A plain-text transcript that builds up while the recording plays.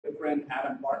friend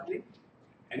Adam Bartley,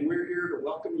 and we're here to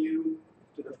welcome you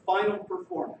to the final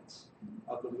performance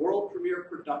of the world premiere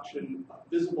production of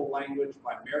Visible Language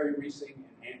by Mary Reesing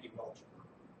and Andy Welcher.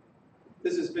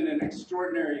 This has been an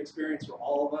extraordinary experience for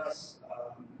all of us.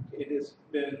 It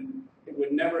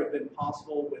would never have been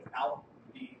possible without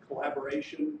the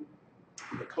collaboration,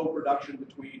 the co-production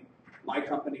between my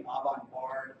company, Avant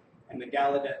Bard, and the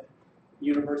Gallaudet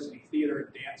University Theater and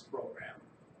Dance Program.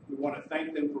 We want to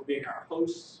thank them for being our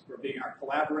hosts, for being our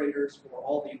collaborators, for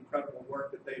all the incredible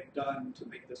work that they've done to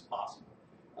make this possible.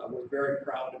 We're very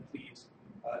proud and pleased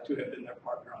to have been their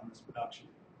partner on this production.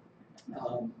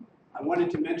 I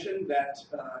wanted to mention that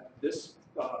this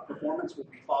performance will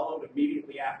be followed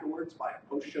immediately afterwards by a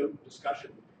post-show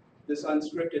discussion. This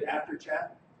unscripted after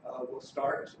chat will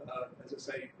start, as I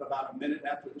say, about a minute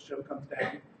after the show comes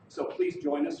down. So please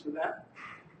join us for that.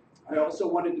 I also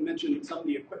wanted to mention that some of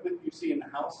the equipment you see in the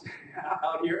house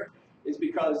out here is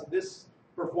because this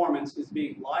performance is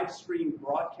being live streamed,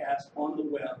 broadcast on the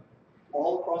web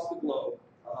all across the globe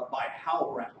by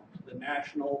HowlRound, the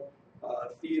national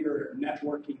theater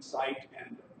networking site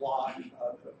and blog.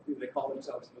 They call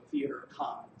themselves the Theater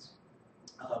Commons.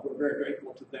 We're very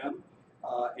grateful to them,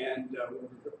 and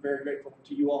we're very grateful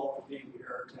to you all for being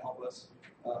here to help us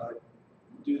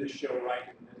do this show right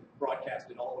and broadcast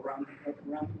it all around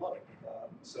the globe.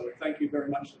 So thank you very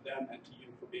much to them and to you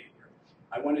for being here.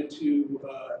 I wanted to,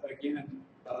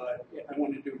 I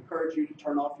wanted to encourage you to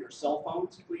turn off your cell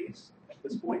phones, please, at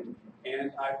this point.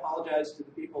 And I apologize to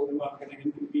the people who I'm going to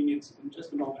inconvenience in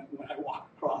just a moment when I walk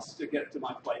across to get to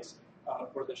my place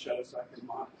for the show so I can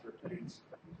monitor things.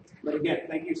 But again,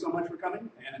 thank you so much for coming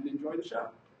and enjoy the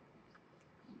show.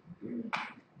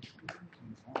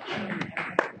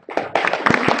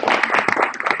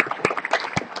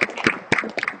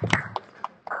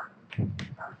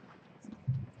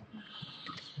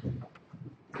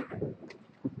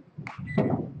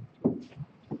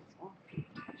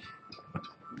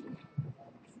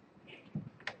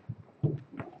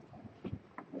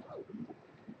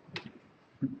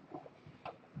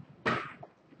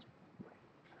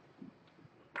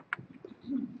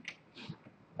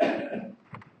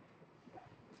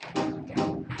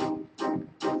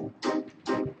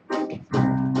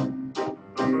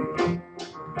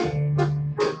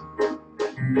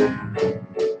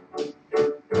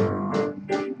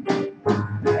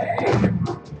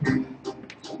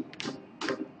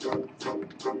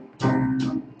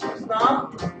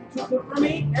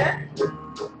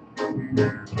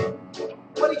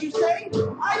 What did you say?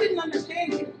 I didn't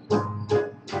understand you.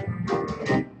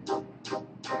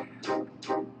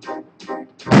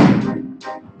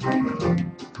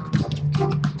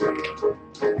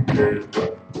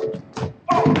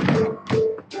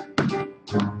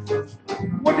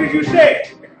 What did you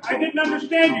say? I didn't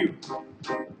understand you.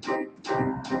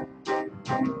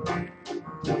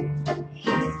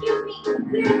 Excuse me,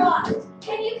 we're lost.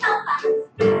 Can you help us?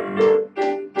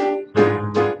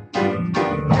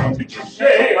 What did you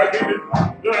say? I didn't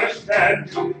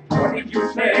understand you. What did you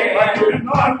say? I didn't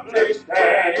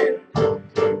understand.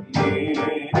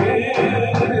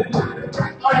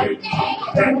 I didn't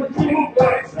understand what you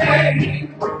were saying.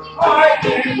 I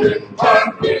didn't understand.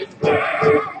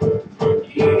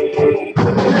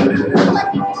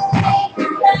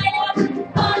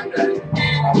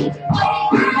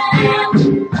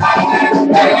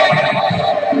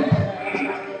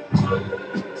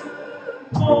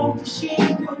 Only she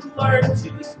would learn to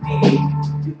speak.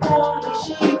 If only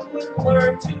she would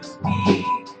learn to speak.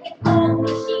 If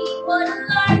only she would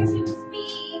learn to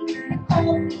speak. If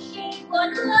only she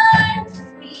would learn to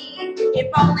speak. If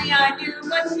only I knew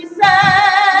what she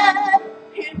said.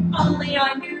 If only I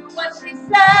knew what she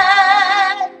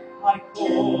said. I could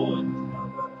tell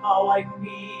her how I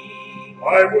feel. I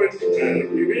would tell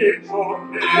you it's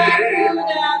okay. I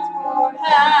would ask for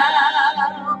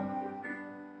help.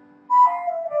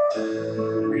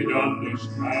 We'd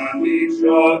understand each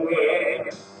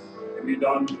other. We'd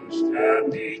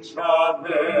understand each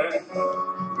other.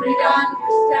 We'd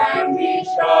understand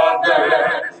each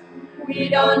other.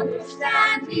 We'd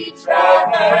understand each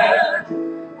other.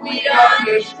 We'd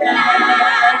understand.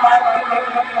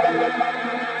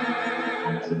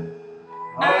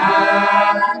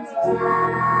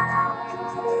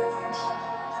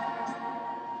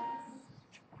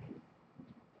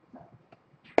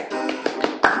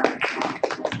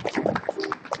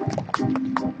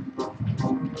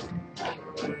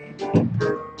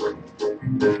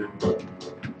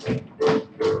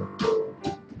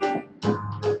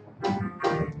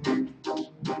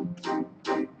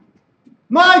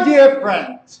 My dear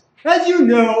friends, as you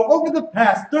know, over the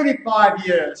past 35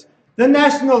 years, The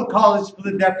National College for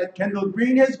the Deaf at Kendall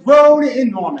Green has grown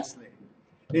enormously.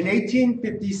 In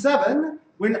 1857,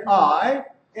 when I,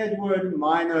 Edward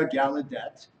Minor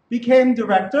Gallaudet, became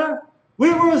director,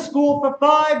 we were a school for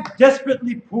 5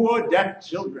 desperately poor deaf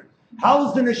children,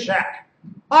 housed in a shack.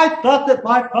 I thought that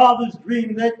my father's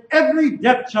dream that every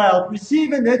deaf child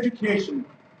receive an education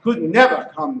could never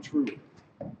come true.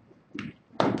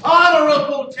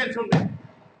 Honorable gentlemen,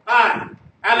 I,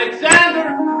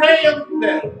 Alexander Graham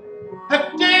Bell,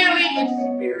 have daily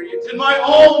experience in my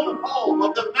own home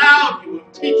of the value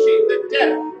of teaching the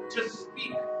deaf to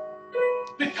speak.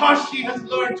 Because she has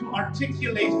learned to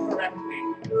articulate correctly,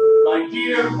 my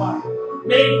dear wife,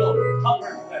 Mabel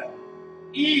Hubbard Bell,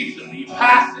 easily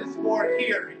passes for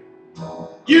hearing.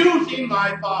 Using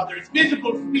my father's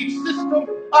visible speech system,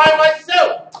 I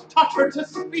myself taught her to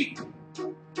speak.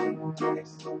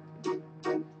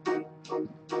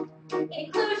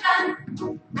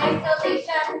 Inclusion,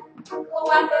 isolation,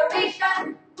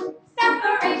 cooperation,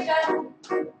 separation,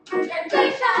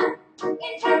 translation,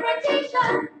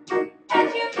 interpretation,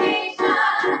 education,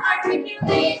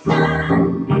 articulation.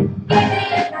 Give me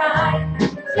a try,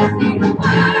 just say the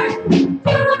word,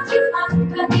 do what you must,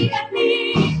 believe in me,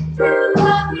 to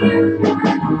love you.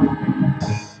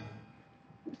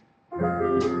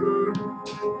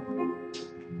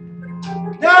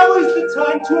 Now is the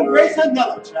time to embrace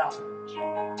another challenge.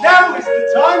 Now is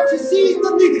the time to seize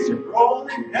the leadership role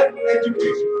in deaf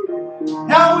education.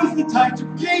 Now is the time to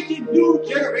create a new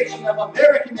generation of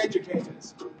American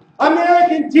educators,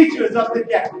 American teachers of the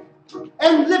deaf,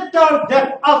 and lift our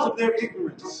deaf out of their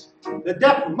ignorance. The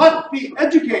deaf must be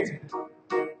educated.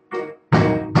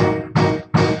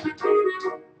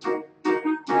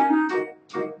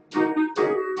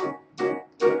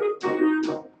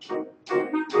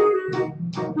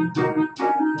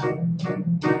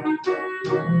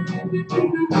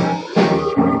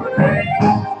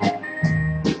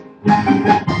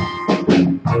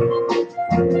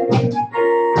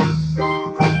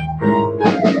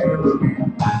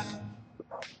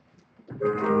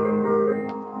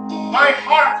 My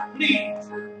heart bleeds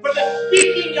for the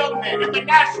speaking young men at the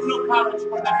National College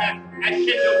for the Deaf at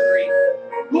Kendall Green,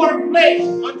 who are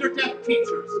placed under deaf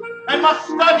teachers and must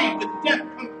study with deaf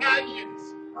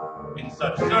companions. In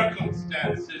such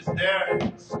circumstances,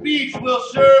 their speech will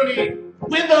surely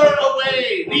wither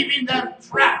away, leaving them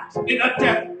trapped in a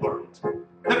deaf world.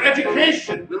 Their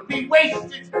education will be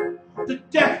wasted. The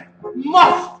deaf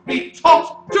must be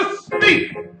taught to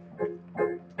speak.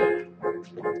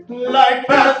 Like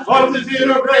fast horses in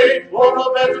a race for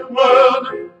a better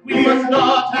world, we must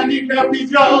not handicap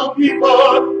these young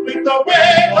people with the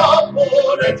weight of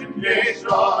poor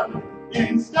education.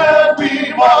 Instead,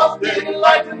 we must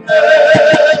enlighten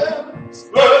them,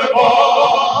 spur them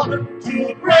on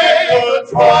to greater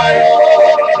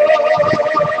triumph.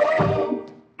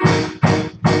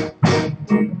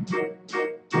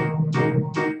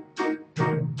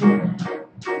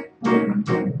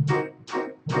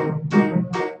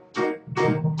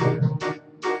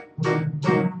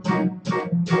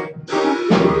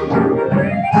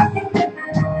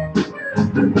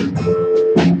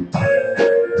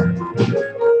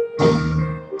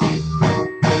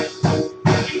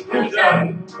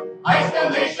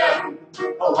 Isolation,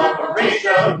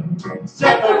 cooperation,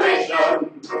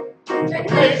 separation,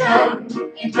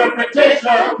 translation,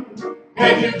 interpretation,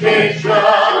 education,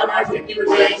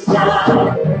 articulation.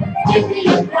 Give me a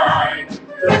sign,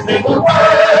 just say the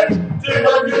word, to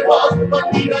what you want,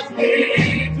 but lead us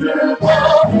lead to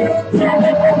what you say.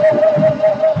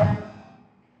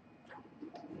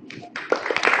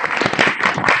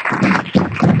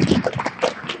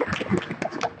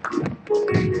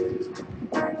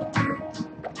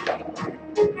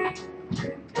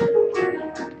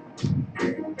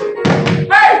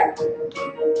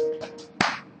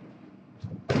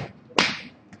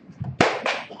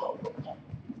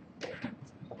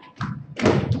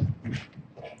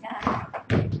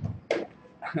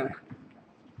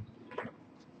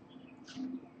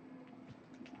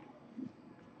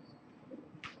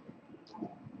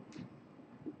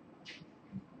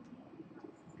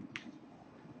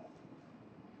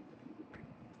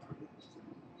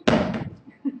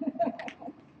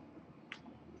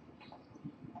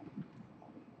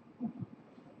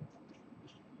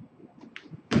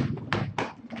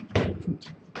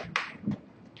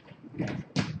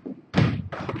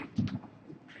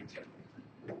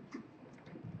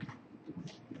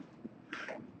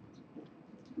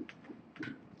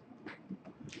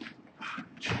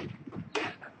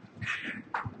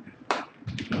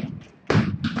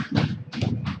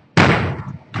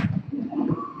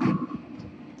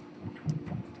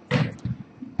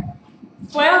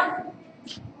 Well,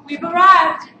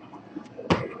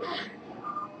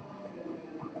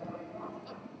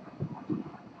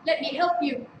 Let me help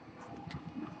you.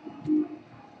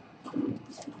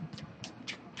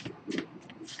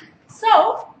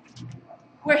 So,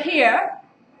 we're here,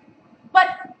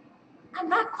 but I'm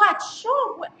not quite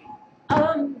sure what,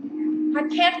 I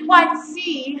can't quite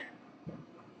see.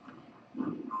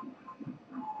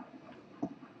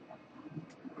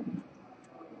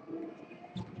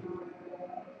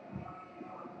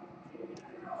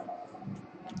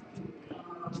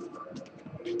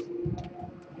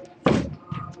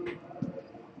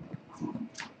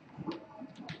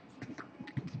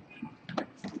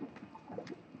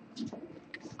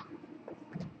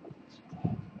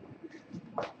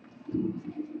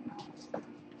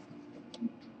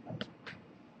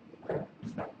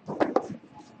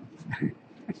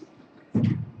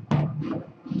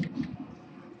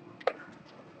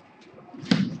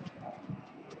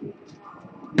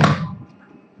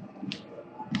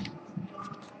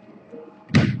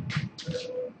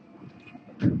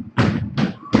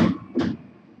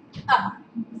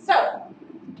 So,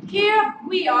 here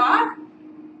we are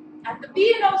at the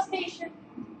B&O station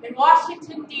in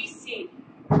Washington, D.C.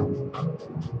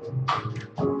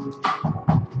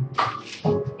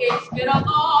 It's been a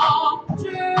long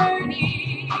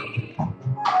journey,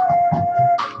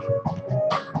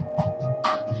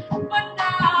 but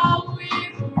now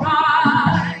we've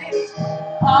arrived.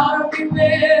 Are we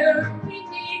where we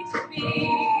need to be?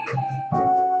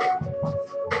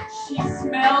 She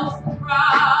smells the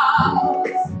crowds.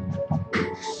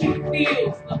 She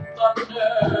feels the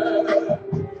thunder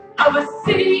of a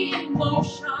city in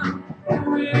motion.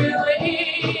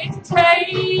 Really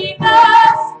take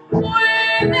us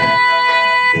with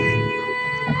it.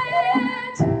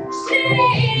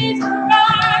 She's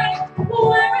right.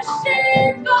 Where is she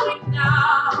going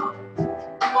now?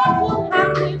 What will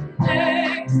happen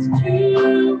next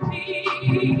to me?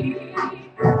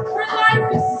 Her life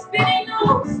is spinning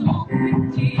oh so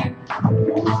quickly.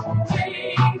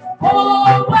 Moving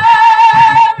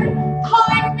forward,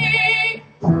 pulling me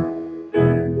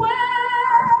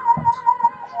where?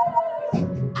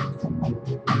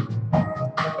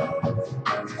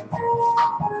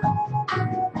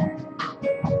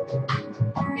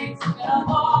 It's been a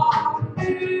long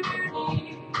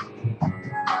journey,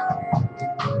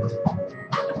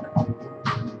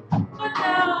 but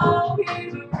now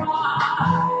we've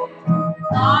arrived.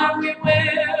 Are we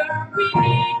where we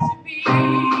need to be?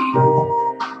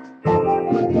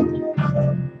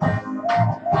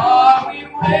 Are we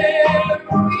where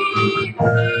we need to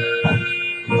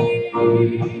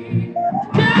be?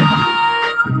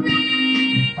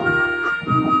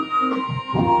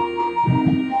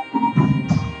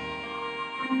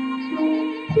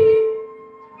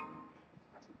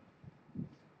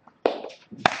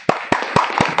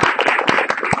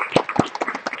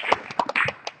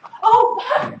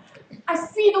 Oh, I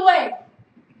see the way.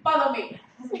 Follow me.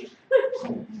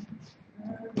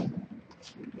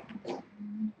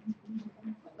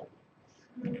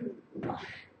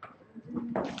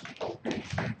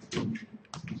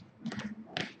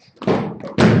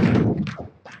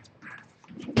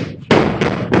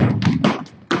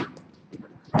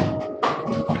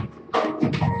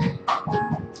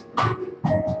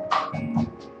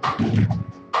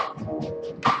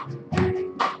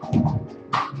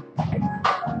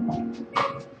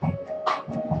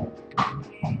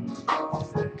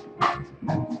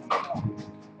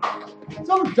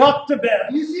 So, Dr. Bell,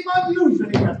 you seem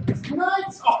unusually restless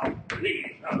tonight. Oh,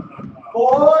 please.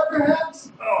 Bored,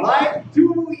 perhaps? Oh. Life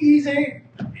too easy?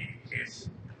 Yes.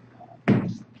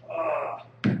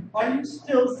 Are you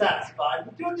still satisfied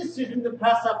with your decision to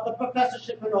pass up the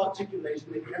professorship in articulation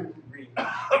at Cambridge?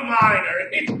 Minor,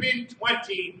 it's been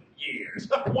 20 years.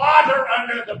 Water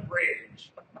under the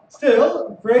bridge.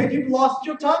 Still, afraid you've lost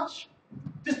your touch?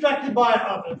 Distracted by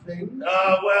other things?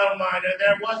 Well, Minor,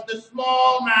 there was the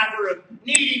small matter of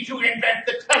needing to invent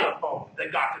the telephone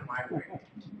that got in my way.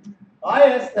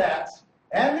 Yes, that.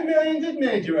 And the millions it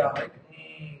made you, Alec.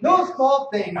 No small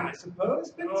thing, I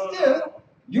suppose, but still,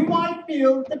 you might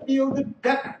feel that the field of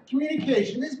deaf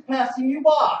communication is passing you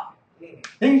by.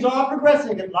 Things are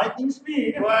progressing at lightning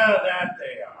speed. Well, that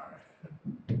they are.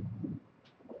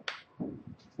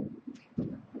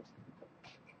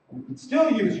 We could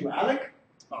still use you, Alec.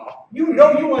 Oh. You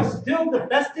know you are still the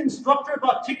best instructor of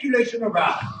articulation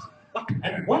around.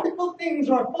 And wonderful things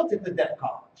are afoot at the Deaf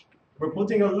College. We're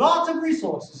putting a lot of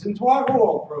resources into our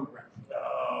oral program.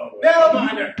 Oh, Well,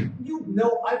 Minor. you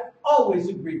know I've always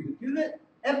agreed with you that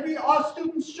our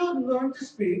students should learn to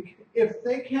speak if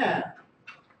they can.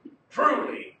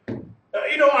 Truly.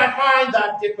 I find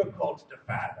that difficult to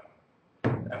fathom.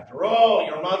 After all,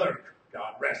 your mother,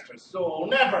 God rest her soul,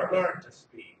 never learned to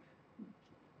speak.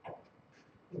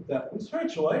 That was her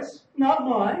choice, not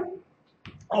mine.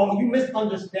 Oh, you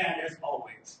misunderstand as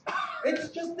always. It's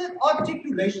just that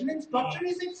articulation instruction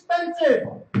is expensive.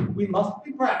 We must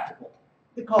be practical.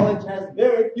 The college has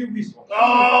very few resources.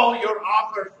 Oh, your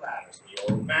offer flatters me,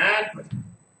 old man, but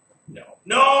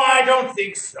no, I don't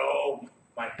think so.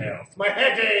 My health, my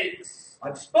headaches.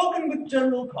 I've spoken with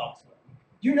General Coxman.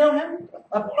 Do you know him?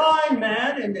 A fine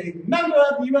man and a member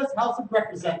of the U.S. House of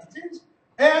Representatives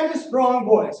and a strong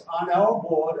voice on our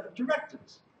board of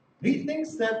directors. He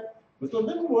thinks that with a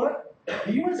little work,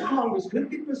 the U.S. Congress could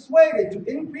be persuaded to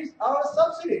increase our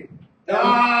subsidy.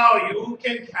 Oh, you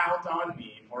can count on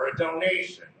me for a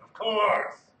donation, of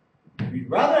course. We'd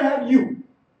rather have you.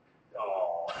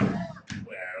 Oh,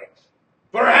 well,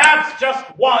 perhaps just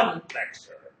one lecture.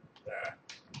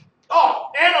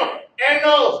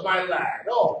 Ennals, my lad.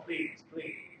 Oh, please.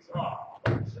 Oh.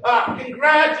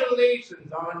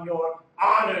 Congratulations on your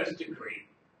honors degree.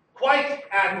 Quite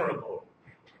admirable.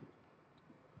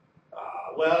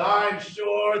 Well, I'm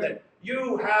sure that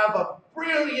you have a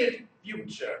brilliant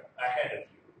future ahead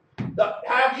of you.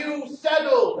 Have you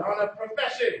settled on a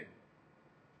profession?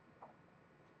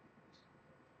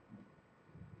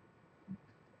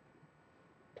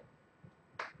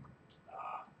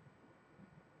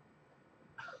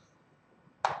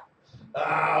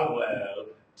 Well,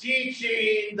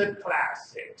 teaching the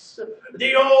classics,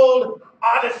 the old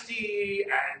Odyssey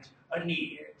and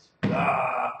Aeneid.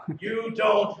 You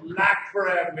don't lack for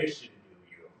ambition,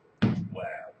 do you?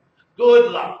 Well,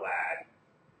 good luck, lad.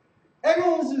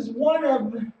 Ennals is one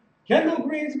of Kendall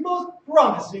Green's most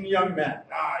promising young men.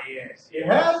 Yes. He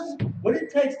has what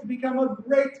it takes to become a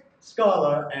great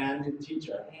scholar and a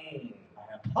teacher. I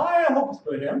have high hopes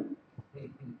for him.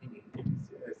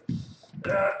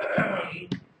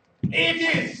 It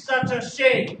is such a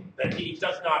shame that he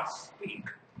does not speak.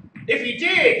 If he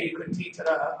did, he could teach at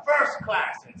a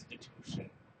first-class institution.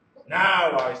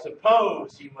 Now, I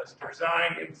suppose he must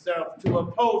resign himself to a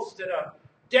post at a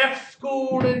deaf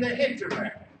school in the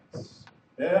hinterlands.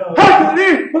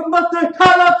 Bartley from Mr.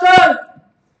 Carlton!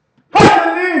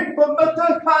 Bartley from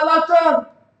Mr. Carlton!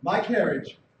 My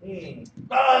carriage.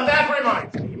 That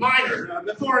reminds me, Minor,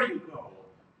 before you go,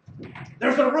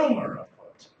 there's a rumor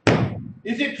afoot.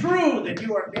 Is it true that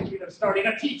you are thinking of starting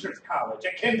a teacher's college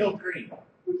at Kendall Green?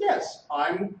 Yes,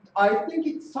 I think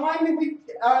it's time that we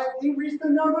increase the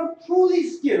number of truly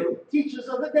skilled teachers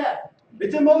of the deaf.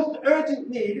 It's a most urgent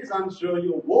need, as I'm sure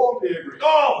you'll warmly agree.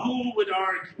 Oh, who would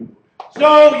argue?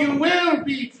 So you will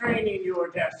be training your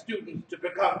deaf students to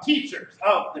become teachers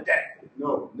of the deaf?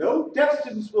 No deaf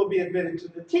students will be admitted to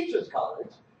the teachers'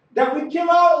 college. That would kill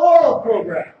our oral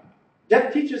program.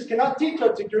 Deaf teachers cannot teach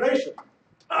articulation.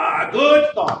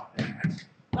 Good thought, Dad.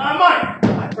 Minor,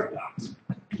 I forgot.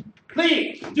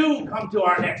 Please do come to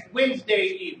our next Wednesday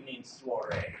evening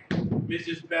soiree.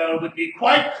 Mrs. Bell would be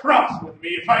quite cross with me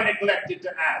if I neglected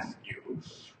to ask you.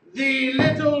 The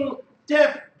little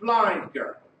deaf-blind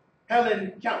girl,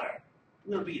 Helen Keller,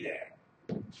 will be there.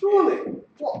 Truly?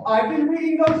 Well, I've been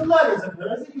reading those letters of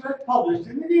hers that you have published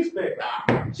in the newspaper.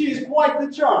 She's quite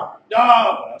the charm.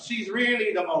 Oh, well, she's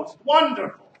really the most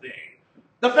wonderful thing.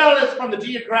 The fellas from the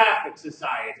Geographic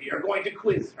Society are going to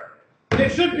quiz her.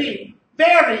 It should be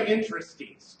very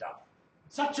interesting stuff.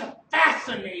 Such a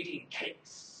fascinating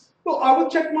case. Well, I will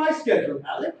check my schedule,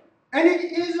 Alec. And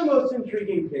it is a most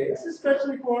intriguing case,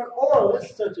 especially for an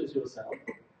oralist such as yourself.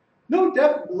 No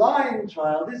deaf-blind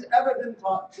child has ever been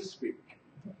taught to speak.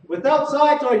 Without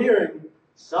sight or hearing,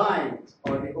 signs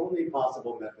are the only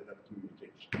possible method of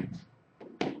communication.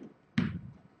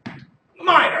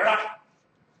 Minor,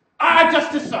 I've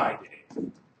just decided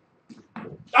it.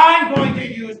 I'm going to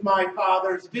use my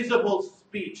father's visible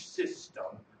speech system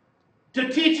to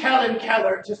teach Helen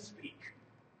Keller to speak.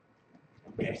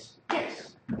 Yes.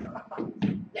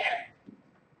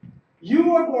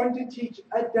 You are going to teach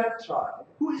a deaf child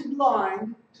who is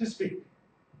blind to speak.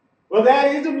 Well,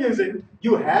 that is amusing.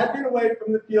 You have been away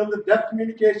from the field of deaf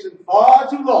communication far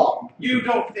too long. You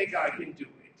don't think I can do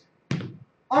it?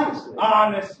 Honestly.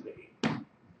 Honestly.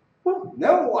 Well,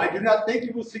 no, I do not think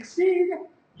you will succeed.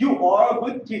 You are a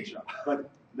good teacher, but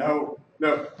no.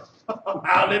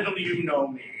 How little you know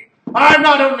me. I'm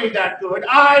not only that good,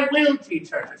 I will teach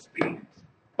her to speak.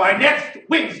 By next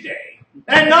Wednesday.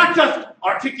 And not just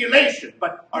articulation,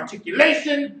 but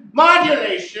articulation,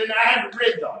 modulation, and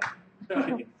rhythm.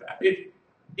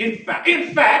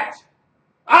 In fact,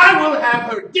 I will have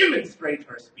her demonstrate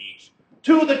her speech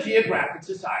to the Geographic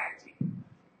Society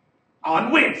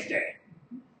on Wednesday.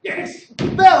 Yes.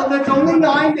 Well, that's only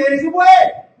 9 days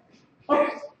away.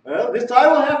 Okay. Well, this I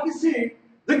will have to see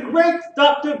the great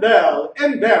Dr. Bell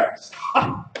embarrassed.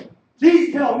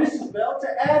 Please tell Mrs. Bell to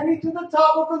add me to the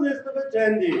top of the list of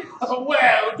attendees.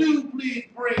 Well, do please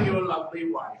bring your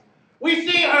lovely wife. We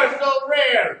see her so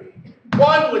rarely.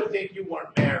 One would think you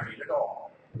weren't married at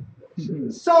all.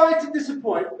 Sorry to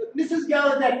disappoint, but Mrs.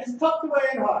 Gallaudet is tucked away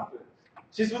in Hartford.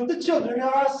 She's with the children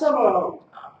at our summer home,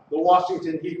 the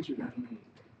Washington Heat Unit.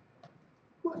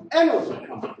 And also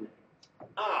company.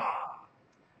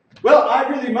 Well, I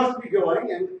really must be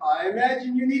going, and I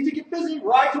imagine you need to get busy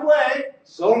right away.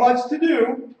 So much to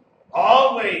do.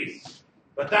 Always.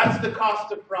 But that's the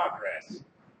cost of progress.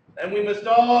 And we must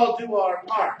all do our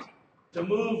part to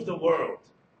move the world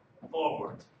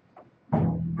forward.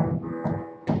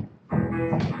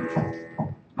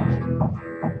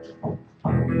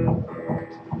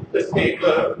 The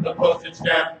stapler, the postage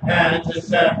stamp,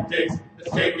 antiseptics, the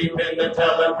safety pin, the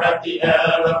telegraph, the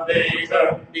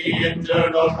elevator, the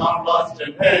internal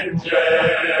combustion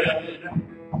engine,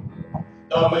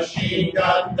 the machine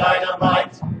gun,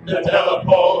 dynamite, the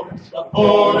telephone, the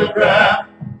phonograph,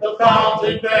 the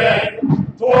fountain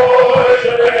pen,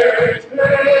 toilets,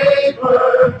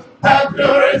 papers,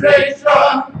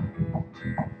 pasteurization,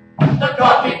 the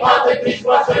coffee pot, the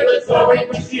dishwasher, the sewing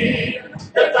machine,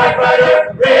 the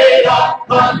typewriter, radar,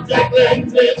 contact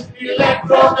lenses,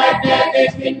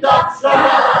 electromagnetic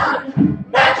induction,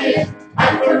 matches,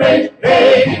 aspirate,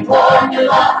 baby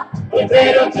formula,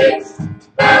 potato chips,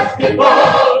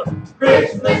 basketball,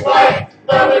 Christmas lights,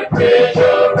 the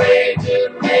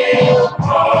refrigerated real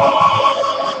car.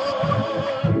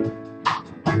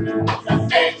 It's a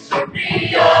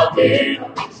century of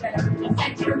innovation, a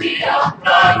century of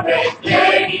progress,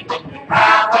 anything can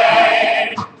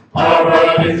happen. Our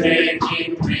world is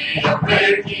taking,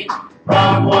 rearranging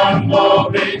from one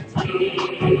moment to the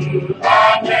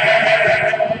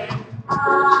next.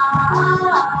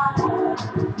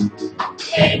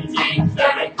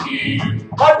 1817.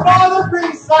 My father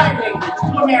brings sign language to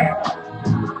America.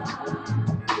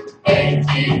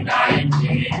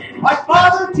 1819. My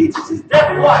father teaches his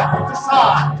deaf wife to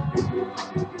sign.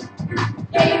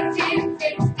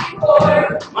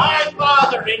 1864. My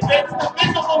father invents the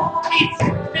visible speech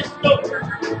discover.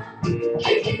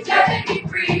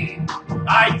 1873.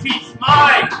 I teach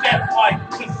my deaf wife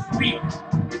to speak.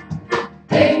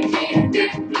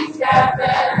 1857. I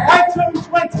turn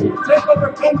 20 to take over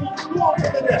Kendall's school for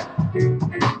the deaf.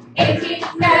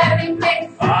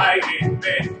 1876. I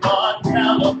invent the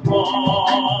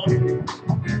telephone.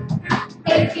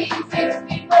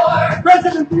 1864.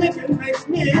 President Lincoln makes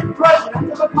me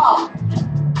president of a college.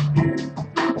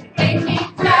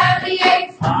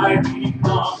 1878. I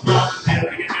become a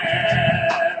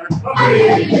millionaire.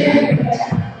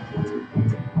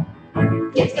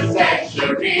 It's a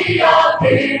century of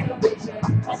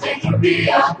innovation, a century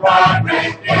of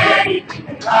progress, anything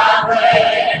can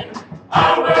happen.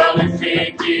 Our world is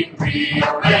changing,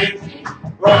 rearranging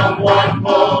from one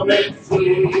moment to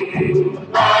the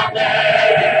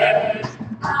next.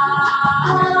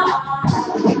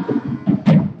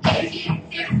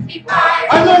 1865.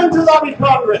 I learned to lobby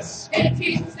Congress.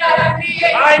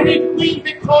 1878. I meet Queen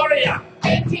Victoria.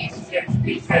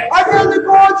 1866. I found the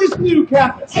gorgeous new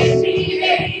campus.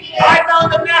 1888. I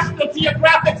found the National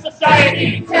Geographic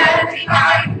Society.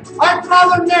 1879. I'm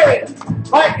Father Marion,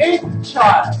 my 8th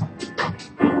child.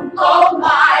 Oh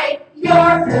my,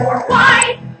 you're for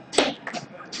white.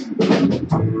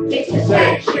 It's a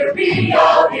century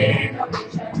of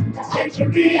innovation, a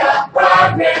century of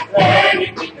progress,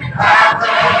 anything can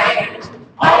happen.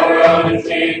 Our world is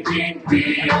changing,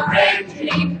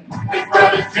 rearranging. This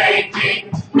world is changing,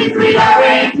 it's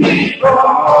rearranging.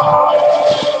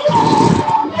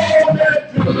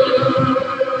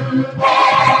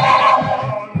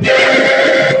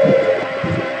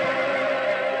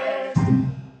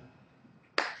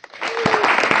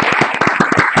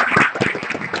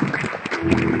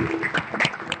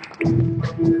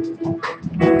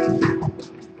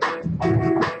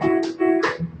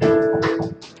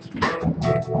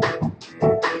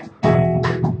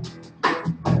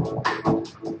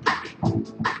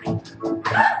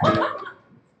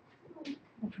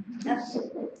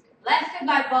 Let's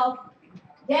goodbye, Bob.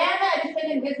 Damn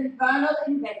Edison and his infernal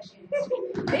inventions.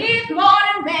 These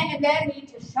modern men and their need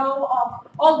to show off,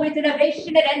 always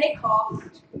innovation at any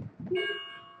cost.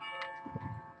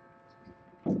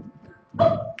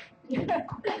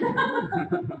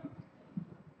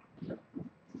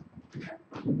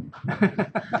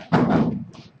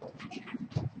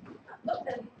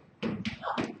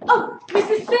 Oh,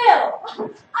 Mrs. Bill!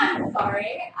 I'm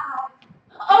sorry.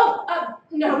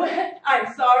 No,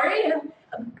 I'm sorry.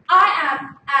 I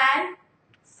am Anne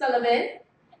Sullivan,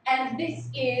 and this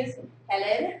is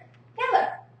Helen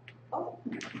Keller. Oh,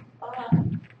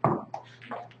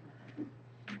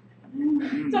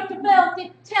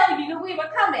 we were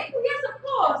coming. Oh, yes, of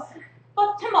course.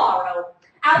 But tomorrow,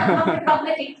 Alan must have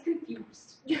the gates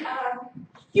confused.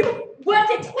 You weren't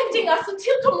expecting us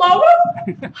until tomorrow?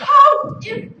 How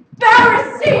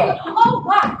embarrassing! Oh,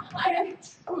 my, I am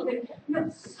truly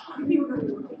not sorry.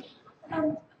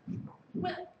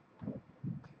 Well,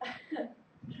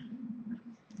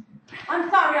 I'm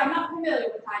sorry, I'm not familiar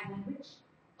with sign language.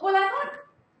 Well,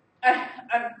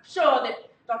 I'm sure that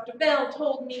Dr. Bell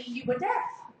told me you were deaf.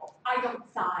 I don't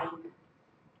sign.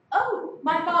 Oh,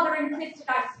 my father insisted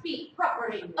I speak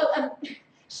proper English. Oh,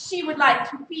 she would like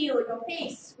to feel your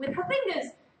face with her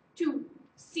fingers to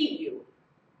see you.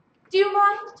 Do you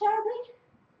mind terribly?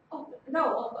 Oh,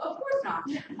 no, of course not.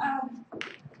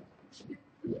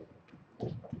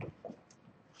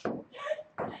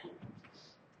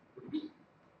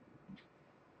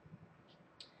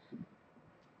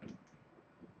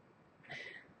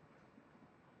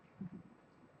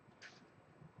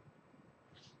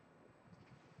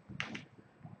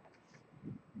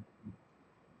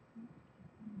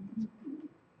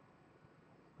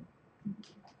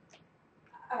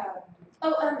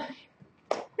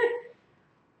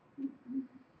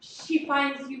 She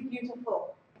finds you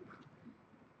beautiful.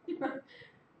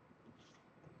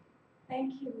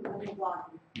 Thank you, little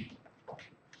one.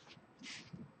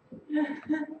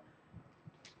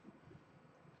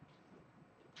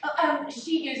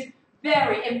 She is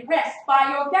very impressed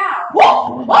by your gown.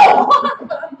 Whoa!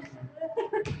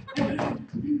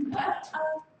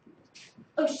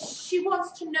 Oh, she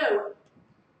wants to know,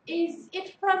 is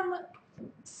it from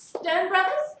Stern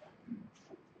Brothers?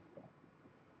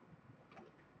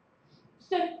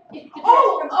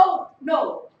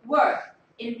 No, work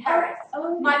in Paris.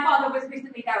 My father was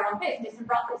recently there on business and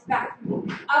brought this back.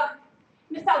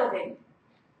 Miss Sullivan,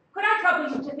 could I trouble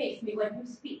you to face me when you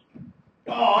speak?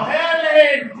 Oh,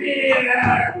 Helen,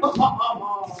 dear!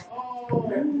 Oh,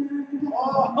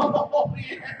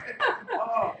 yeah.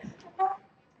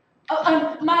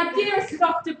 My dearest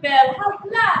Dr. Bell, how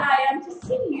glad I am to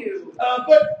see you.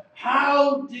 But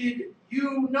how did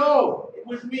you know it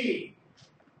was me?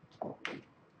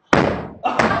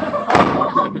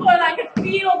 Well, I could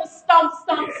feel the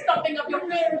stomping of your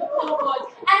feet in the floorboards,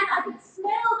 and I could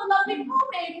smell the lovely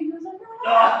pomade you use on your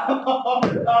hair. Oh,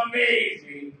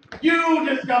 amazing! You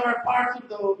discover parts of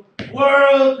the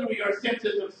world through your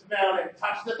senses of smell and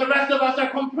touch that the rest of us are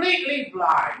completely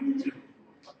blind to.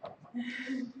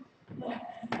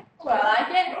 Well, I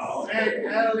guess. Oh, and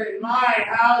Helen, my,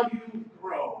 how you've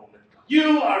grown.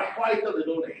 You are quite a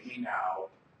little lady now.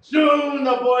 Soon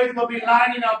the boys will be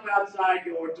lining up outside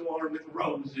your door with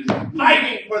roses,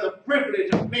 fighting for the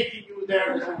privilege of making you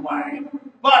their little wife.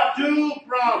 But do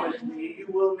promise me you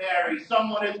will marry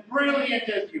someone as brilliant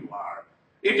as you are.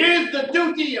 It is the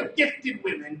duty of gifted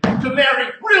women to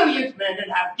marry brilliant men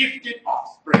and have gifted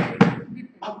offspring.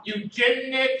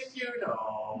 Eugenics, you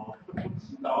know.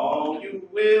 Oh, you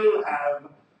will have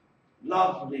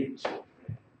lovely children.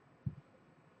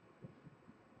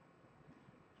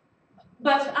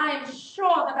 But I am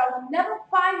sure that I will never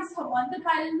find someone that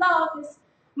I love as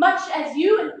much as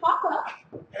you and Papa.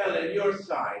 Helen, your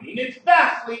signing, it's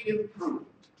vastly improved.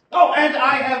 Oh, and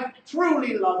I have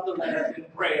truly loved the letters in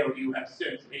Braille you have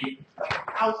sent me.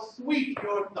 How sweet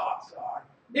your thoughts are.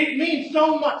 It means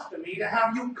so much to me to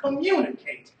have you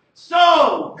communicate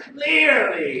so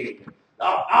clearly.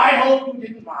 I hope you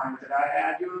didn't mind that I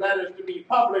had your letters to be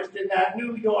published in that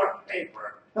New York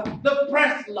paper. The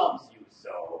press loves you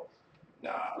so.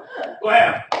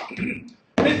 Well,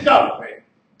 Miss Sullivan,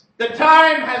 the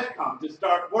time has come to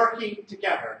start working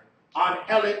together on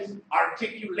Helen's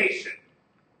articulation.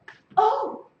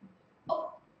 Oh,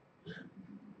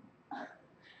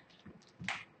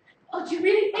 do you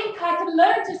really think I could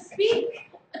learn to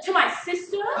speak to my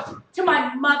sister, to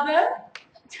my mother,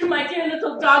 to my dear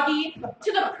little doggy,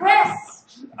 to the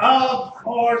press? Of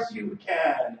course you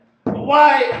can.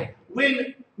 Why,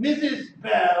 when Mrs.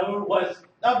 Bell was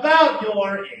about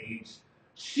your age,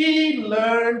 she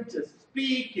learned to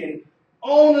speak in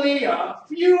only a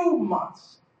few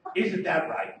months. Isn't that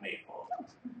right, Maple?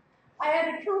 I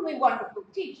had a truly wonderful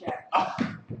teacher.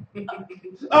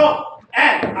 Oh,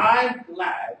 and I'm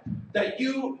glad that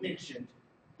you mentioned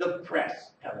the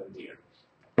press, Helen dear.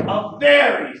 A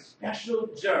very special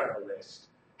journalist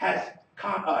has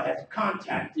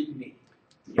contacted me.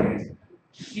 Yes,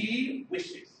 she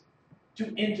wishes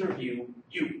to interview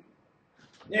you.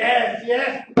 Yes.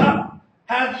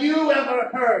 Have you ever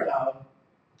heard of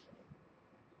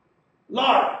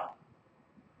Laura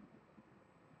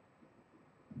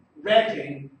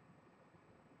Redding?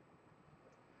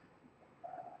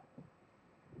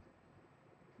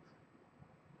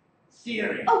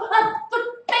 Syria. Oh,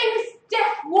 the famous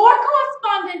deaf war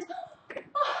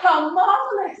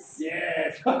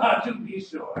To be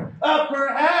sure.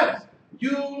 Perhaps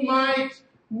you might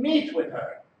meet with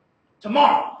her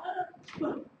tomorrow.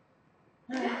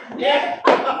 Yes?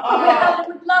 I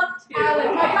would love to.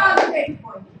 Alice, I can't wait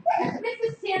for you.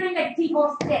 Mrs. Searing a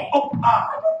divorcee. Oh,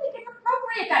 I don't think it's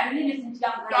appropriate that an innocent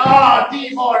young lady. Ah,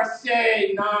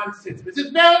 divorcee nonsense,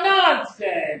 Mrs. Bell,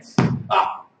 nonsense.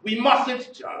 We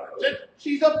mustn't judge it.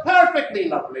 She's a perfectly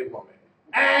lovely woman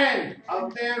and a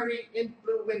very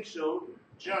influential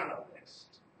journalist.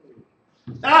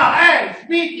 And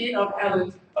speaking of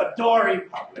Helen's adoring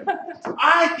public,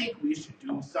 I think we should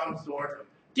do some sort of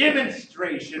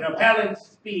demonstration of Helen's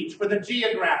speech for the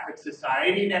Geographic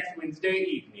Society next Wednesday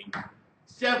evening.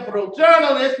 Several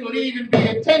journalists will even be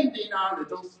attending our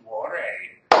little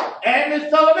soiree. And Miss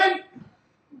Sullivan?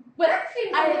 Well, that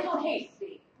seems a little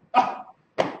hasty.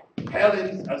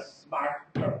 Helen's a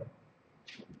smart girl.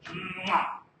 Mwah.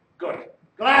 Good.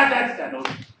 Glad that's settled.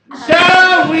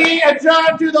 Shall we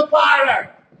adjourn to the parlor?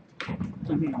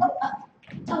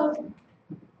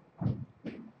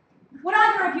 Would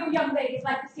either of you young ladies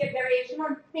like to see a variation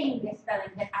on finger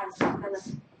spelling that Alice developed?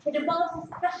 It involves a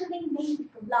specially made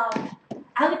glove.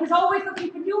 Alec is always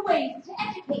looking for new ways to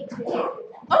educate the children.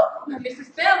 Oh,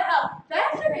 Mrs. Bell, how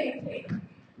fascinating.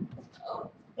 Oh.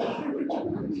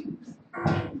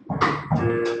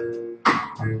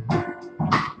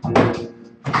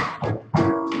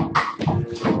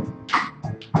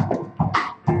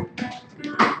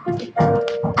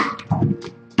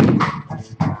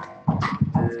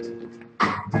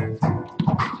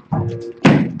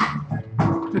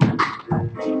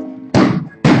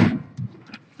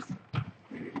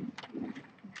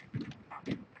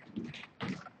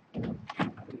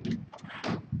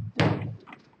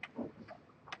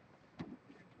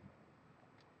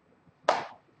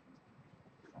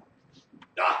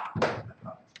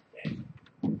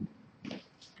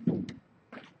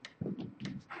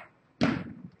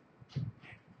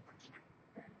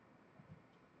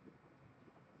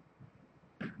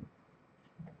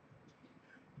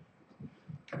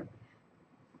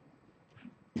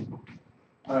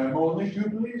 I am only too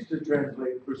pleased to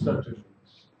translate for such as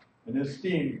an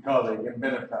esteemed colleague and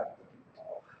benefactor.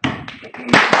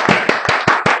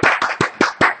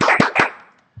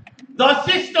 The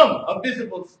system of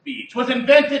visible speech was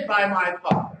invented by my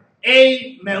father,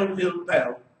 A. Melville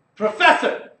Bell,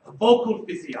 professor of vocal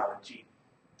physiology.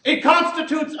 It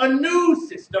constitutes a new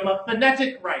system of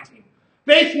phonetic writing,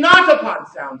 based not upon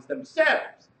sounds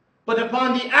themselves, but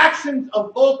upon the actions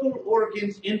of vocal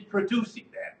organs in producing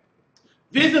them.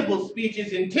 Visible speech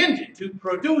is intended to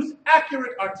produce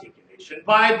accurate articulation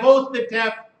by both the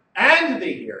deaf and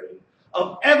the hearing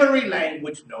of every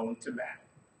language known to man.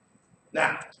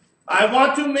 Now, I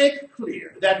want to make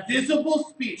clear that visible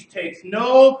speech takes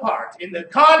no part in the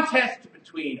contest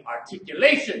between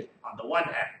articulation on the one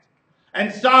hand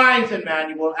and signs and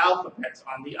manual alphabets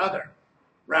on the other.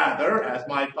 Rather, as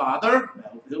my father,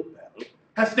 Melville Bell,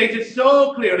 has stated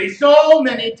so clearly so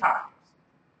many times,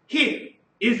 here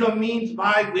is a means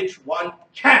by which one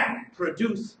can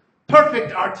produce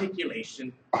perfect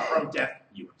articulation from deaf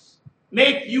youths.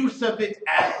 Make use of it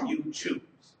as you choose.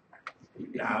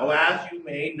 Now, as you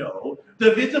may know,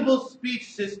 the visible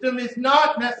speech system is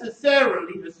not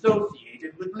necessarily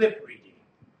associated with lip reading,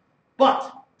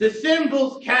 but the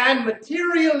symbols can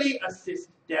materially assist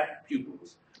deaf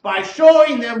pupils by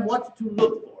showing them what to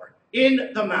look for in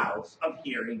the mouths of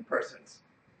hearing persons.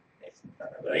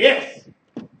 Yes.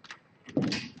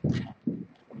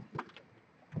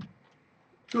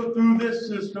 So through this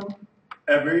system,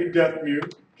 every deaf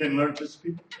mute can learn to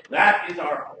speak? That is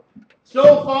our hope.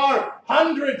 So far,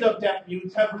 hundreds of deaf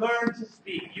mutes have learned to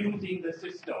speak using the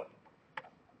system.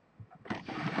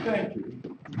 Thank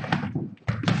you.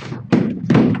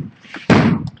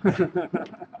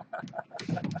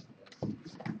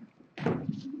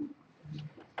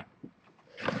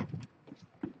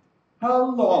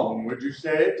 How long would you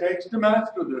say it takes to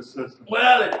master this system?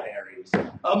 Well, it varies.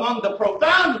 Among the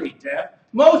profoundly deaf,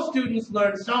 most students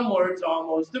learn some words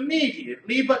almost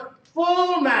immediately, but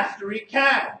full mastery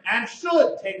can and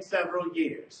should take several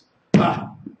years.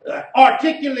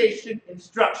 Articulation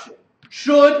instruction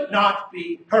should not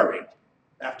be hurried.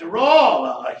 After all,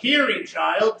 a hearing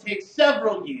child takes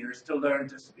several years to learn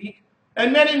to speak,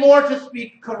 and many more to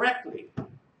speak correctly.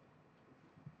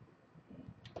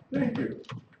 Thank you.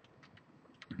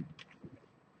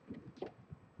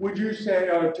 Would you say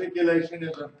articulation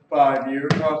is a 5-year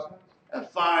process?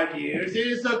 5 years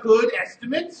is a good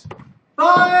estimate.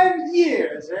 5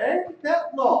 years, eh?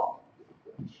 That long.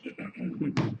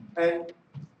 And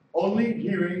only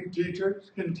hearing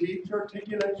teachers can teach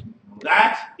articulation?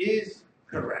 That is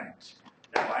correct.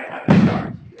 Now I have a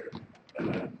chart here.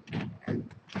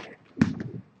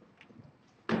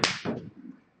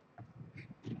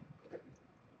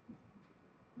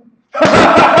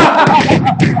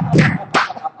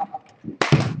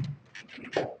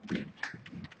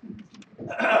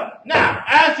 Now,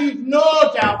 as you've no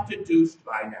doubt deduced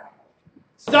by now,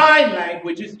 sign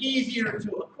language is easier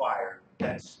to acquire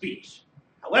than speech.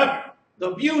 However,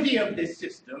 the beauty of this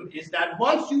system is that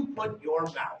once you put your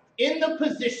mouth in the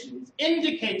positions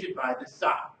indicated by the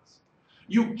signs,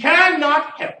 you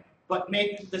cannot help but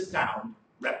make the sound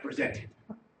represented.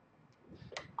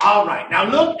 All right, now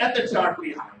look at the chart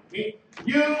behind me.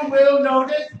 You will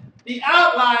notice the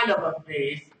outline of a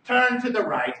face turned to the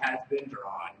right has been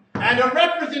drawn, and a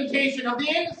representation of the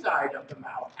inside of the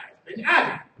mouth has been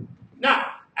added. Now,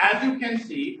 as you can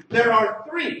see, there are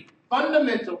three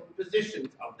fundamental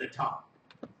positions of the tongue.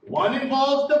 One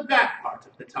involves the back part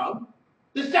of the tongue,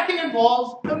 the second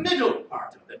involves the middle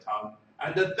part of the tongue,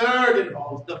 and the third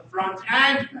involves the front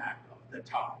and back of the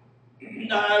tongue.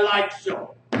 Like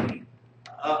so.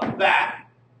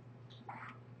 Back,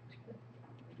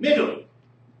 middle,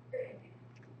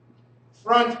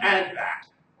 front and back.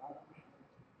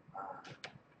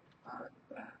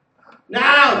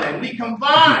 Now then, we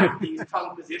combine these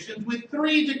tongue positions with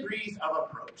 3 degrees of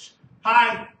approach: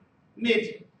 high,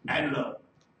 mid, and low,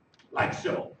 like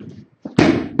so.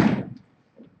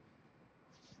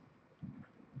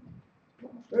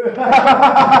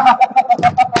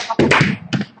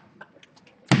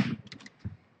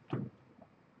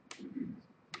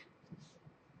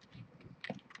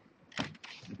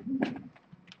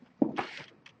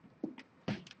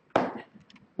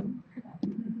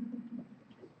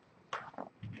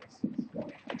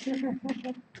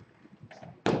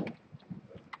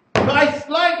 By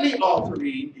slightly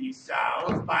altering these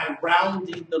sounds, by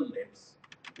rounding the lips,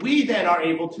 we then are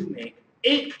able to make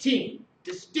 18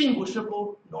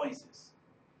 distinguishable noises.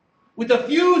 With a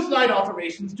few slight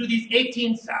alterations to these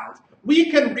 18 sounds,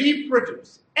 we can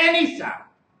reproduce any sound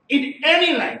in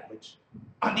any language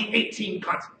on the 18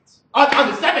 continents. On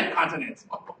the 7 continents.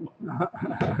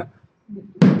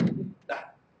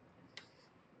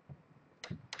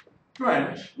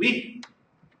 French, Oui.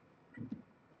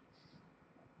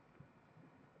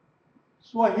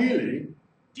 Swahili,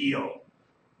 Dio.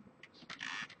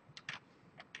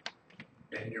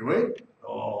 Inuit,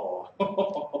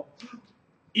 Oh.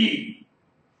 E.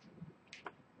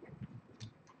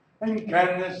 and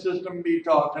can this system be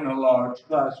taught in a large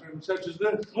classroom such as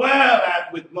this? Well,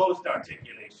 as with most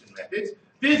articulation methods,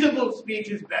 visible speech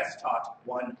is best taught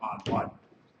one-on-one.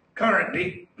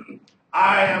 Currently,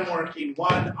 I am working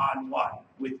one-on-one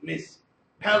with Miss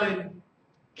Helen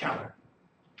Keller.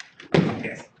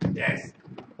 Yes, yes.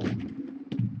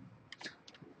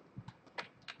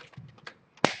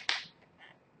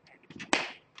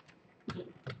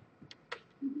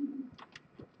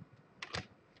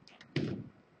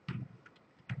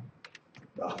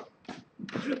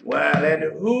 Well, and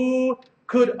who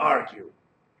could argue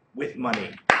with money?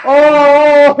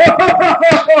 Oh!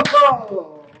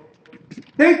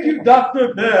 Thank you,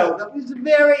 Dr. Bell. That was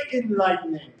very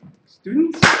enlightening.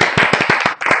 Students?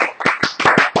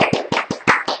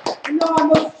 Now I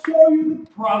must show you the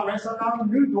progress on our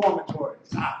new dormitories.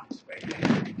 Ah, this way.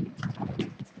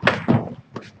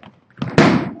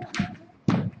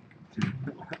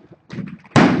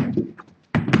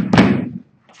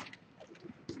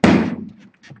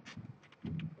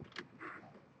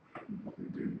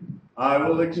 I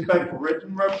will expect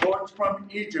written reports from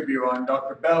each of you on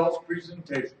Dr. Bell's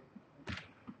presentation.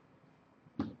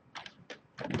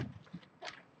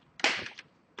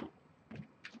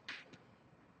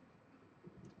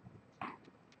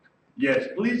 Yes,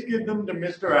 please give them to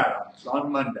Mr. Adams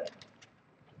on Monday.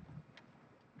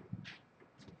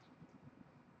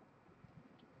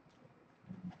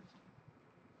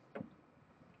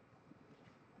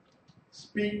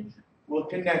 Speech will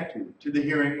connect you to the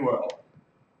hearing world,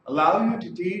 allow you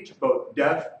to teach both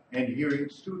deaf and hearing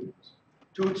students,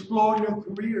 to explore new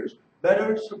careers,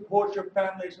 better support your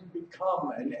families, and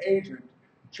become an agent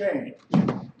of change.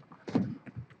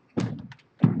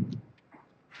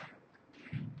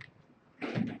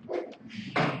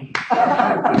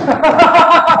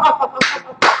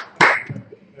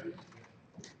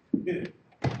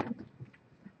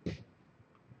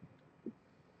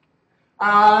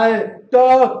 I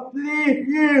don't leave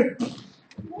you.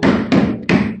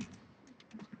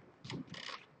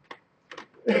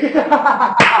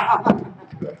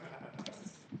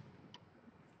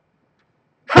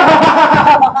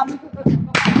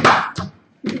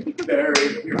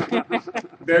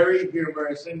 Very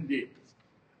humorous indeed.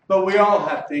 But we all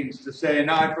have things to say,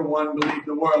 and I, for one, believe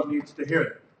the world needs to hear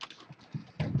them.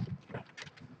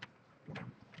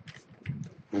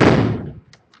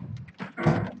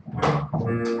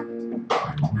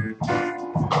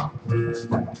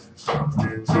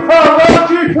 want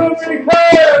you to be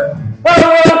there. I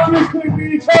want you to be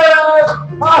there.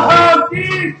 I have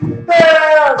these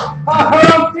there. I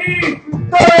have these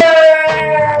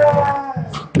there.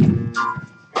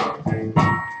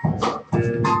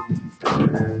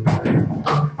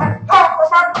 Top of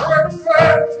my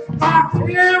princess, my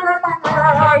fear in my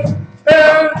eyes,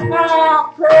 and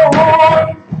now go on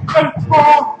and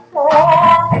fall,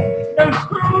 and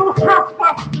through her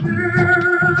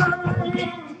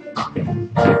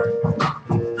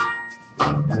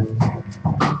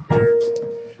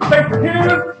They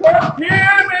can't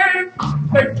hear me,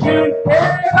 they can't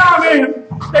get on me,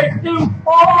 they do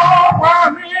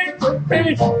for me to be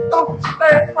so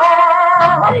they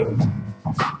are.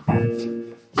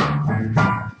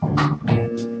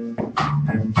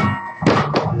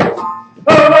 I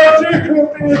want you to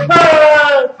be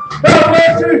there, I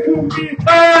want you to be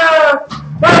there,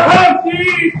 I have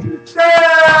these to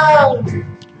tell,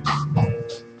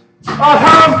 I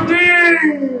have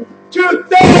these to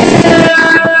tell.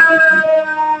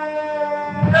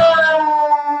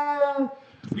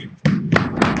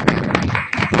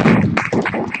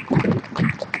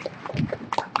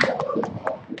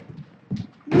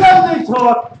 Lovely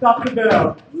talk, Dr.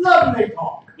 Bell. Lovely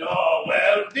talk. Oh,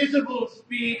 well, visible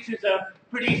speech is a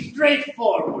pretty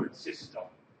straightforward system.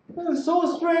 Oh,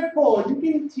 so straightforward. You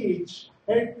can teach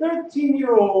a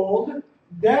 13-year-old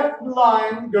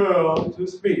deaf-blind girl to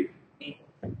speak.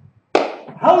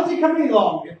 How is it coming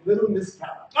along, little Miss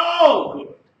Carrie?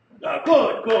 Oh,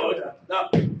 good. Good.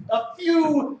 A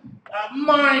few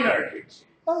minor hitches.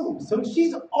 Oh, so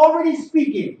she's already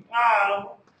speaking.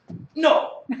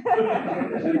 No.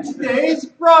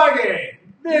 Today's Friday.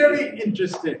 Very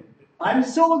interesting. I'm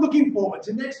so looking forward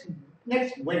to next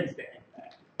Wednesday.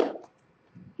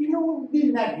 You know, it would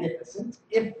be magnificent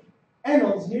if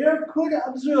Ennels here could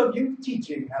observe you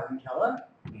teaching Helen Keller.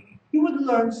 He would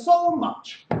learn so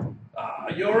much.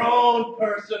 Your own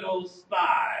personal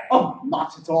spy. Oh,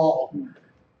 not at all.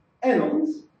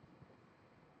 Ennels.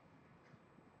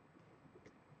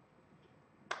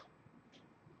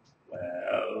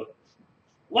 Well,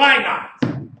 why not?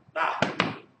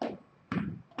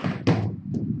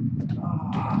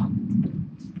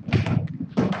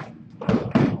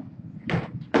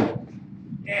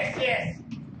 Yes.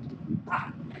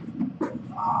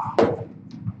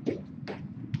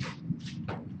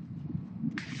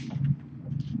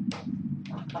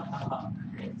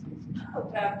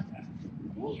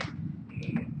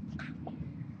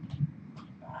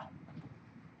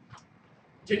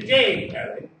 Today,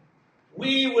 Carrie,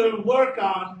 we will work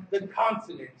on the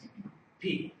consonant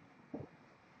P.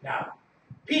 Now,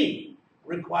 P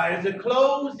requires a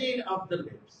closing of the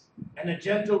lips and a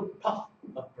gentle puff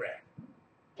of breath.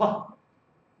 Puff,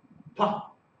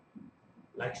 puff,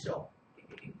 like so.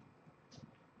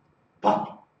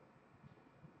 Puff,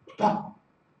 puff,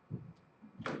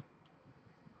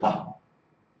 puff.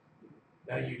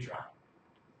 Now you try.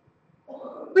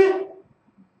 Good.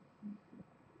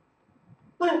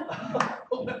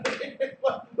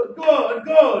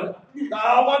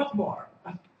 Once more.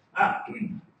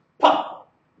 Puff.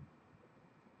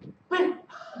 Good.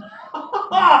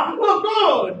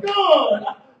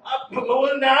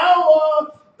 Well,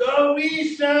 now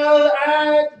we shall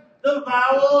add the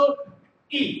vowel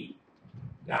E.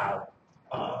 Now,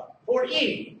 for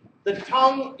E, the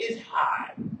tongue is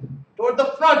high toward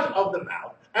the front of the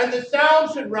mouth, and the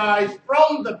sound should rise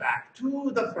from the back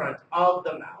to the front of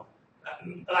the mouth,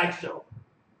 like so.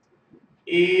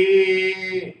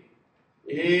 E.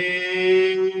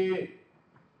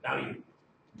 Now you.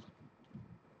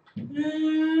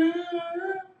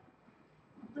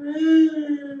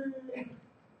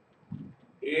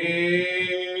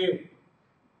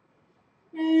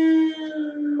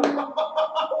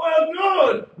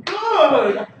 Well,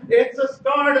 good. It's a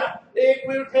start. It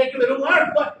will take a little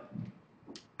work, but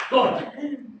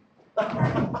good.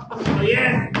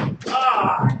 Yes.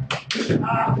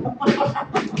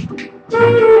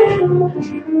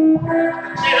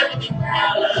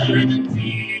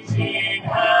 Teaching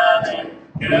Helen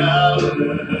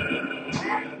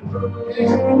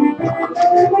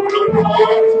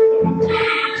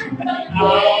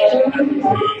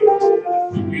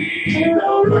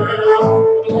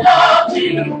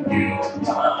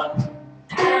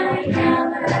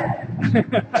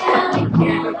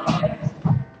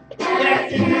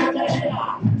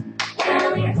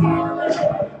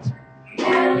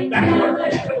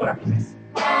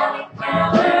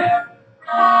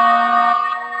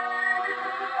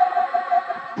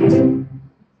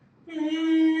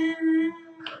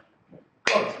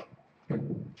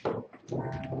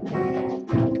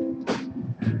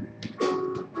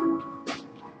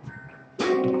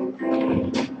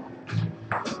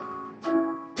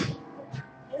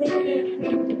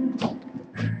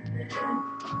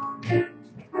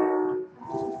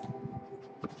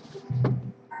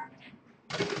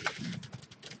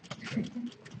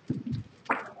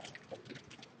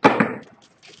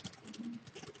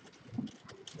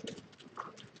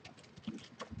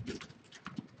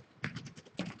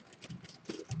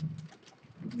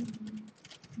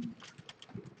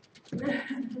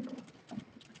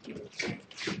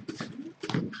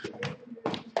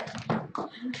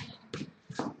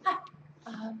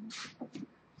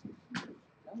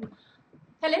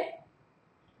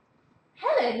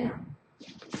Helen!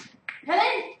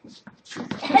 Helen!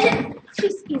 Helen!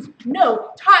 This is no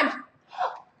time.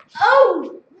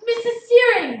 Oh, Mrs.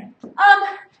 Searing!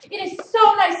 It is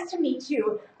so nice to meet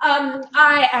you.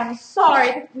 I am sorry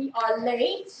that we are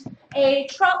late.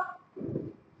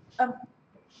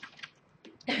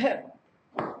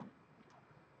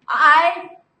 I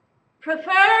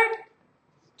preferred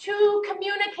to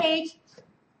communicate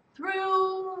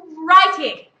through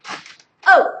writing.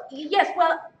 Oh, yes,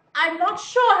 well, I'm not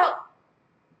sure how...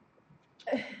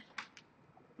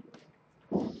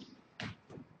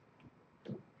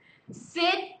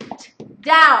 Sit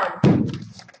down.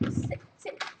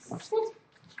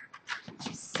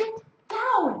 Sit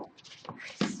down.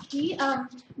 See,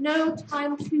 no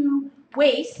time to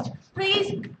waste.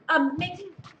 Please, I'm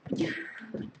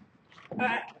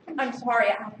sorry,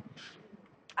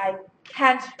 I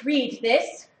can't read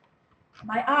this.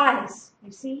 My eyes,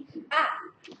 you see?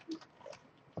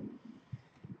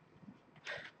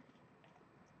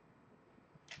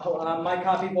 Oh, my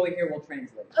copy boy here will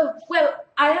translate. Oh, well,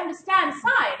 I understand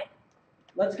sign.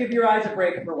 Let's give your eyes a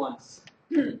break for once.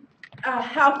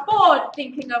 How forward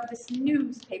thinking of this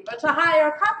newspaper to hire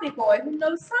a copy boy who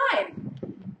knows sign.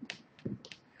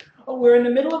 Oh, we're in the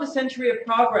middle of a century of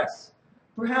progress.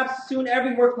 Perhaps soon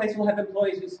every workplace will have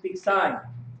employees who speak sign.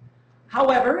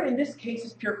 However, in this case,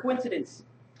 it's pure coincidence.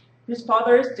 His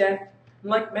father is deaf, and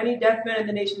like many deaf men in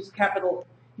the nation's capital,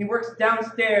 he works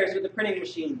downstairs with the printing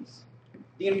machines.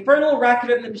 The infernal racket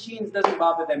of the machines doesn't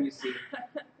bother them, you see.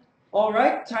 All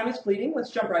right, time is fleeting. Let's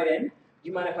jump right in. Do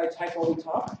you mind if I type while we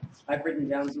talk? I've written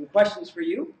down some questions for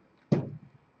you.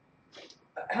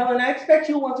 Helen, I expect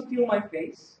you'll want to feel my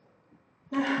face.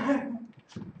 Oh!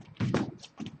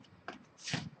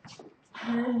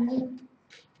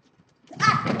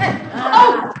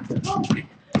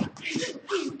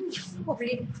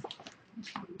 Sorry.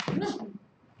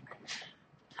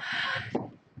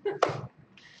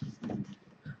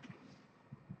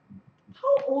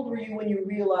 How old were you when you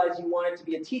realized you wanted to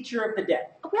be a teacher of the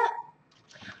deaf? Well,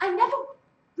 I never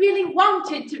really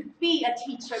wanted to be a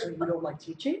teacher. So you don't like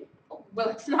teaching? Well,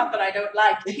 it's not that I don't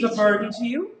like teaching. It's a burden to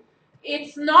you?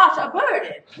 It's not a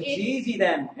burden. It's easy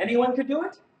then. Anyone could do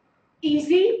it?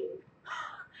 Easy?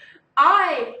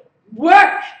 I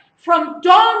work from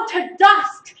dawn to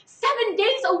dusk, 7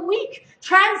 days a week,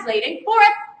 translating for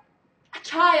a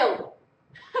child.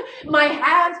 My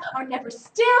hands are never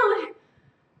still.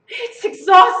 It's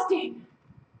exhausting.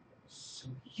 So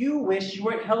you wish you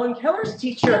weren't Helen Keller's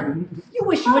teacher. You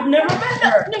wish you had never met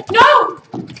her. No,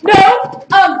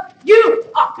 you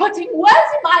are putting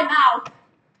words in my mouth.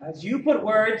 As you put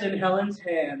words in Helen's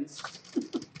hands.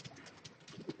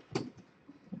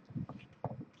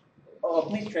 Oh,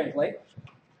 please translate.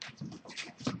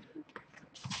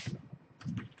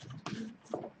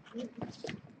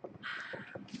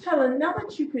 Helen, now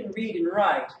that you can read and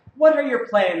write, what are your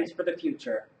plans for the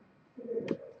future?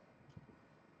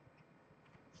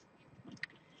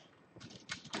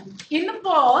 In the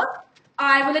fall,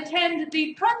 I will attend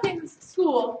the Perkins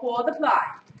School for the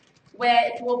Blind, where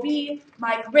it will be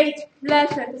my great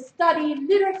pleasure to study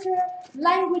literature,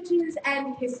 languages,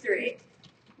 and history.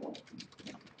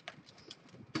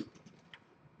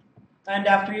 And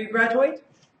after you graduate?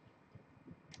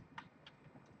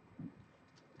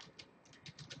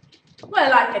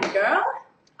 Well, like any girl,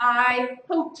 I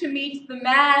hope to meet the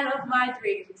man of my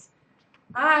dreams.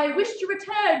 I wish to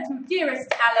return to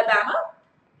dearest Alabama,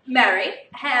 marry,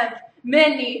 have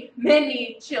many,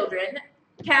 many children,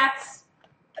 cats,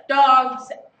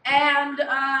 dogs, and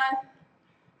a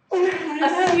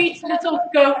sweet little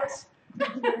goat.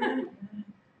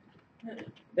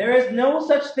 There is no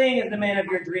such thing as the man of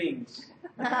your dreams.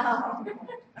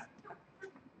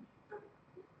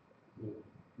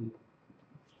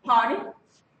 Pardon?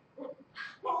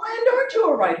 Well, and aren't you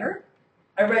a writer?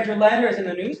 I read your letters in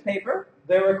the newspaper.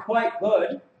 They were quite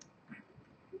good.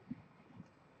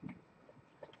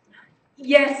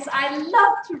 Yes, I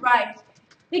love to write.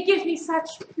 It gives me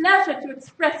such pleasure to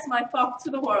express my thoughts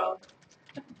to the world.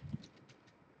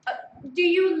 Do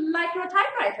you like your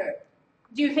typewriter?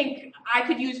 Do you think I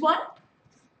could use one?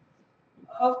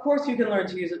 Of course you can learn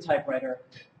to use a typewriter.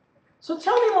 So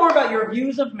tell me more about your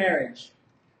views of marriage.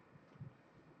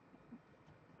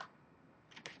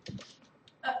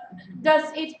 Does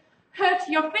it hurt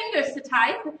your fingers to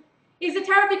type? Is it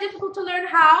terribly difficult to learn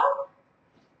how?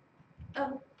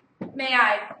 May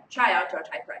I try out your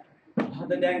typewriter? Oh,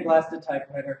 the dang blasted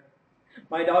typewriter.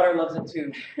 My daughter loves it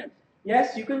too.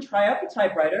 Yes, you can try out the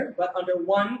typewriter, but under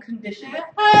one condition.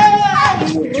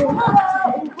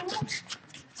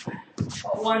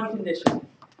 One condition.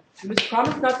 You must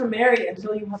promise not to marry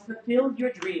until you have fulfilled your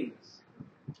dreams.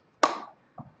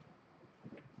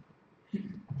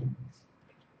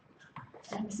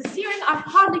 Mrs. Searing, I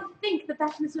hardly think that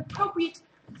that is appropriate.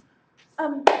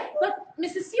 But,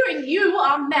 Mrs. Searing, you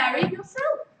are married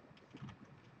yourself.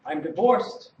 I'm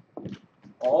divorced.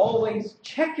 Always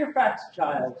check your facts,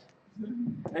 child.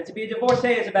 And to be a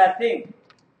divorcee is a bad thing.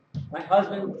 My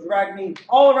husband dragged me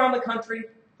all around the country,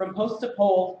 from post to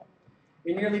pole.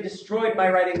 He nearly destroyed my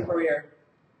writing career.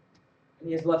 And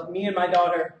he has left me and my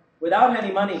daughter without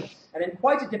any money and in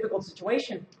quite a difficult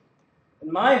situation.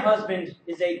 And my husband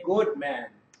is a good man.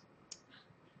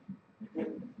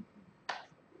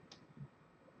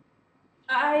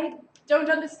 I don't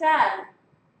understand.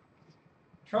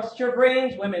 Trust your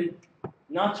brains, women,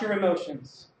 not your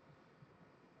emotions.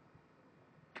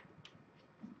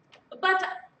 But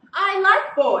I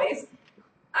like boys.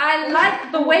 I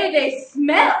like the way they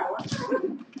smell.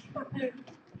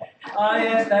 Ah,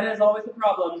 yes, that is always the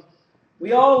problem.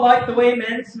 We all like the way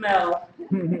men smell.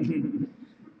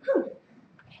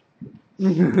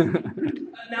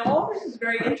 Now, all this is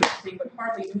very interesting, but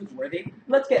hardly newsworthy.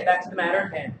 Let's get back to the matter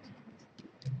at hand.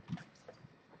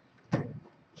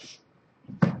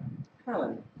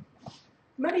 Helen,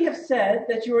 many have said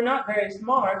that you are not very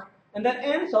smart, and that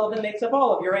Anne Sullivan makes up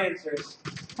all of your answers.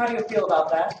 How do you feel about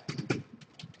that?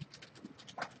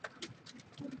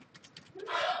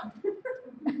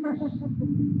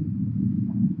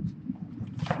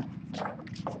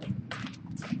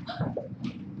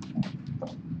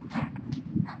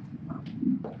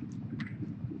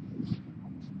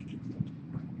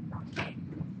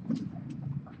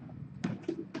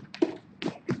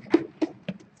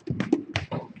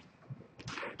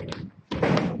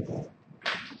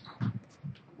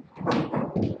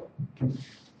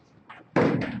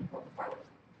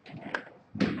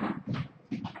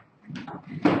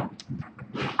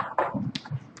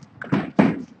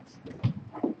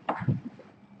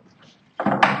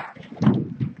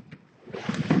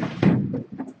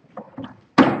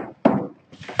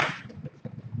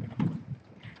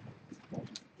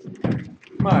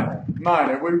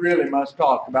 Minor, we really must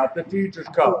talk about the teacher's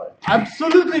college.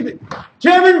 Absolutely.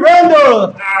 Chairman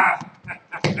Randall!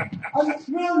 I'm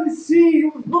thrilled to see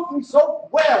you looking so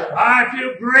well. I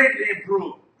feel greatly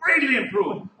improved. Greatly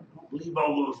improved. I don't believe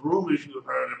all those rumors you've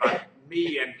heard about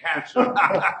me and cancer.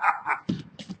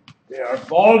 They are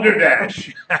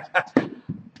balderdash.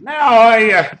 Now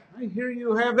I hear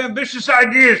you have ambitious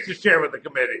ideas to share with the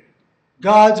committee.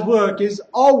 God's work is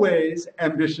always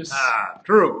ambitious. Ah,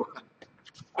 true.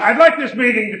 I'd like this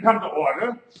meeting to come to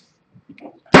order.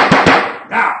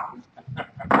 Now.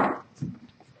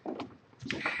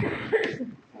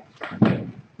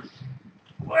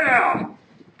 Well,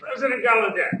 President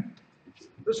Gallaudet,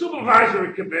 the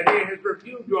Supervisory Committee has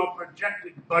reviewed your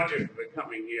projected budget for the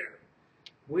coming year.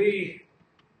 We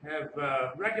have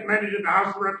recommended to the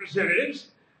House of Representatives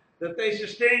that they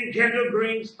sustain Kendall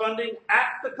Green's funding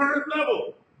at the current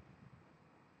level.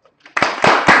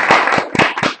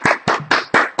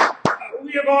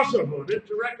 We have also voted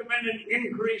to recommend an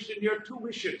increase in your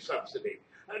tuition subsidy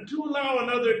to allow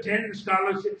another 10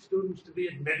 scholarship students to be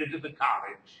admitted to the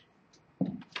college.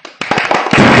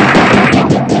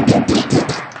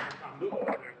 Come to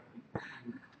order.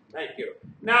 Thank you.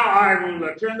 Now I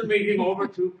will turn the meeting over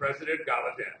to President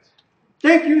Gallaudet.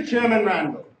 Thank you, Chairman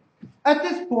Randall. At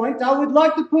this point, I would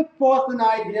like to put forth an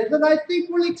idea that I think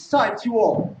will excite you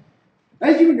all.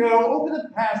 As you know, over the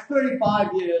past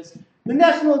 35 years, the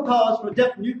National College for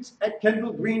Deaf Mutes at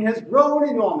Kendall Green has grown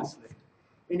enormously.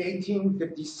 In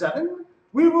 1857,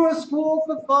 we were a school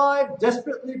for 5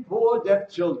 desperately poor deaf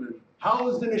children,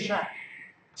 housed in a shack.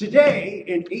 Today,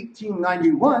 in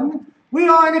 1891, we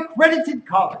are an accredited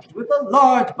college with a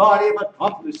large body of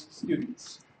accomplished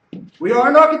students. We are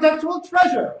an architectural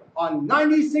treasure on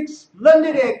 96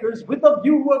 splendid acres with a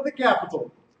view of the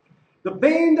Capitol. The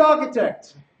famed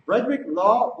architect, Frederick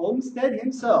Law Olmsted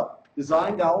himself,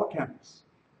 designed our campus.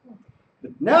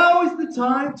 But now is the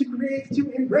time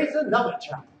to embrace another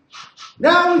challenge.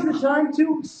 Now is the time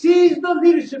to seize the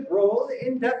leadership role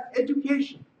in deaf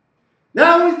education.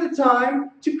 Now is the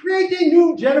time to create a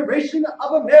new generation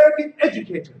of American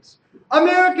educators,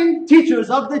 American teachers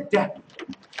of the deaf.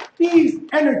 These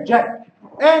energetic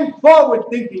and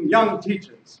forward-thinking young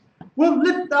teachers will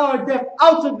lift our deaf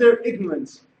out of their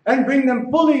ignorance and bring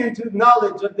them fully into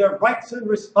knowledge of their rights and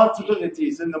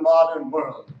responsibilities in the modern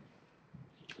world.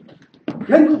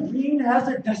 Kendall Green has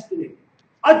a destiny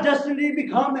to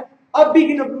become a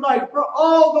beacon of light for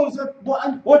all those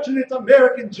unfortunate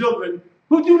American children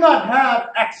who do not have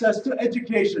access to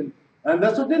education and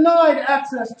thus are denied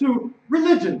access to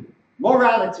religion,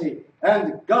 morality,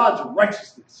 and God's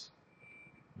righteousness.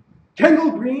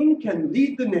 Kendall Green can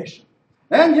lead the nation,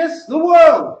 and yes, the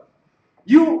world,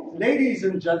 You, ladies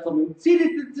and gentlemen,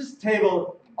 seated at this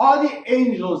table are the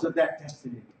angels of that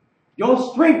destiny.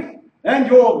 Your strength and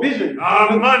your vision.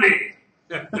 Our money.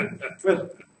 Well,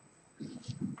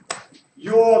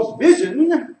 your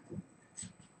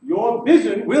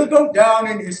vision will go down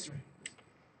in history.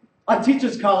 A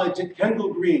teacher's college at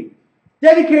Kendall Green,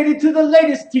 dedicated to the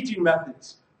latest teaching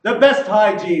methods, the best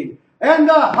hygiene, and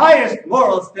the highest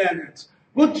moral standards,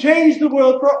 will change the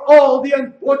world for all the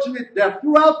unfortunate deaf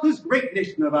throughout this great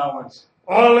nation of ours.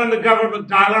 All in the government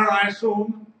dollar, I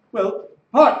assume? Well,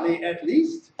 partly at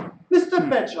least. Mr.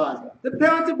 Fetchheimer, the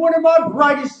parent of one of our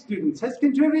brightest students, has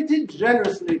contributed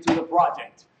generously to the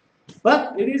project.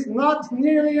 But it is not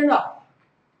nearly enough.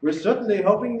 We're certainly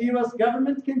hoping the U.S.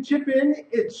 government can chip in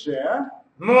its share.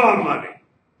 More money.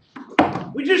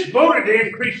 We just voted to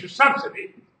increase the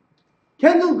subsidy.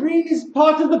 Kendall Green is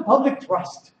part of the public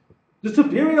trust. The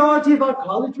superiority of our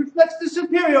college reflects the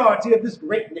superiority of this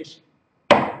great nation.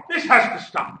 This has to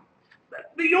stop.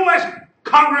 The U.S.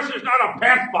 Congress is not a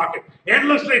pants pocket,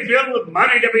 endlessly filled with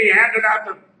money to be handed out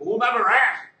to whomever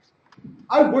asks.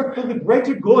 I work for the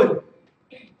greater good.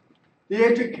 The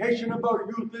education of our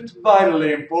youth is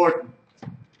vitally important.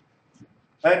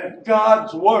 And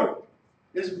God's work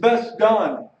is best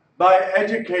done by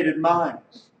educated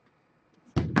minds.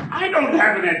 I don't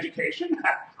have an education.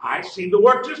 I seem to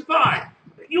work just fine.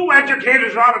 You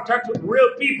educators are out of touch with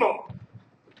real people.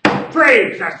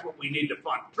 Trades, that's what we need to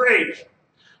fund. Trades.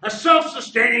 A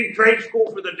self-sustaining trade school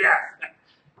for the deaf.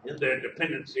 And their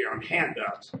dependency on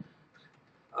handouts.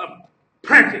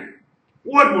 Printing,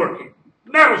 woodworking,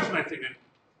 metalsmithing, and,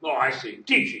 oh, I see,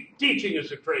 teaching. Teaching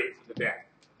is a trade for the deaf.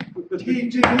 But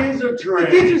teaching is a trade.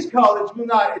 The Teachers College will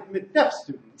not admit deaf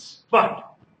students. But,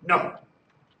 no.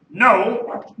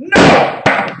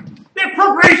 The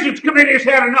Appropriations Committee has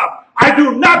had enough. I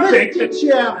do not think that... Mr.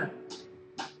 Chairman,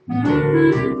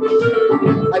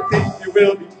 I think you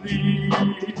will be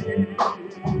pleased,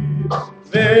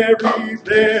 very,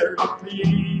 very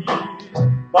pleased,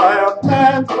 by our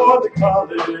plans for the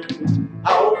college,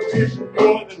 our vision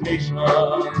for the nation.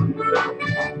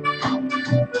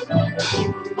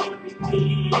 You will be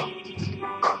pleased,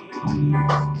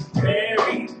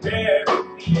 very, very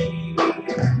pleased,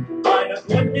 by the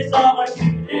goodness of our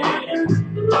students,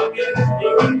 who give us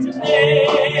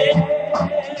today.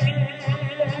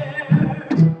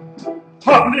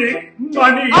 Public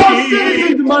money! Our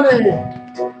citizens' money!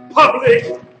 Public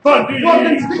funding! Your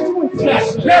constituents'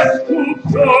 This test school's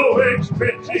so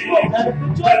expensive!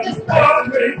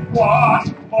 Public wants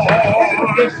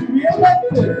more! If you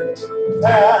elected,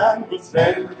 and will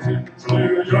send it to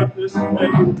your display,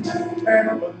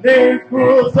 and the name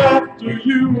goes after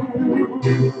you.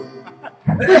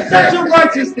 It's such a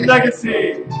righteous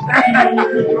legacy. You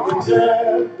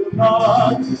will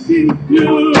not see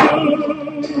you.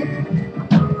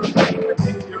 I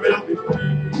think you will be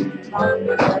free. Very,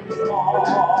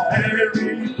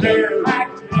 very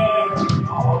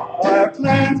our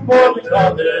plans for the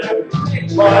college,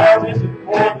 our vision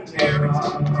for the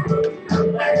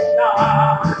nation.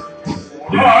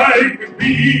 I could be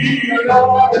a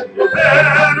Lord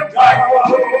and a power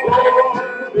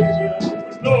vision.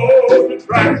 No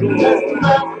detractors.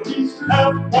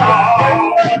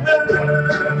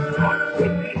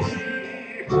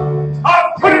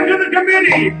 I'll put it to the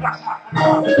committee.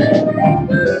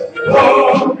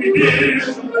 Don't be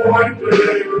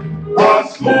disappointed. Our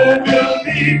school will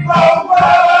be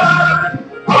forward.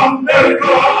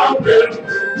 America will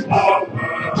move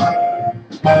forward.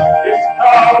 It's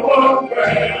our well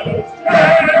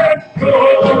and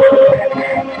good.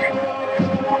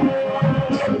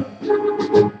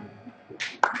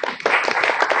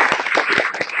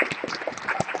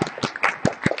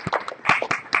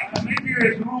 Maybe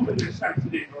there's room in this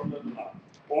subsidy for a little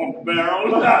pork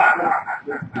barrel.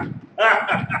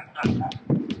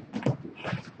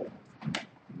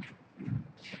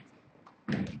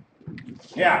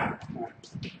 Yeah.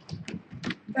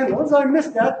 And once I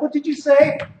missed that, what did you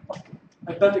say?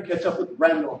 I've got to catch up with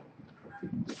Randall.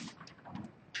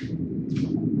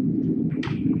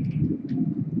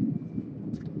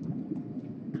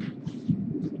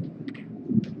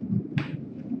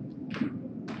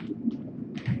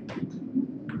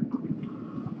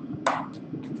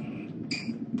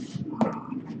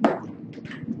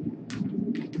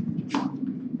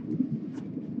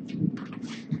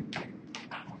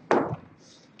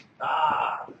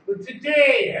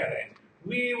 Today, Ellen,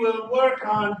 we will work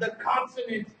on the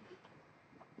consonant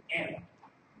M.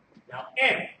 Now,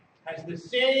 M has the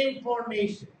same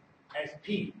formation as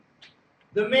P.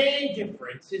 The main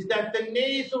difference is that the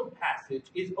nasal passage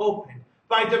is open,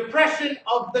 by depression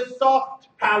of the soft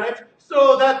palate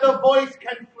so that the voice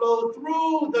can flow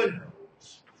through the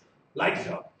nose, like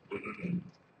so.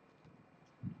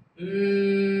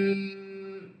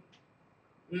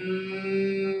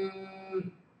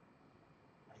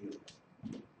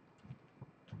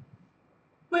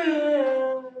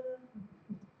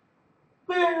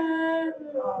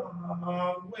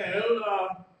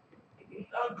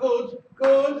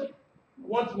 Good.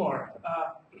 Once more.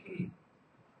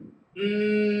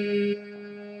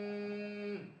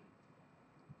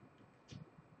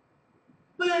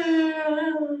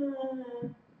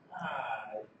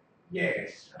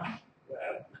 Yes.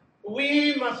 Well,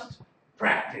 we must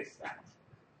practice that.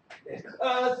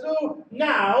 So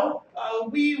now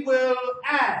we will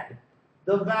add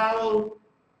the vowel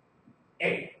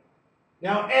A.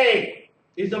 Now A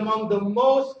is among the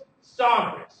most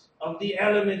sonorous of the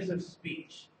elements of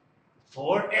speech.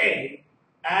 For A,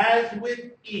 as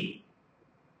with E,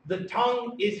 the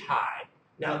tongue is high.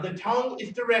 Now the tongue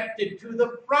is directed to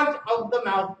the front of the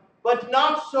mouth, but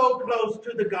not so close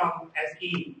to the gum as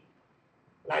E,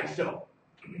 like so.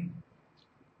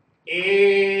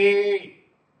 A.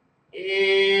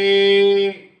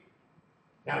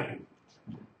 Now you.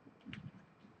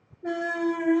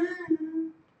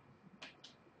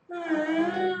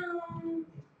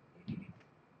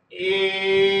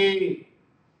 A.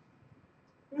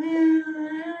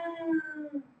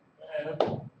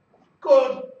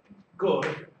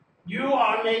 Good. You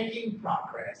are making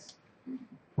progress.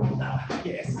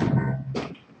 Yes.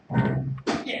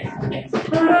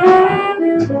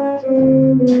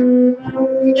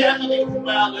 Gathering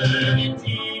smaller and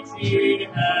teaching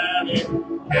habit. On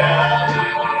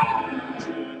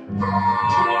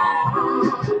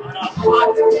a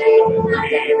hot day,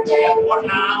 for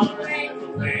hours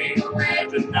away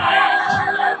tonight.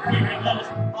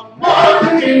 A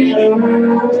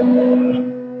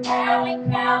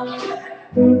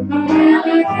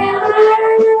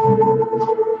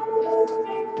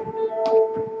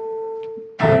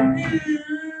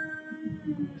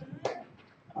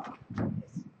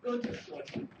Good.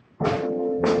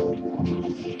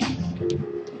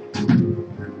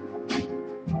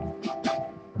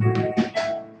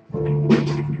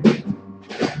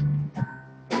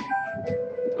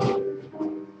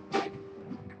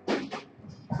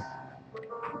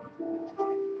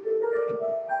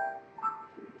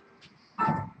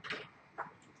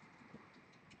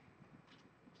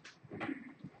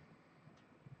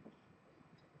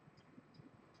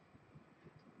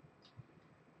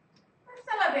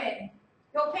 Sullivan,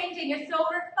 your painting is so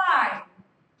refined.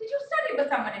 Did you study with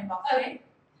someone in Boston?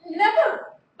 Never,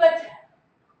 but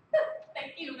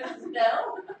Thank you, Mrs.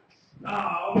 Bell.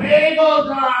 Oh, Mabel,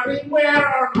 darling, where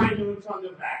are my notes on the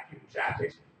vacuum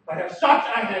jacket? I have such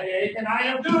a headache, and I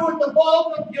am due at the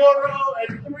bulk of Euro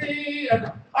and 3,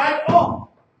 and oh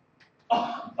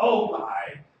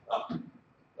my.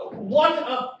 What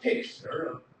a picture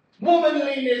of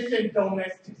womanliness and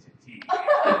domesticity.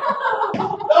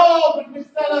 Oh, but Miss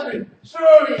Sullivan,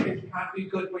 surely this can't be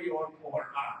good for your poor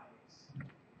eyes.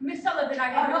 Miss Sullivan, I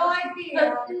have no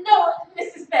idea. no,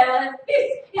 Mrs. Bell,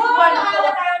 this is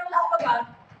wonderful. I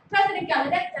forgot. President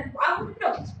Gallaudet sent one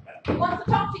note. He wants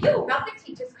to talk to you about the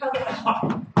teachers'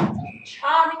 coalition.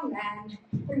 Charming man,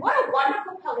 and what a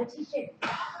wonderful politician.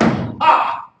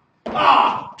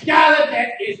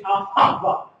 Gallaudet is a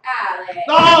humbug. Alex.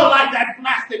 Oh, like that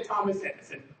blasted Thomas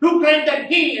Edison, who claimed that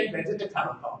he invented the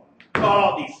telephone.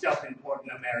 All these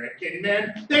self-important American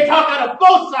men, they talk out of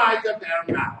both sides of their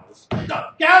mouths.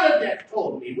 Now, Gallaudet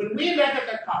told me when we met at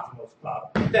the Cosmos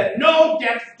Club that no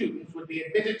deaf students would be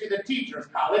admitted to the Teachers'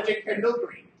 College at Kendall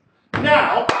Green.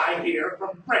 Now I hear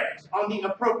from friends on the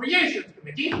Appropriations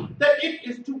Committee that it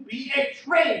is to be a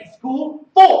trade school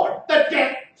for the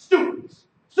deaf students.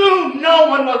 Soon no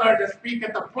one will learn to speak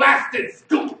at the blasted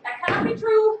stoop. That cannot be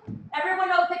true. Everyone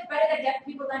knows it's better that deaf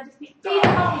people learn to speak. See the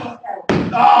Cosmos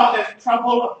Club. Oh, there's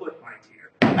trouble afoot, my dear.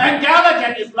 And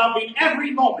Gallaudet is loving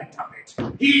every moment of it.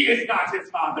 He is not his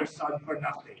father's son for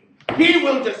nothing. He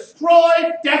will destroy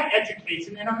deaf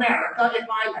education in America if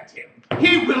I let him.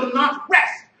 He will not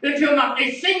rest until not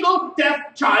a single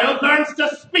deaf child learns to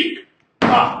speak.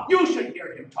 You should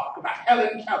hear him talk about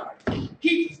Helen Keller.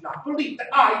 He does not believe that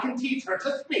I can teach her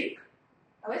to speak.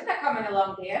 How is that coming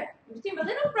along, dear? You seem a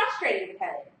little frustrated with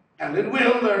Helen. Helen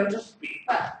will learn to speak.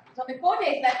 Well, there's only 4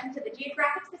 days left until the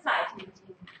Geographic Society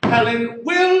meeting. Helen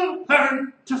will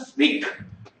learn to speak.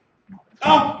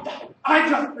 I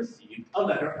just received a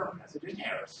letter from President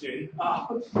Harrison.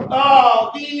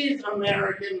 These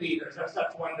American leaders are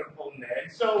such wonderful men,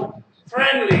 so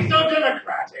friendly, so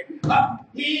democratic.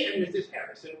 He and Mrs.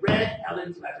 Harrison read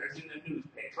Helen's letters in the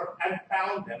newspaper and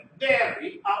found them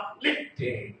very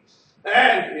uplifting.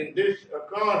 And in this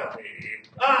economy,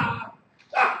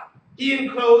 he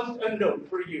enclosed a note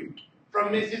for you from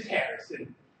Mrs.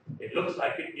 Harrison. It looks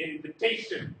like an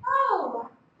invitation. Oh,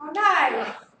 nice.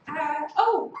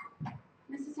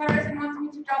 Mrs. Harrison wants me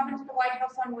to drop into the White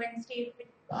House on Wednesday.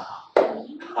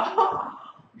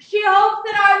 She hopes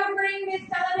that I will bring Miss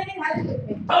Salivating Helen with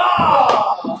me.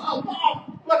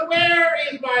 But where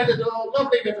is my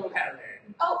lovely little Helen?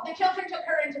 Oh, the children took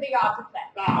her into the yard to play.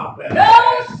 Well.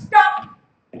 No, stop!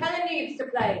 Helen needs to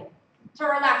play, to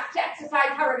relax, to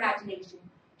exercise her imagination.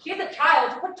 She is a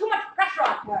child, to put too much pressure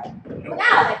on her.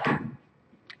 Now, like that.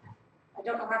 I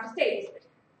don't know how to say this, but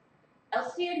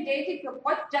Elsie and Daisy feel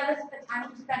quite jealous of the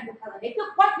time she spent with Helen. They feel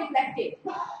quite neglected.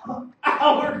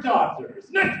 Our daughters,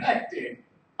 neglected.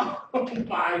 Oh,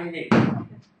 by me.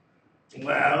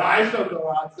 Well, I shall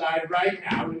go outside right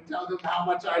now and tell them how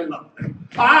much I love them.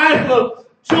 I will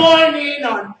join in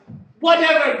on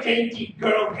whatever dainty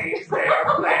girl games they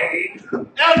are playing.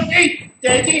 Elsie!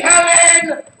 Daisy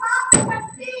Helen!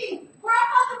 Elsie! We're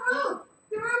up on the roof!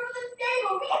 The roof of the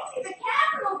stable! We can see the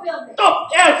Capitol building! Oh,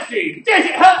 Elsie!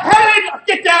 Daisy! Helen!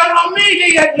 Get down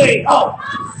immediately! Oh!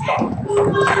 Down!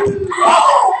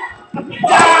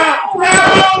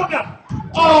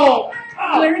 Oh!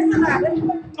 Where is the rabbit?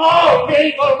 Oh,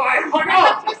 Mabel, my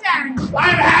heart! What's Miss Aaron?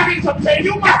 I'm having to pay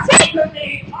you must take to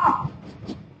me! Oh!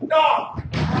 No!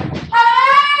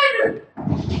 Helen!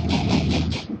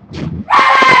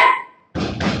 Helen!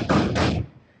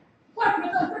 What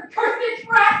were those accursed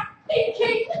rats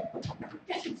thinking?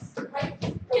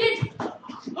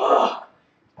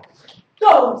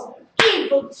 Those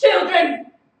evil children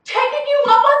taking you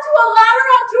up onto a ladder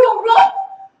onto a roof?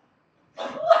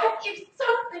 What if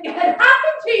something had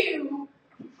happened to you?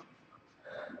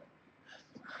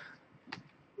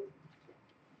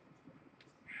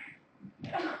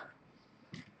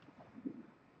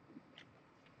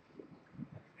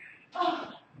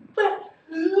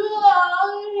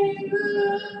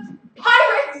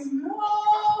 Pirates!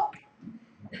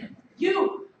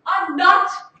 You are not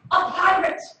a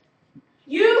pirate.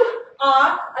 You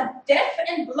are a deaf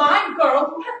and blind girl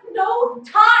who has no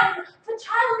time for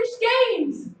childish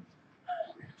games.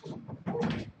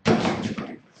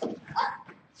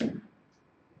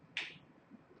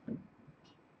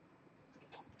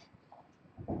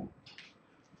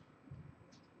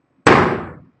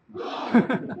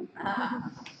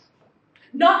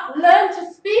 Not learn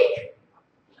to speak?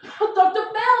 Dr.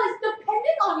 Bell is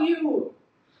depending on you.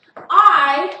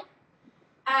 I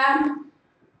am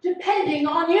depending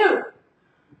on you.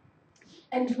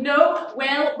 And no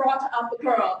well-brought-up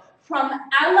girl from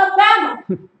Alabama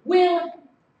will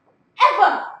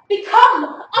ever become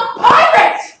a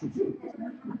pirate!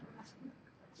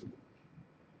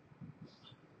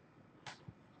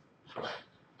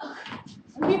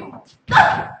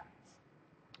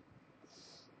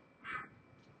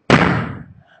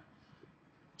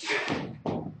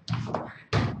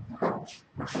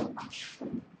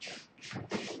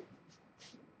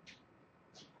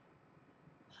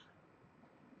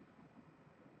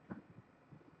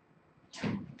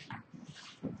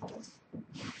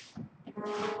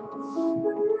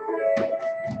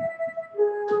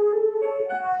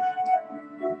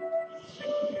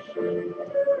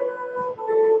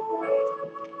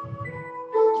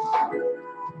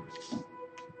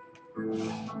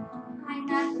 I'm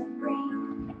not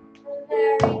afraid the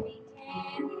very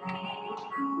beginning.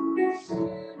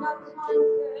 Soon I'll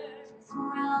conquer this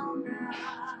realm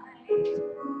night.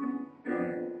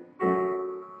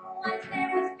 Once there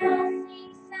was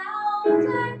pulsing sound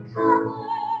and color.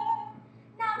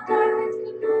 Now darkness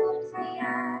controls me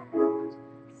and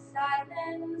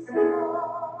silence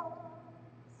falls.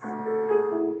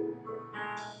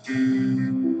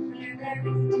 Here there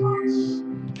is touch,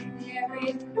 there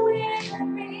is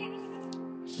whispering.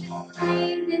 This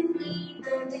flame, this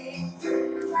evil, this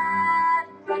glad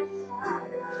rush of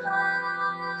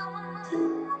light.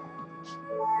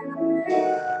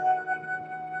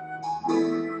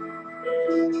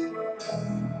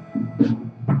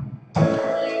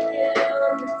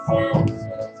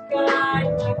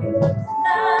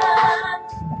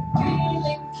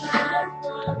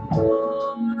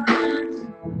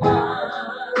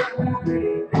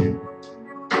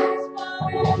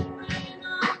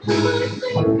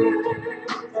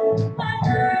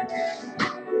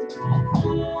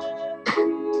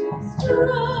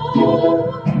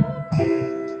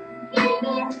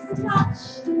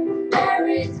 There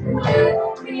is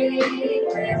quivering,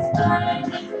 this fire,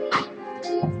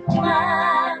 this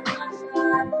glad rush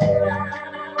of light.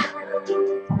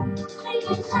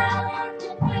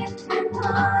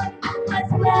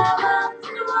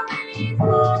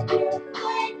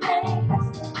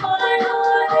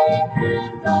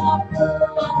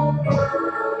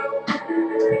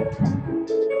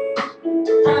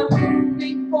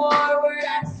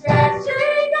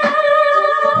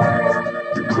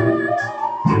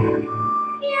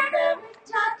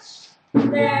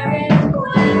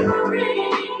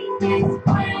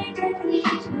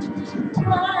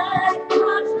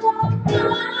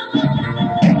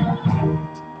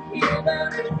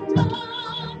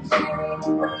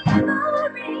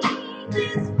 soaring,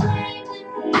 this flame with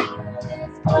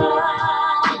fearless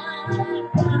fire,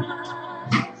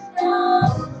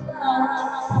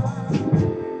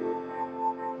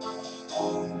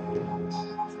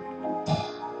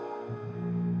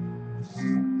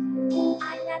 no I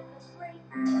let the break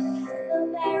the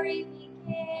very beginning.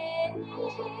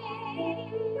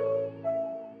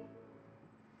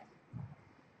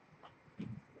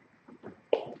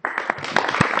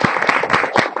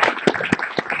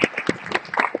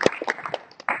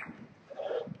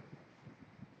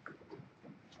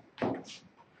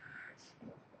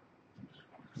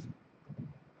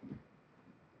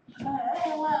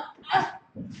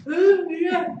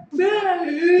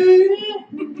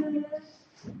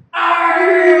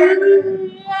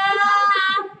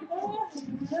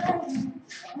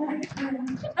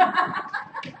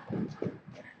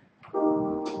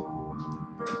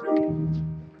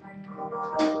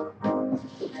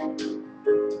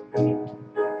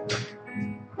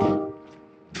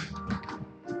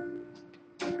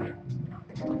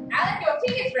 Alan, your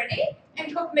tea is ready,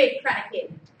 and cook made crannikin.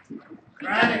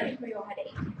 Crannikin? For your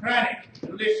headache. Crannikin,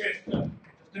 delicious.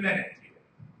 Just a minute.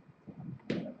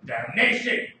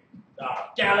 Damnation!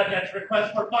 Gallaudet's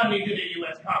request for funding to the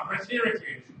U.S. Congress. Here it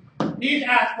is. He's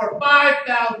asked for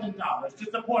 $5,000 to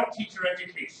support teacher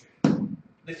education.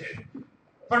 Listen,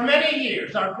 for many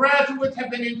years, our graduates have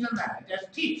been in demand as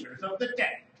teachers of the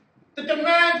day. The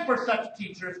demand for such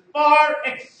teachers far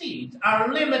exceeds our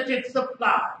limited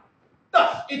supply.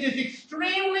 Thus, it is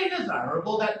extremely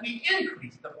desirable that we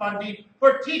increase the funding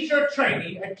for teacher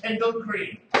training at Kendall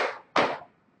Green.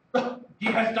 He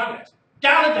has done it.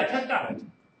 Gallaudet has done it.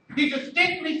 He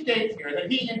distinctly states here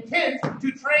that he intends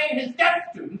to train his deaf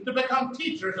students to become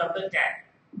teachers of the deaf.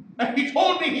 And he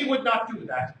told me he would not do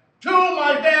that. To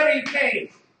my very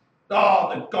face. Oh,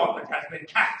 the gauntlet has been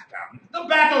cast down. The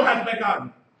battle has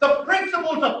begun. The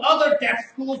principals of other deaf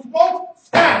schools won't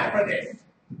stand for this.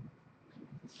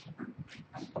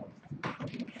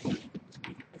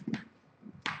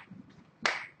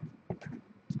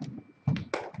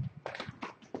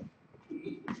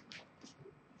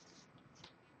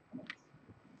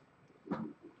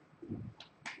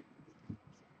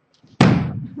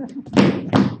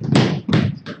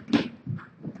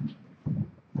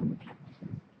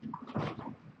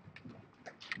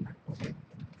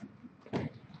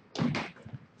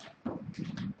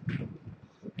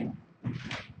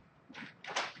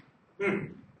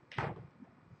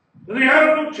 To the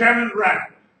Honorable Chairman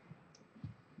Radcliffe,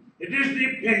 it is the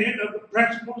opinion of the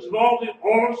principals of all the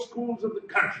oral schools of the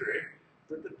country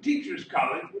that the Teachers'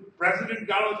 College, which President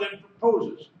Gallaudet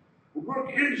proposes, will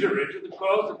work injury to the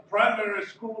cause of primary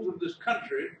schools of this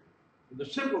country for the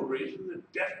simple reason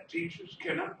that deaf teachers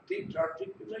cannot teach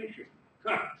articulation.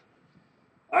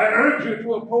 I urge you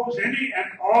to oppose any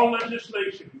and all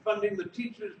legislation funding the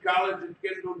Teachers' College at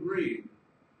Kendall Green.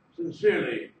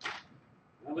 Sincerely,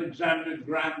 Alexander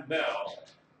Graham Bell.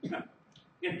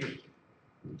 Interesting.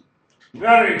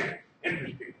 Very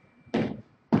interesting.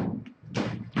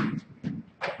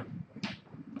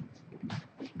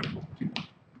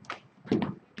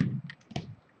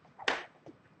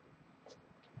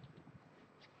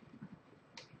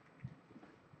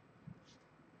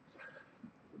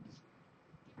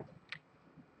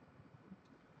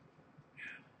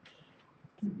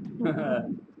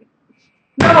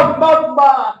 No,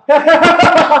 Mama!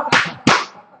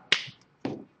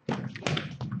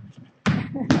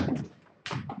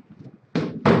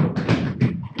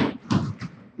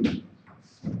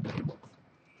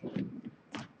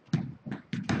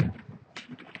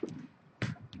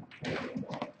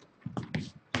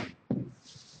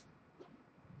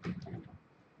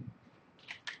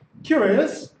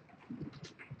 Curious?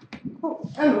 Oh,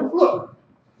 hello, look.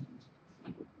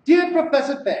 Dear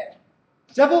Professor Fair,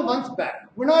 several months back,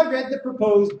 when I read the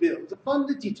proposed bill to fund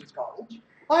the Teachers' College,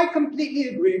 I completely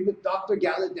agreed with Dr.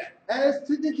 Gallaudet as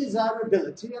to the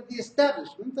desirability of the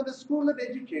establishment of a school of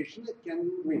education at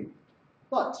Kendall Green.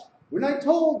 But when I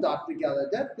told Dr.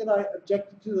 Gallaudet that I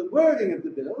objected to the wording of the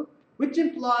bill, which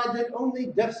implied that only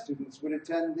deaf students would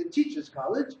attend the Teachers'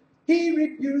 College, he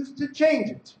refused to change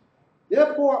it.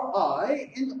 Therefore,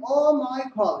 I and all my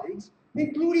colleagues,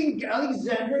 including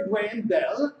Alexander Graham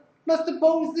Bell, must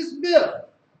oppose this bill.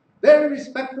 Very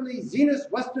respectfully, Zenas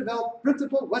Westervelt,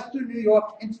 Principal, Western New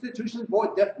York Institution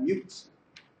for Deaf Mutes.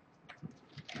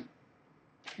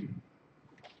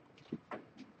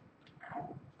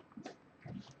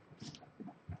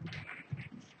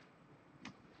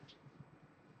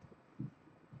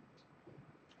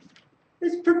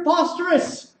 It's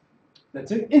preposterous.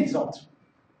 That's an insult.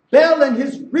 Bell and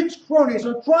his rich cronies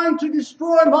are trying to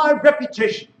destroy my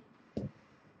reputation.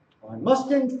 I'm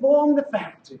must inform the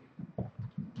faculty.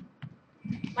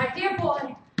 My dear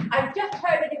boy, I've just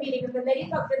heard at a meeting of the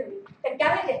ladies' auxiliary that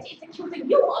Gallaudet is accusing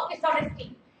you of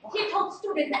dishonesty. He told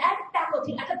students and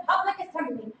faculty at a public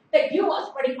assembly that you are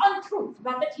spreading untruths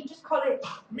about the teachers' college.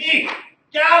 Me?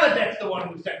 Gallaudet's the one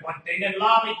who said one thing and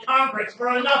lobbied Congress for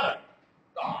another.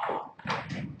 Oh.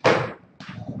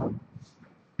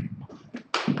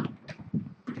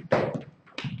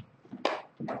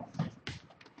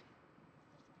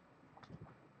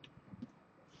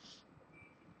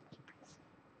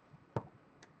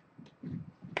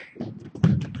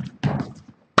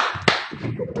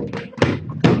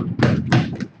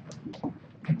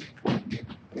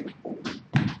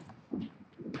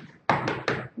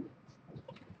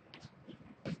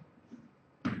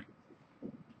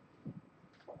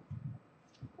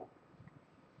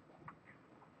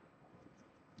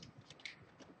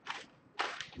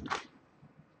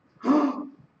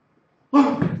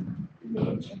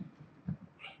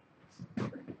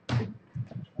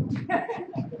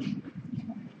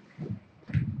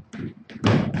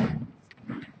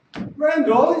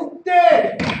 Randall is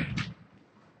dead.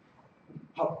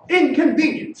 How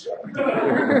inconvenient.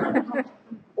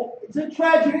 Oh, it's a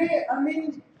tragedy. I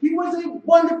mean, he was a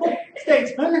wonderful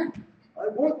statesman. I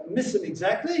won't miss him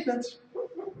exactly, but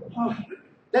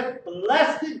that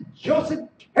blasted Joseph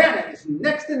Carrie is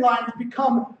next in line to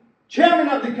become chairman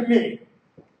of the committee.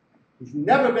 He's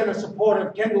never been a supporter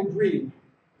of Kendall Green.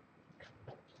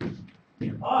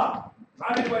 Ah,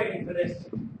 I've been waiting for this.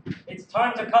 It's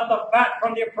time to cut the fat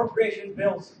from the appropriations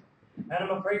bills. And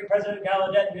I'm afraid President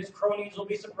Gallaudet and his cronies will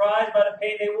be surprised by the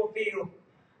pain they will feel.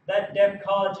 That deaf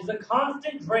college is a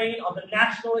constant drain on the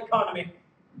national economy.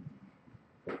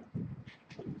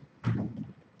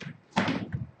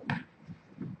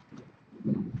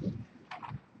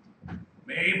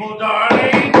 Mabel,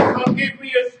 darling, come give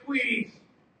me a squeeze.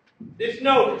 This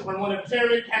note is from one of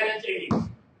Chairman Cannon's aides.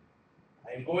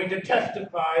 I am going to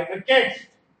testify against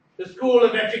the School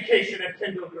of Education at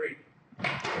Kendall Green.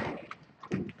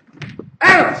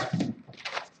 Adams!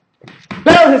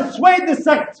 Bell has swayed the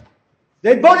Senate.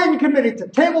 They voted in committee to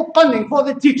table funding for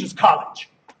the Teachers' College.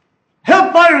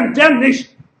 Hellfire and damnation!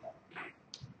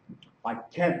 I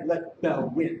can't let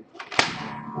Bell win.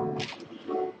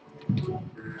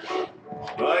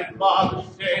 My father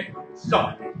said,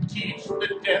 son, teach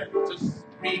the deaf to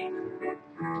speak.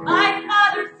 My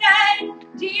father said,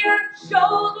 dear,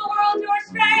 show the world your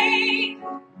strength.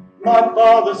 My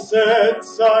father said,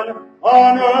 son,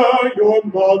 honor your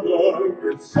mother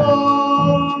with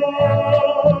song.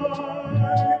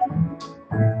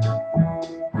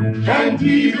 And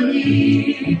he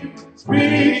believed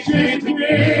speech is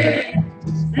big,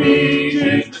 speech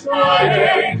is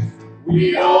science.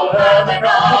 We all have an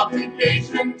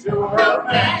obligation to help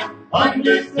and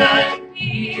understand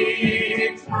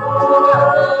each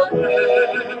other.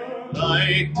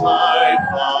 Like my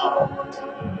father,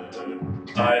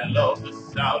 I love the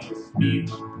sound of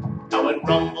speech, how it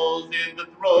rumbles in the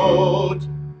throat,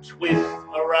 twists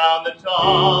around the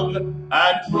tongue,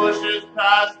 and pushes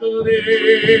past the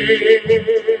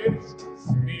lips.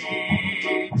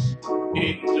 Speech,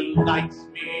 it delights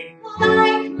me.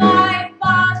 Like my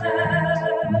father,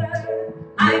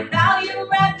 I value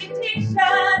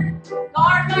reputation,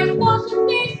 guard my social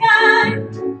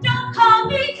station. Don't call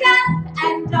me deaf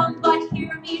and dumb, but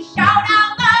hear me shout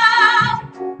out loud.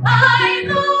 I'm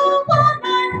a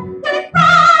woman with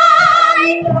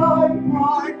pride. Like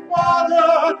my father,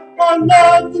 I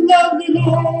love the lovely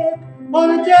Lord on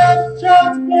a deaf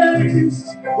child's face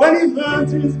when he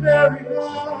learns his very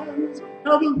hands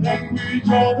have a language of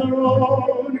their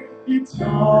own. It's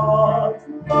not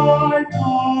like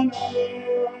on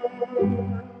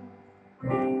earth.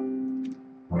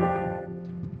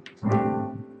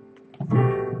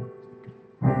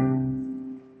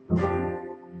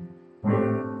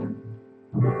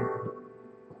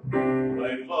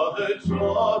 My father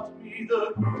taught me the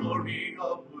glory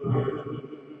of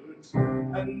words,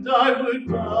 and I would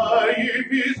die if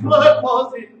his word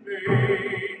was in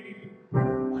vain.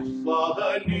 My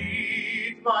father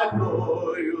needs my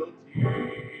loyalty,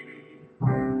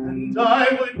 and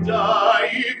I would die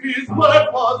if his word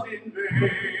was in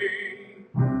vain.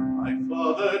 My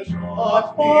father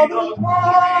taught me the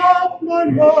glory of my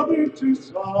mother to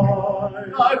sigh.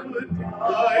 I would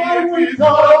die if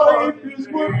his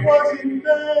word was in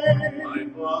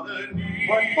vain.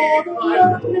 My father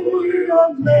left me a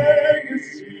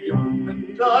legacy,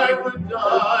 and I would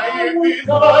die if his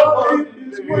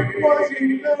word was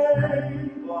in vain.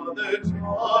 father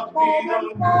taught me the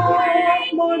glory of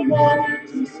my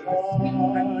mother's side.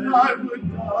 I would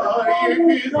die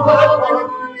if his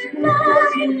grandmother's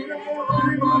glory.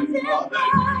 My father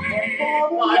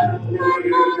gave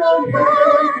my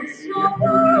voice,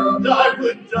 and I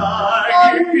would die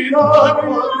if his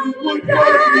grandmother would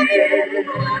carry in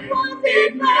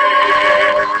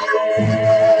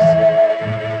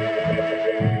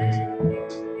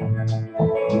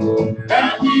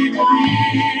and he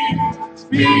believed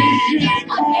speech is a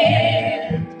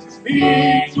gift,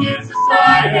 speech is a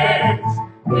science.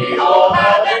 We all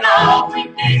have an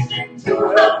obligation to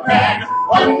help and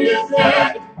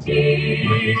understand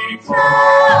each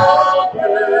other.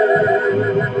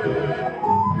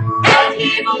 And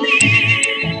he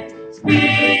believed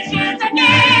speech is a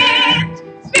gift,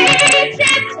 speech is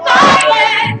a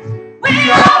science. We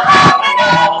all have an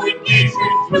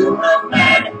obligation to help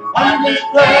and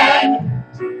understand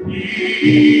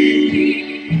each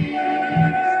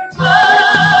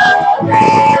other.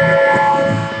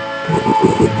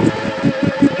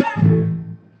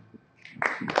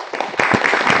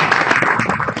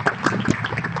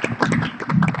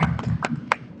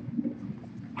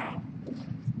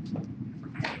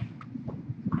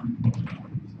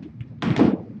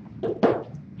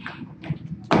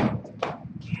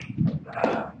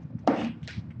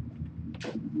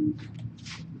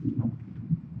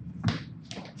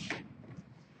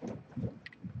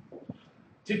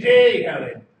 Today,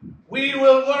 Helen, we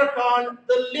will work on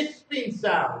the lisping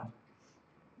sound.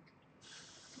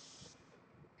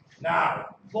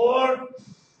 Now, for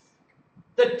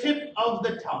the tip of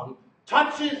the tongue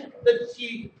touches the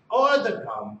cheek or the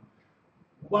gum,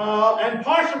 and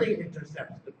partially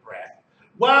intercepts the breath,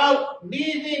 while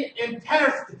leaving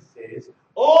interstices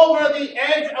over the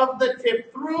edge of the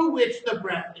tip through which the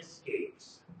breath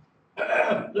escapes,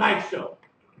 like so.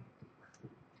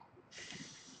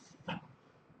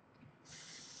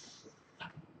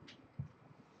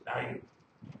 Now you.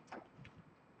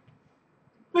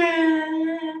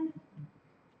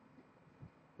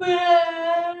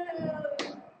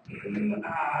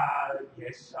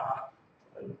 Yes,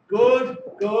 good,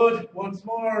 good. Once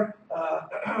more.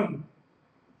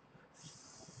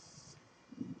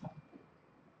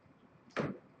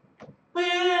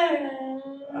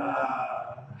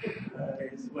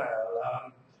 As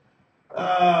well.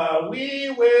 We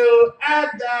will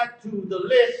add that to the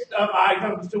list of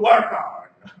items to work on.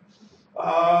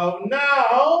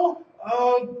 Now,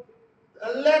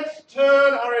 let's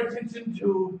turn our attention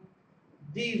to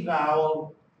the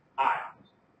vowel I.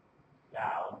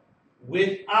 Now,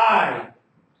 with I,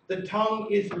 the tongue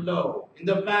is low in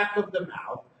the back of the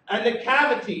mouth, and the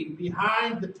cavity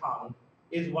behind the tongue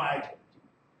is widened.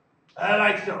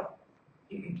 Like so.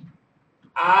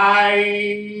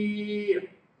 I.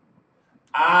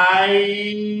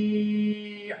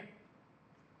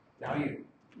 Now you.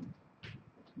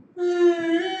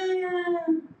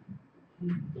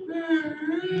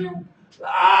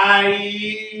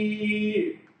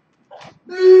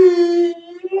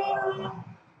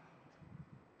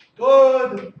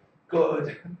 Good,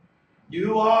 good.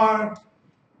 You are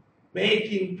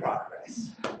making progress.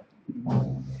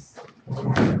 Yes.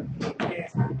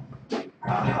 Yes.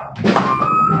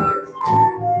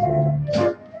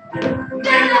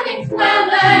 Learning's well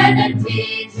learned and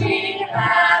teaching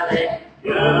habit.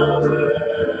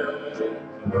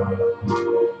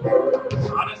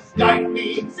 On a Skype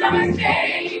meet, Summer's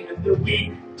day, and the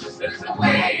week slips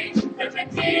away. Such a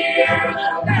dear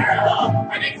little girl,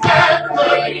 an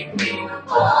exemplary queen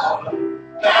of all.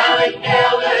 Helen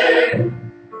Keller,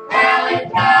 Helen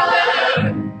Keller,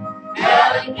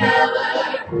 Helen Keller,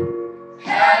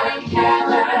 Helen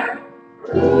Keller.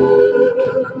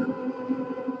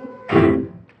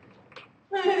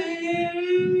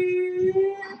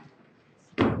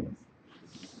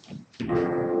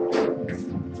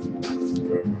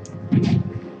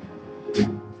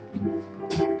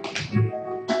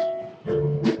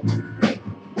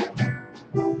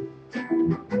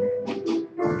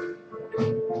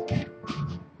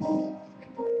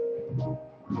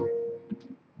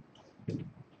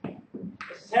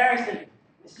 Mrs. Harrison,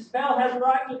 Mrs. Bell has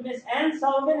arrived with Miss Anne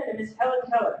Sullivan and Miss Helen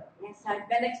Keller. Yes, I've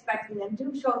been expecting them.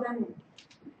 Do show them in.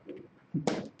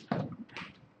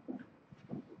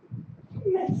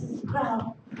 Mrs.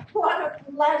 Bell, what a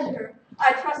pleasure.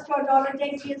 I trust your daughter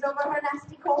Daisy is over her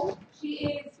nasty cold. She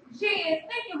is.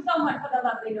 Thank you so much for the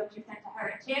lovely note you sent to her.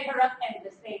 It cheered her up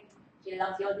endlessly. She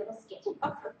loves your little sketch.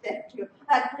 Oh, thank you.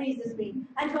 That pleases me.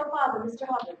 And your father, Mr.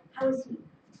 Hubbard, how is he?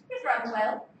 He's rather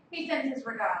well. He sends his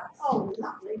regards. Oh,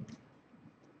 lovely.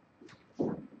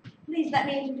 Please let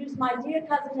me introduce my dear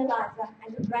cousin Eliza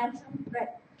and her grandson, Fred.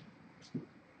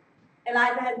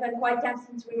 Eliza has been quite deaf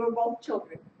since we were both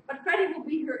children, but Freddie will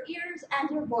be her ears and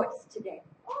her voice today.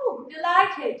 Oh,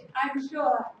 delighted, I'm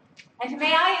sure. And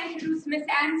may I introduce Miss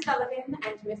Anne Sullivan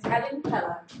and Miss Helen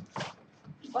Keller.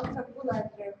 What's a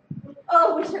pleasure.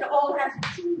 Oh, we should all have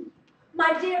tea.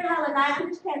 My dear Helen, I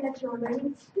understand that you're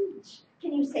learning speech.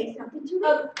 Can you say something to me?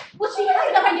 Well, she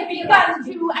has already begun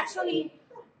to actually...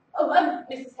 Oh,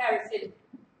 Mrs. Harrison,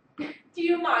 do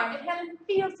you mind if Helen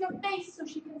feels your face so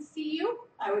she can see you?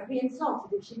 I would be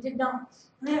insulted if she did not.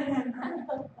 Ma'am,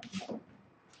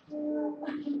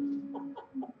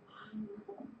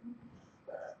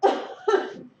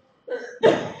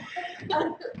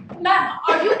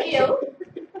 are you ill?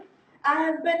 I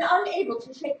have been unable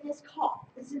to shake this cough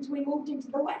since we moved into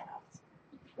the White House.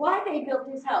 Why they built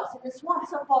this house and the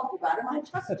swamps are faulty about them, I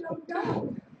just don't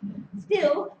know.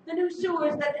 Still, the new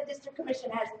sewers that the District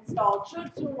Commission has installed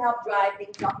should soon help dry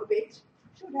things up a bit.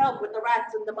 Should help with the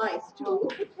rats and the mice, too.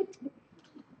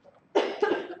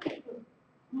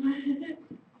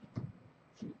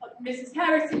 Mrs.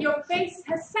 Harrison, your face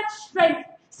has such strength,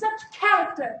 such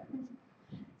character.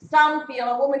 Some feel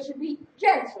a woman should be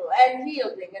gentle and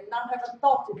yielding and not have a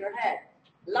thought in her head.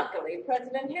 Luckily,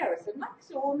 President Harrison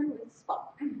likes a woman with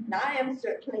spark, and I am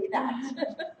certainly that.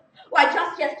 Why,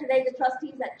 just yesterday, the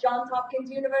trustees at Johns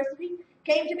Hopkins University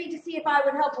came to me to see if I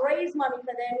would help raise money for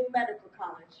their new medical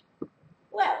college.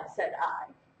 Well, said I,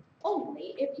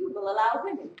 only if you will allow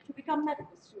women to become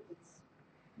medical students.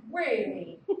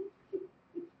 Really?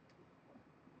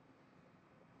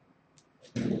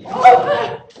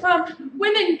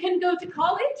 Women can go to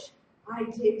college? I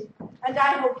did, and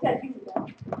I hope that you will.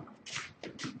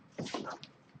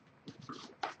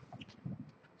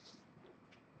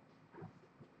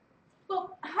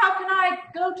 Well, how can I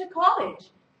go to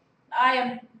college? I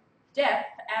am deaf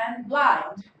and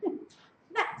blind.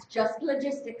 That's just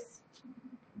logistics.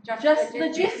 Just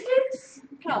logistics?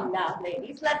 Come now,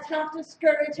 ladies, let's not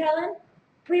discourage Helen.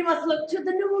 We must look to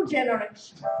the new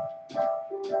generation.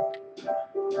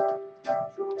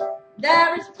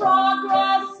 There is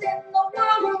progress in the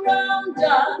world around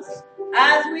us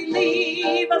as we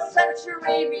leave a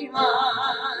century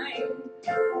behind.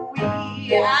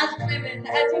 We, as women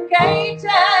educated,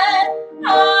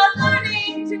 are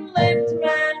learning to lift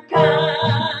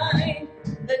mankind.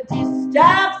 The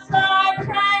distaffs are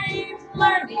brave,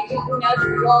 learning as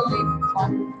slowly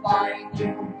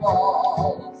confining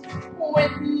walls.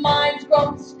 With minds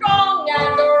grown strong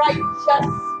and righteous,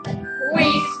 we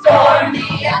storm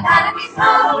the academy's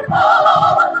own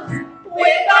halls.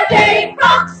 With our day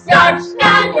frocks starched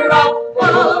and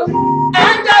ruffled,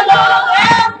 and our long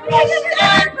hair brushed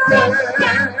and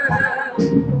curled,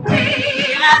 we,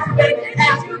 as women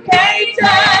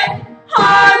educated,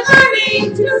 are learning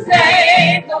to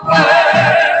save the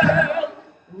world.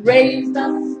 Raise the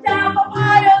staff of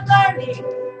higher learning,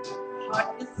 part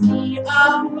the sea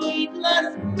of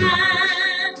needless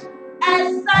man,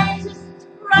 as scientists,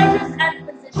 writers, and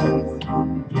physicians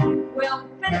will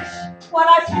finish what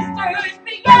our sisters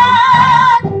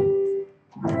began.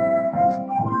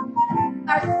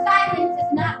 Our silence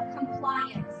is not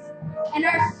compliance, and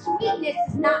our sweetness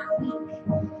is not weak.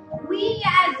 We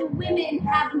as women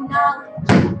have knowledge,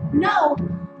 no,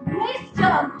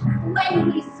 wisdom when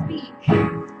we speak.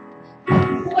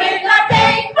 With our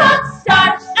day frocks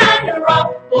starched and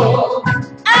ruffled,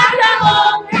 and our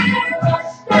long hair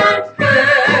brushed and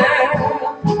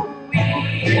curled, we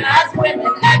as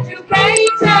women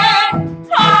educated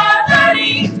are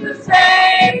learning to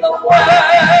save the world.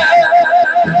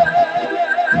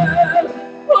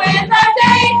 With our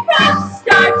day frocks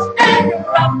starched and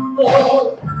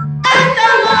ruffled, and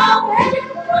our long hair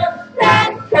brushed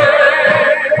and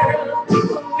curled,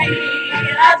 we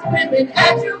as women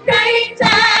educated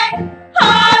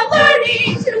are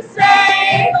learning to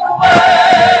save the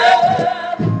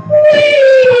world. We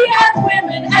as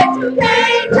women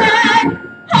educated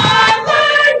are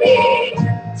learning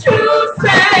to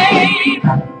save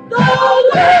the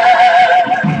world.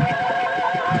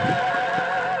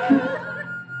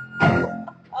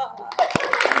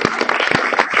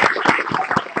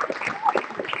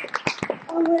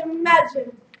 Oh,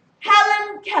 imagine Helen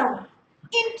Keller,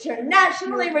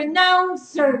 internationally renowned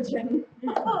surgeon.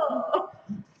 Oh.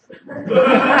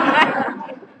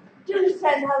 Do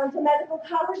send Helen to medical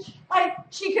college.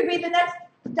 She could be the next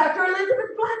Dr.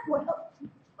 Elizabeth Blackwell.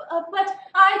 But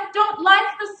I don't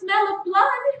like the smell of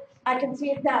blood. I can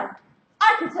see it now.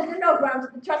 I could send a note to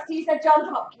the trustees at Johns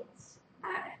Hopkins.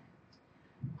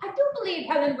 I do believe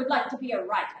Helen would like to be a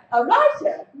writer. A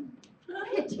writer?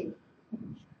 Pity.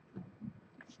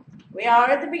 We are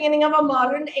at the beginning of a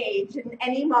modern age, and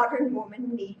any modern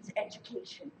woman needs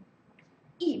education.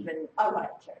 Even a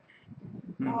writer.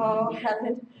 Oh,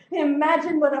 Helen,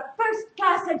 imagine what a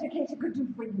first-class education could do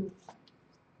for you.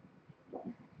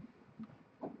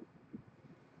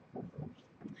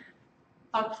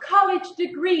 A college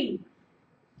degree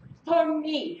for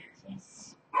me.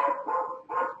 Yes.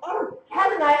 Oh,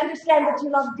 Helen, I understand that you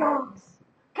love dogs.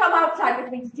 Come outside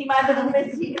with me to see my little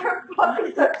Missy. Her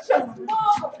puppies are just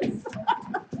marvelous.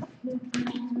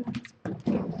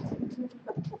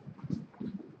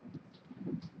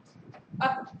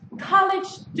 A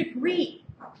college degree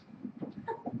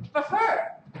for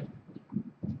her.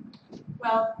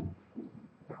 Well,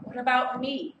 what about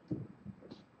me?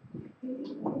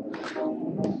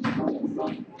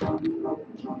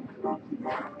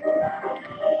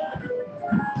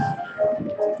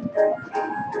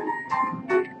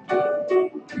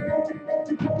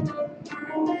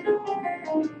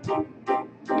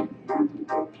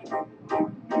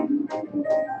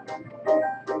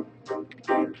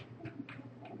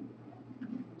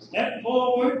 Step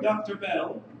forward, Dr.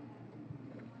 Bell.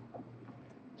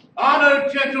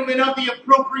 Honored gentlemen of the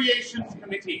Appropriations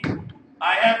Committee,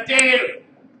 I have daily,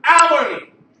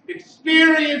 hourly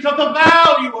experience of the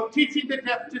value of teaching the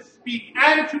deaf to speak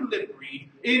and to lip read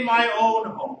in my own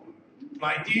home.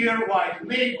 My dear wife,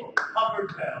 Mabel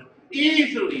Hubbard Bell,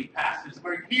 easily passes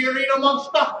for hearing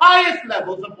amongst the highest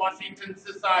levels of Washington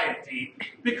society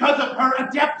because of her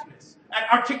adeptness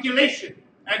at articulation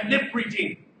and lip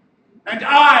reading. And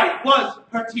I was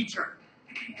her teacher.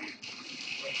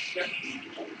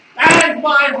 And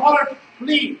my heart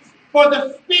bleeds for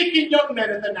the speaking young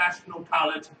men in the National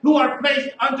College who are placed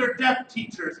under deaf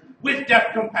teachers with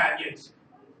deaf companions.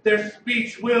 Their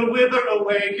speech will wither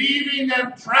away, leaving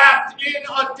them trapped in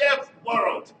a deaf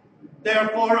world.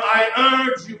 Therefore, I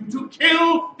urge you to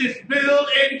kill this bill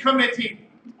in committee.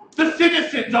 The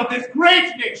citizens of this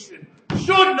great nation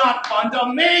should not fund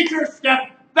a major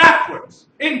step backwards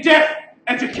in deaf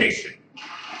education.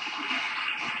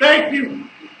 Thank you,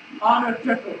 honored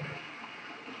gentlemen.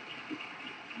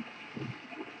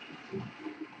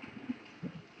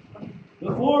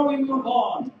 Before we move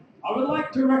on, I would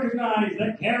like to recognize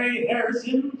that Carrie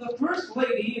Harrison, the First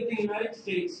Lady of the United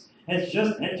States, has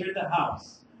just entered the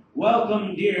House.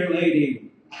 Welcome, dear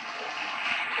lady.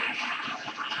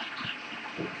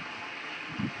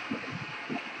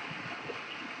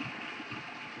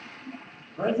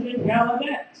 President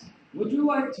Gallaudet, would you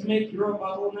like to make your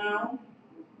rebuttal now?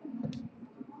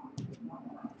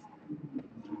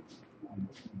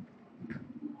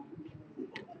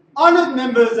 Honored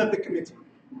members of the committee,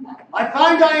 I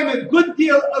find I am a good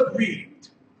deal aggrieved.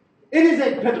 It is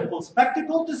a pitiful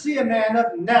spectacle to see a man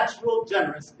of natural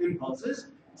generous impulses,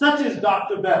 such as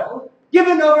Dr. Bell,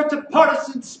 given over to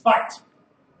partisan spite.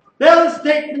 Bell's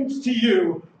statements to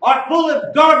you are full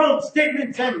of garbled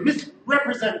statements and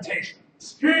misrepresentations.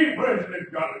 She,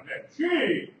 President Gallaudet,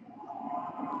 she.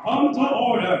 Come to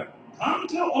order. Come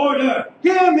to order.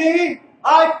 Hear me.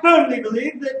 I firmly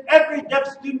believe that every deaf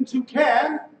student who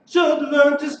can should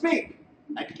learn to speak.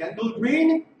 At Kendall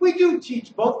Green, we do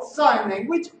teach both sign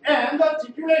language and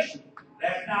articulation.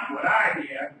 That's not what I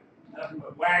hear. Nothing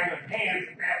but wagging hands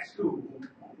at that school.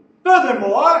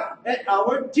 Furthermore, at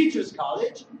our Teachers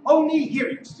College, only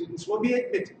hearing students will be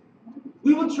admitted.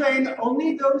 We will train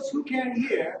only those who can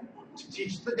hear to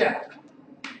teach the deaf.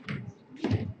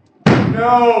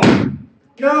 No,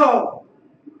 No!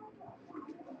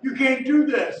 you can't do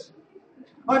this.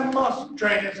 I must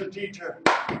train as a teacher.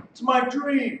 It's my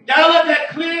dream. Gallaudet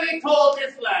clearly told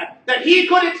this lad that he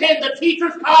could attend the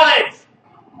Teachers College.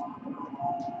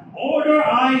 Order,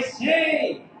 I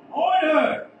say!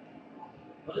 Order!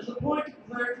 But as a point of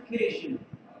clarification,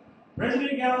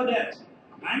 President Gallaudet,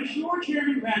 I'm sure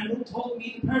Chairman Randall told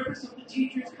me the purpose of the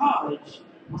Teachers College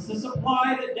was to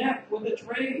supply the deaf with a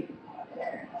trade.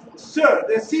 Sir,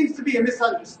 there seems to be a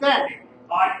misunderstanding.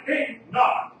 I think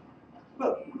not.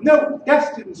 Well, no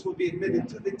deaf students will be admitted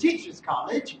to the Teachers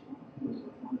College.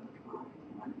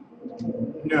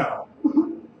 No.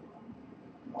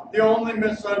 The only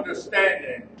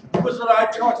misunderstanding was that I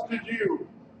trusted you.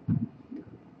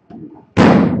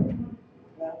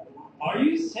 Are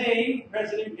you saying,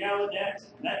 President Gallaudet,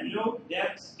 that no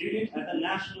deaf student at the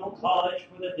National College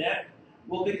for the Deaf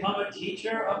will become a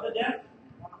teacher of the deaf?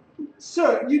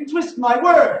 Sir, you twist my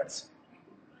words.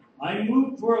 I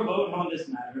move for a vote on this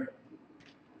matter.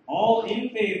 All in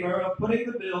favor of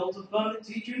putting the bill to fund the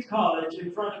Teachers College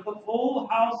in front of the full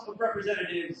House of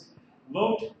Representatives,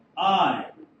 vote aye.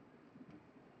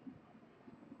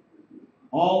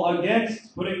 All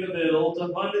against putting the bill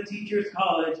to fund the Teachers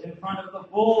College in front of the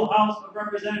full House of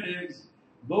Representatives,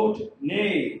 vote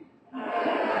nay.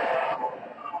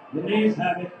 The nays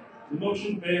have it. The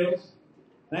motion fails.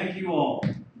 Thank you all.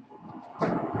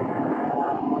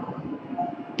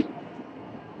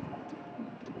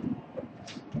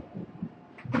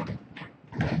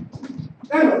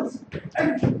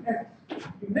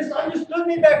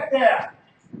 me back there.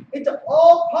 It's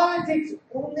all politics,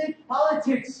 only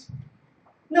politics.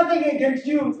 Nothing against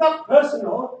you, it's not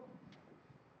personal.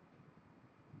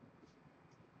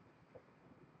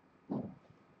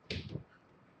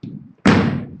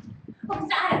 Oh,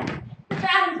 Mr. Adams. Mr.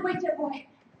 Adams, wait a boy.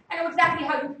 I know exactly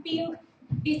how you feel.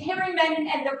 These hearing men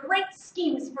and their great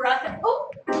schemes for us.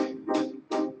 Oh!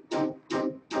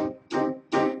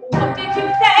 What did you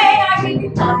say? I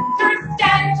didn't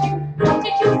understand you. What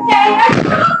did you say?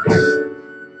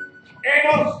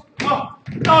 Amos!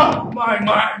 Oh, my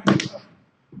mind!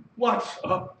 What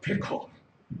a pickle!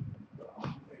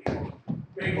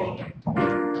 Pickle.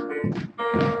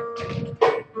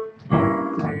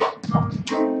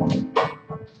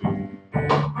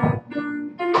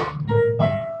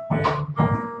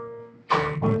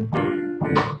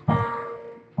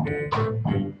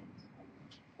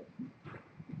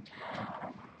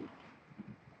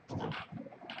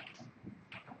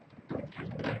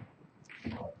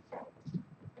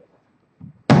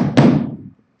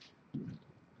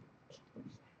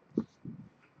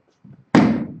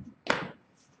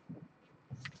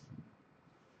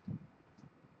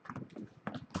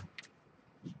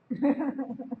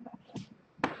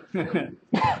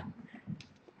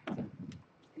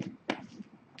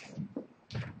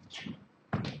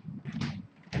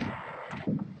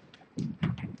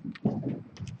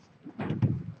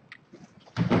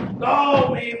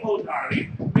 Oh, Mabel,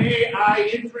 darling, may I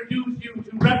introduce you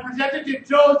to Representative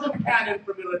Joseph Cannon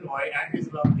from Illinois and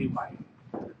his lovely wife.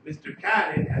 Mr.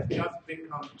 Cannon has just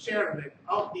become chairman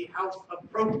of the House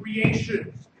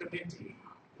Appropriations Committee.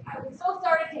 I was so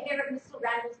sorry to hear of Mr.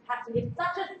 Randall's passing. It's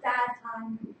such a sad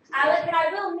time. Alec and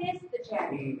I will miss the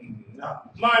chair.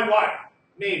 My wife,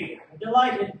 maybe.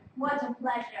 Delighted. What a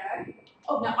pleasure.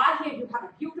 Oh, now I hear you have a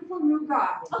beautiful new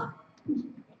garden. Oh.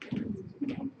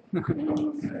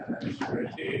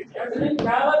 President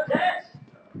Gallaudet,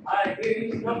 I hear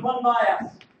you snuck one by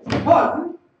us.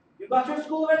 Pardon? You got your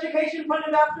School of Education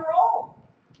funded after all.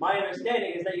 My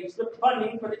understanding is that you slipped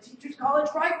funding for the Teachers College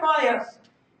right by us.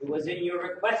 It was in your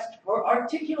request for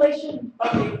articulation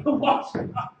of the what?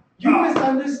 You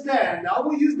misunderstand. I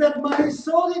will use that money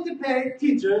solely to pay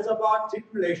teachers of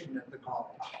articulation at the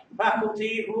college.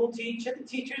 Faculty who will teach at the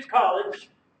Teachers College.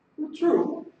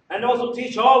 True. And also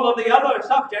teach all of the other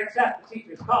subjects at the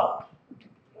Teachers College.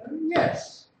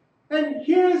 Yes. And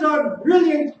here's our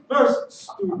brilliant first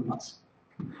student.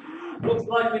 Looks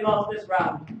like we lost this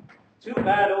round. Too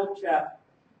bad, old chap.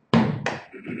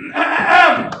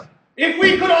 If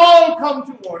we could all come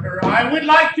to order, I would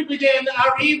like to begin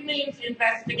our evening's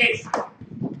investigation.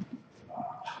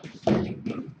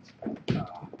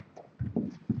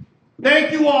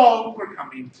 Thank you all for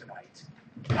coming tonight.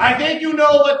 I think you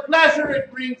know what pleasure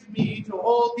it brings me to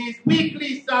hold these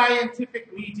weekly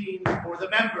scientific meetings for the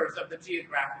members of the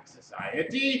Geographic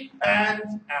Society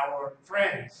and our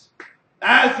friends.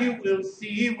 As you will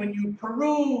see when you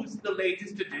peruse the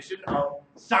latest edition of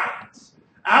Science,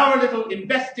 our little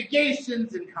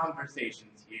investigations and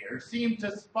conversations here seem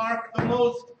to spark the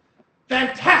most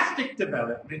fantastic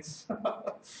developments.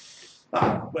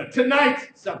 But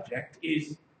tonight's subject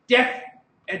is deaf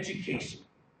education.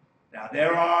 Now,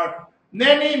 there are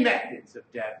many methods of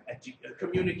deaf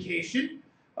communication,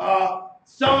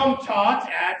 some taught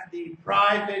at the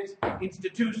private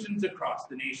institutions across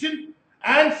the nation,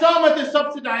 and some at the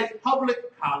subsidized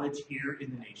public college here in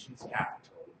the nation's capital.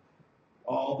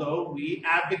 Although we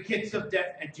advocates of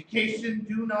deaf education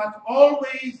do not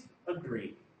always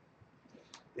agree.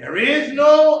 There is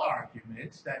no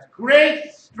argument that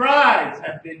great strides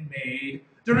have been made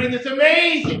during this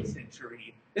amazing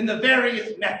century in the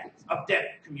various methods of deaf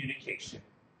communication.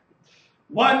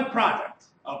 One product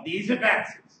of these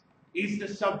advances is the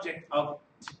subject of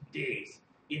today's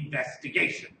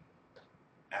investigation.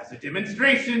 As a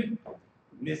demonstration,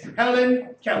 Miss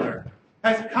Helen Keller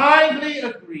has kindly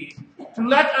agreed to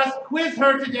let us quiz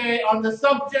her today on the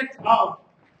subject of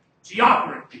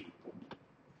geography.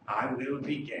 I will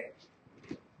begin.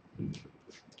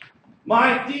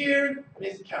 My dear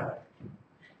Miss Keller,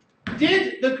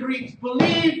 did the Greeks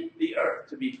believe the earth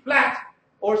to be flat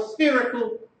or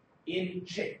spherical in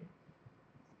shape?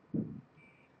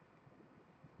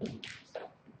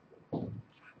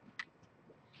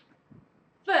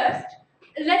 First,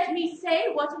 let me say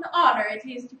what an honor it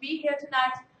is to be here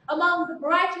tonight among the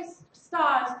brightest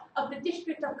stars of the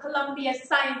District of Columbia's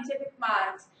scientific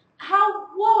minds. How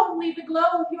warmly the glow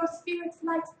of your spirits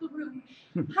lights the room.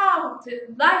 How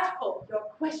delightful your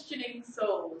questioning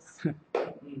souls.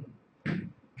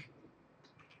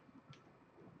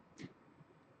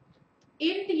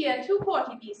 In the year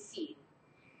 240 BC,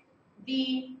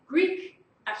 the Greek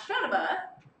astronomer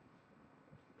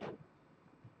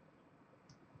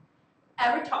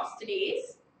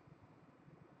Eratosthenes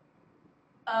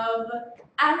of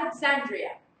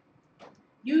Alexandria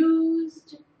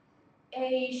used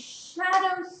a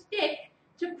shadow stick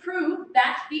to prove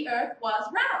that the earth was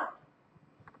round.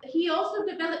 He also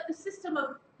developed the system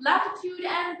of latitude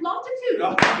and longitude.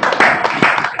 Oh,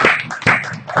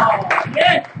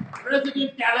 yes,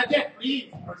 President Gallaudet,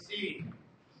 please proceed.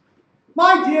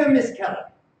 My dear Miss Keller,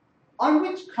 on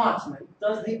which continent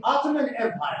does the Ottoman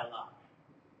Empire lie?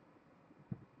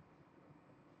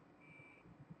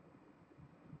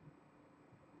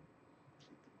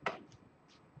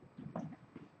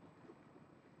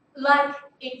 Like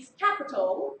its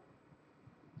capital,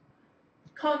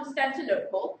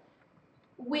 Constantinople,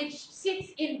 which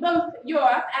sits in both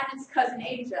Europe and its cousin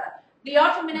Asia, the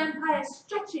Ottoman Empire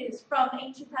stretches from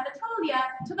ancient Anatolia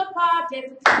to the far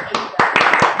deserts of Asia.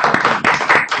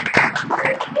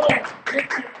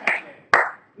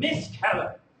 Miss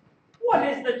Keller, what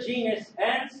is the genus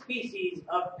and species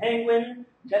of penguin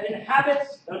that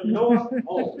inhabits the North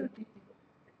Pole?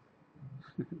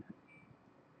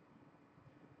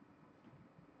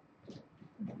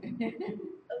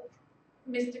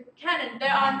 Mr. Cannon,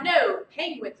 there are no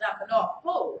penguins at the North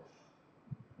Pole.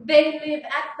 They live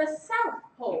at the South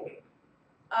Pole.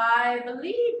 I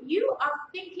believe you are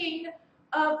thinking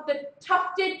of the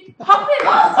tufted puffins.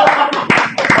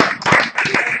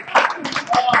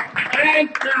 And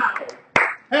now,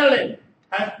 Helen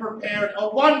has prepared a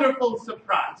wonderful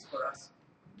surprise for us.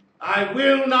 I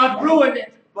will not ruin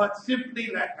it, but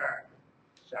simply let her,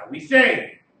 shall we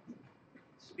say,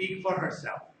 speak for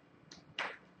herself.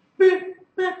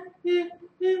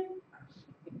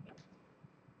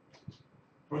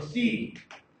 Proceed,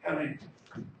 Helen.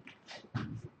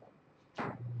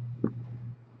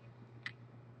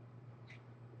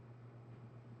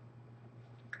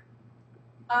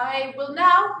 I will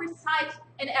now recite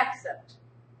an excerpt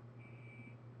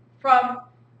from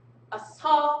A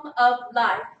Song of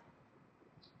Life,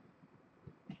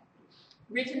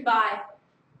 written by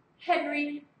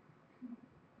Henry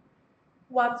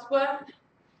Wadsworth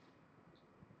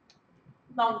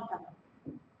Longfellow.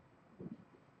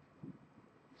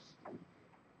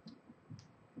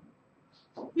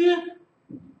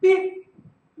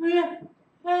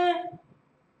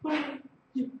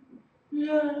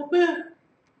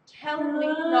 Tell me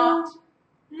not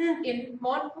in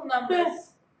mournful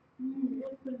numbers,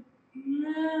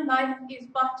 life is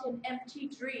but an empty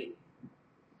dream.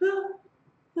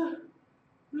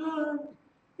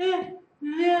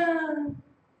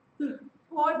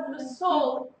 For the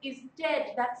soul is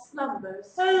dead that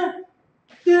slumbers, and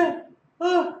things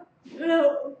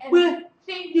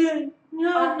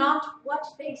are not what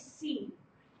they seem.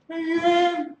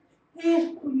 Life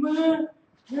is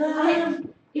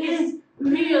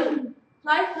real.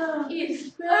 Life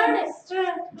is earnest,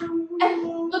 and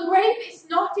the grave is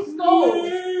not its goal.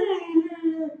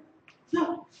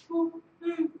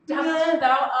 Dust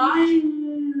thou art,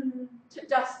 to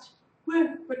dust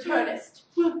returnest.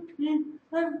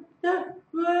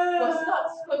 Was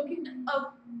not spoken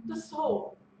of the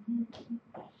soul.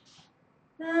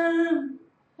 Life's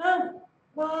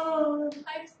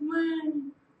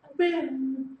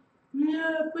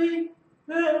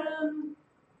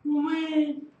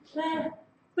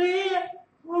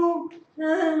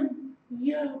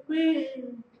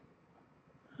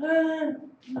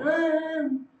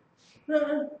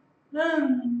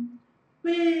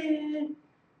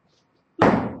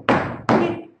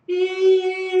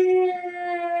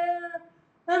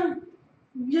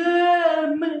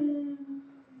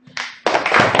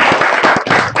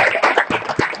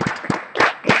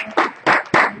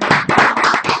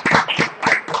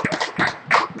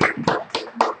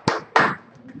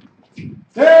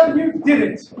Well, you did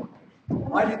it.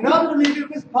 I did not believe it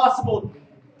was possible.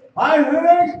 I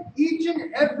heard each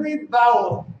and every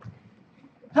vowel.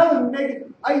 Helen made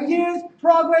a year's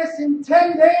progress in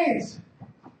 10 days.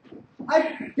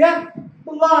 A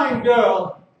deaf-blind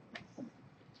girl.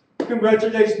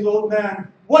 Congratulations, old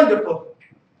man. Wonderful.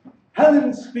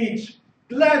 Helen's speech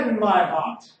gladdened my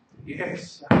heart.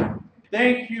 Yes,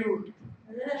 thank you.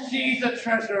 She's a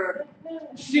treasure.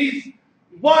 She's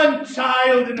one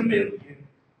child in a million.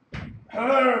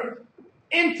 Her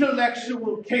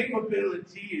intellectual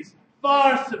capability is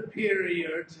far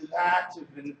superior to that of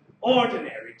an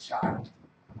ordinary child.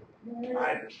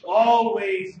 I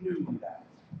always knew that.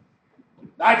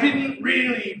 I didn't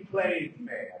really play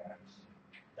fair.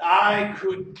 I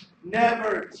could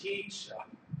never teach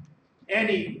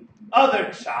any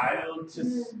other child to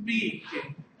speak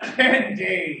in 10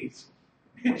 days.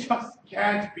 It just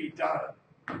can't be done.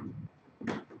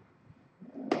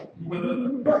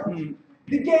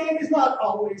 The game is not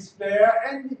always fair,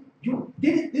 and you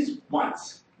did it this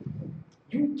once.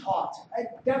 You taught a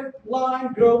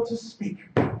deaf-blind girl to speak.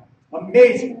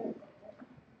 Amazing.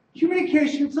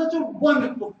 Communication is such a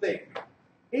wonderful thing,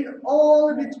 in all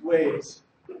of its ways.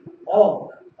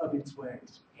 All of its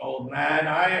ways. Old man,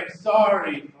 I am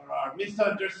sorry for our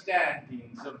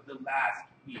misunderstandings of the last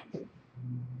week.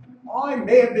 I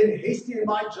may have been hasty in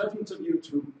my judgment of you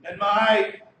two. And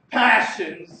my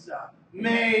passions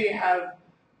may have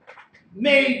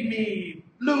made me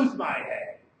lose my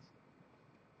head.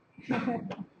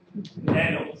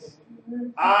 Nettles,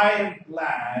 I am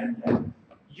glad that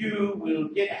you will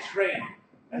get trained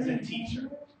as a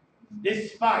teacher.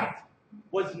 This fight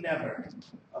was never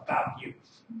about you.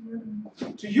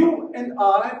 To you and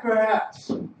I, perhaps.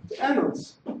 To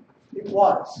Emmons, it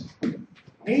was.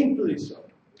 Painfully so.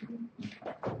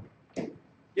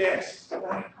 Yes.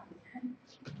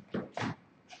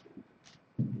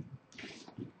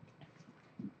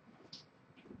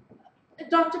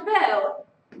 Dr. Bell,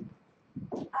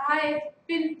 I've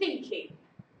been thinking.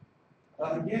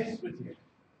 Yes, with you.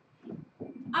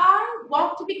 I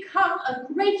want to become a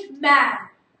great man.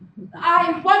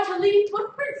 I want to leave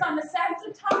footprints on the sands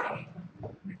of time.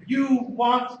 You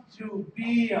want to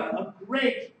be a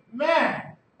great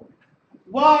man.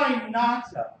 Why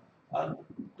not a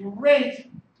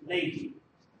great lady?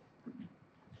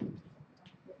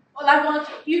 Well, I want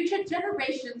future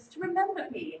generations to remember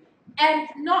me, and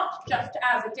not just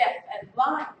as a deaf and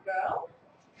blind girl.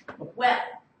 Well,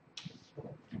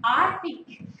 I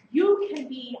think you can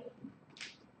be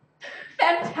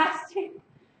fantastic,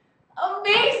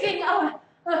 amazing, a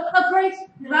great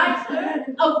writer,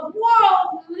 a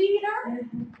world leader,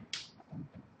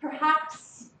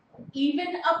 perhaps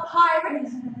even a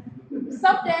pirate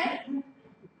someday.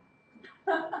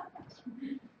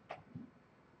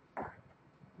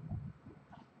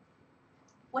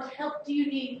 What help do you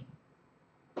need?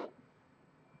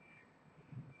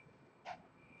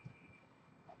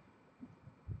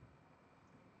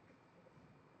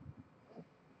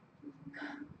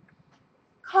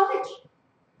 College.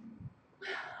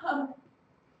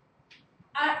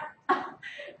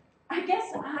 I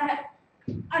guess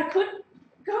I could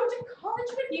go to college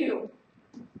with you.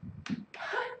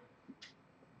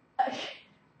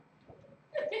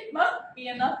 It must be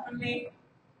enough for me.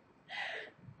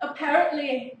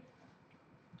 Apparently,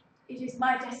 it is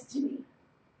my destiny.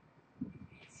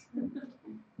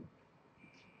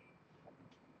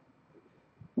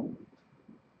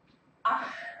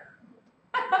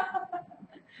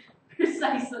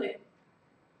 Precisely.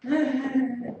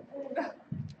 I'm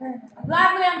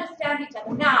glad we understand each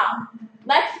other. Now,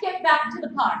 let's get back to the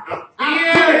park.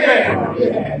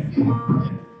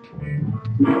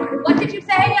 What did you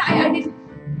say? I didn't.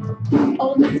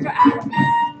 Oh, Mr. Adams.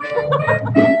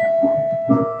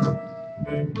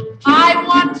 I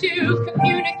want to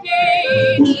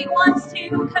communicate. He wants to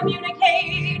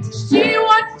communicate. She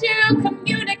wants to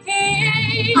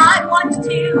communicate. I want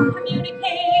to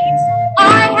communicate.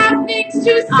 I have things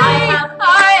to say.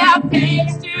 I have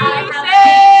things to say.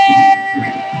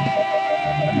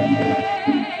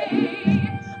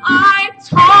 I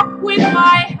talk with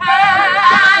my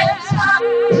hands.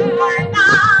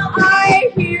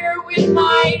 I hear with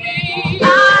my ears.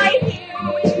 I hear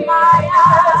with my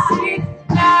eyes. It's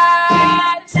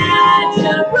natural.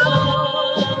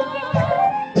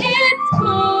 It's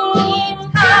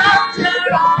cool after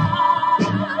all.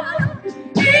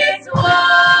 It's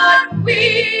what we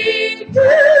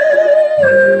do.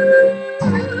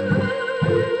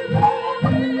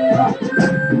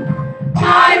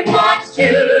 I want to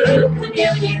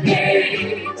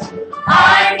communicate.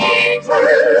 I need to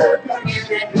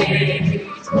communicate.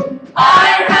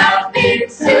 I have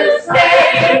things to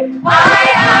say. I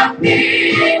have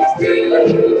things to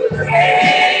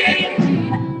say.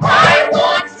 I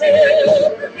want to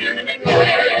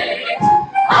communicate.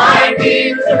 I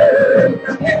need to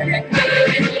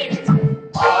communicate.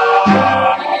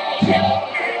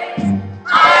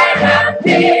 I have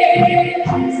things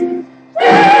to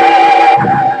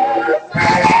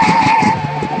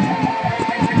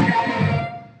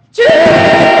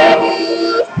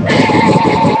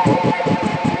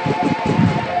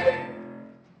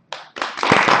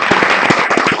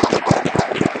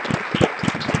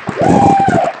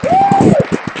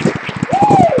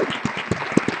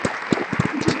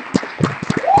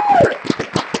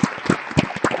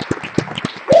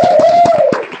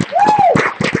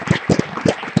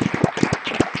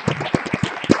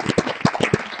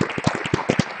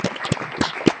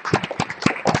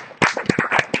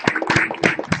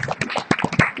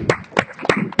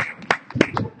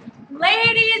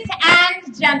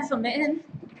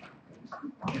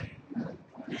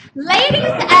Ladies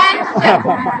and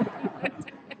gentlemen,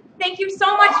 thank you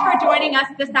so much for joining us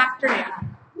this afternoon.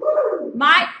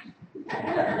 Like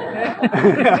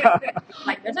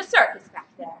there's a circus back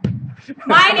there.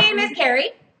 My name is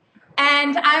Carrie,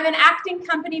 and I'm an acting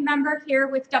company member here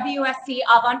with WSC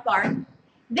Avant Bard.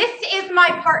 This is my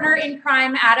partner in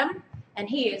crime, Adam, and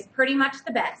he is pretty much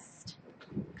the best.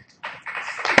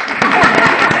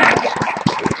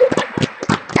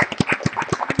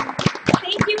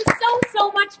 Thank you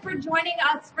so much for joining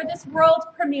us for this world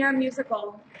premiere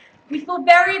musical. We feel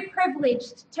very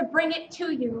privileged to bring it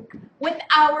to you with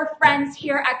our friends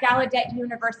here at Gallaudet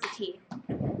University.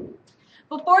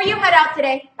 Before you head out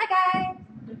today, bye guys.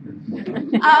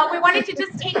 We wanted to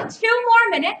just take 2 more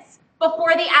minutes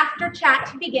before the after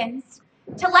chat begins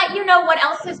to let you know what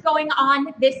else is going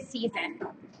on this season.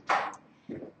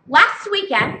 Last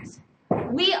weekend,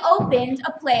 we opened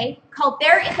a play called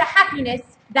There Is a Happiness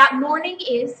That Morning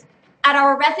Is at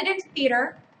our resident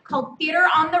theater called Theater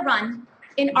on the Run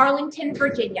in Arlington,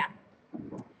 Virginia.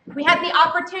 We had the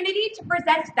opportunity to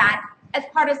present that as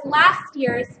part of last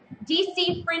year's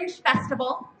DC Fringe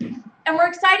Festival, and we're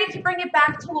excited to bring it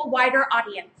back to a wider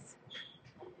audience.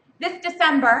 This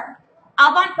December,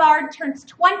 Avant Bard turns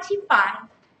 25,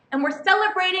 and we're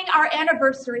celebrating our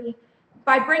anniversary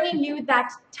by bringing you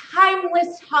that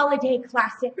timeless holiday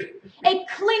classic, A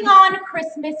Klingon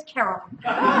Christmas Carol.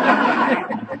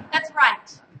 That's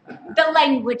right, the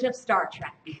language of Star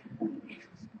Trek.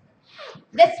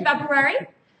 This February,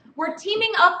 we're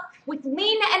teaming up with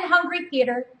Lean and Hungry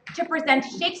Theater to present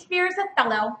Shakespeare's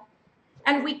Othello,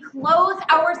 and we close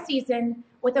our season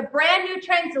with a brand new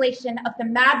translation of The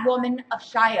Mad Woman of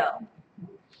Chaillot.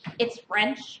 It's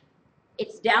French,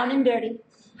 it's down and dirty,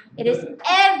 it is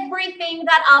everything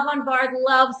that Avant Bard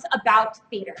loves about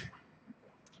theater.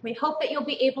 We hope that you'll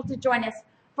be able to join us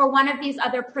for one of these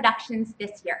other productions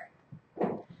this year.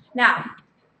 Now,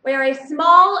 we are a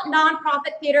small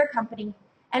nonprofit theater company,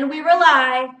 and we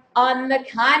rely on the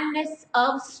kindness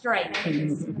of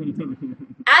strangers.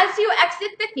 As you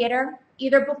exit the theater,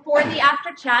 either before the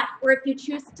after chat or if you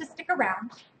choose to stick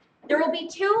around, there will be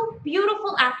 2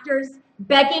 beautiful actors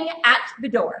begging at the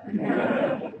door.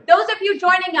 Those of you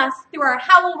joining us through our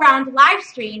HowlRound live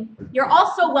stream, you're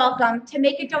also welcome to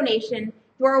make a donation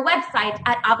through our website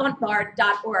at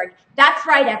avantbard.org. That's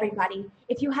right, everybody.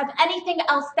 If you have anything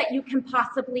else that you can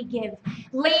possibly give.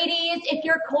 Ladies, if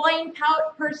your coin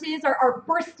purses are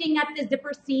bursting at the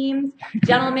zipper seams.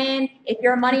 Gentlemen, if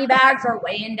your money bags are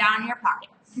weighing down your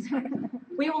pockets.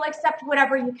 We will accept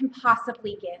whatever you can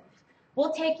possibly give.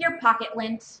 We'll take your pocket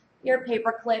lint, your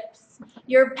paper clips,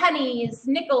 your pennies,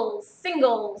 nickels,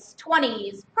 singles,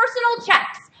 20s, personal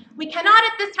checks. We cannot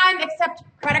at this time accept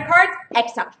credit cards,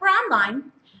 except for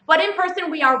online, but in person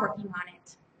we are working on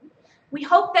it. We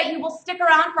hope that you will stick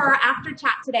around for our after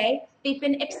chat today. They've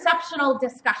been exceptional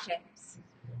discussions.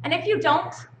 And if you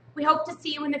don't, we hope to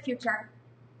see you in the future.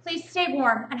 Please stay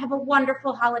warm and have a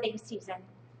wonderful holiday season.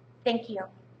 Thank you.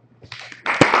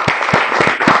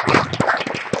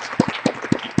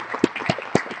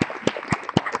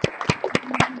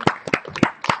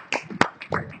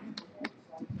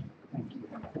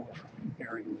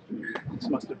 This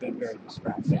must have been very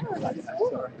distracting.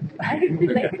 Sorry.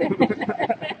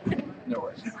 No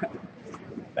worries.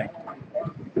 Thank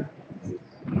you.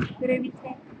 Good evening.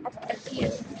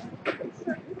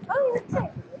 Oh, you're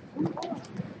sick.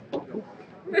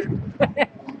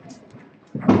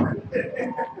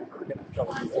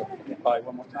 Probably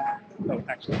one more time. No,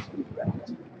 actually, let's do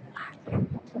that.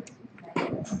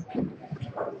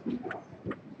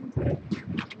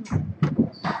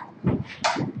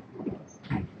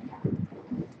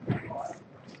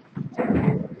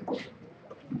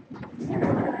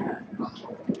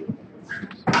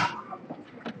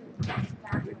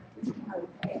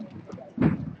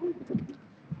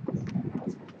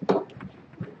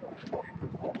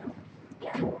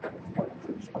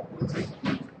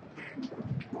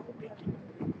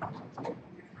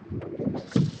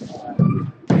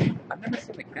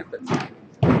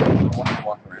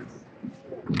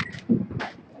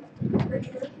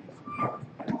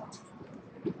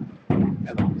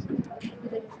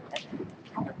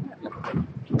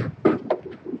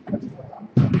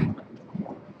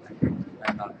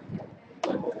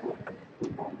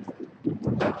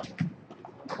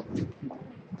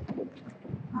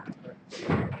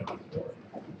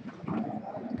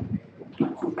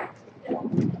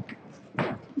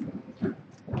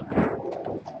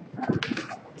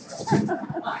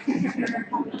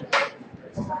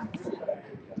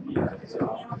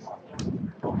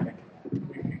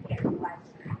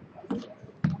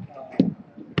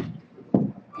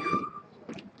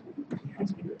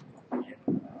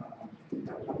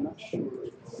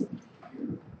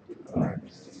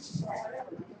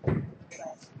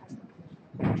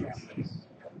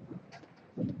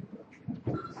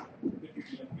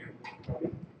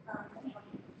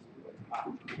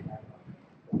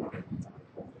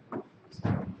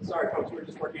 Sorry, folks, we're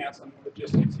just working out some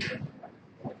logistics here.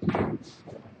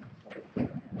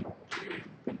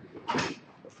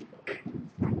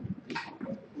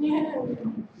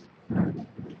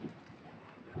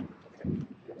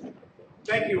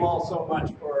 Thank you all so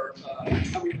much for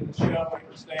coming to the show and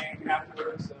for staying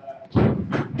afterwards.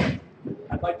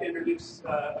 I'd like to introduce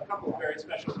a couple of very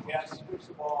special guests. First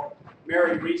of all,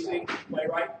 Mary Reesing,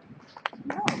 playwright.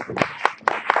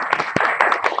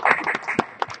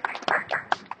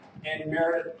 And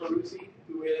Meredith Peruzzi,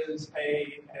 who is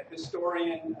a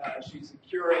historian. She's the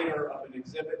curator of an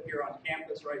exhibit here on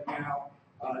campus right now.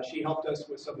 She helped us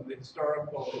with some of the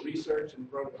historical research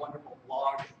and wrote a wonderful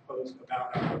blog post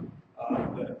about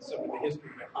some of the history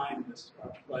behind this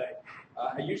play.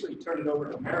 I usually turn it over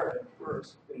to Meredith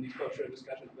first in these post-show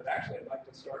discussions, but actually I'd like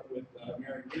to start with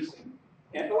Mary Reesing.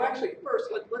 And actually first,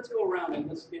 let's go around and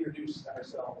let's introduce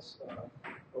ourselves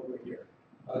over here.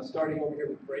 Starting over here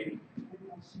with Brady.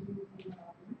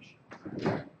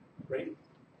 Brady.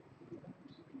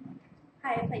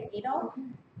 Hi, I played Adolf.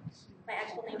 My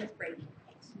actual name is Brady.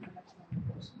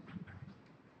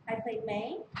 I played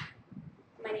May.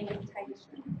 My name is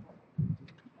Taisha.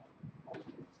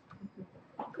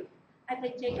 I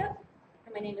played Jacob,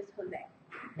 and my name is Jose.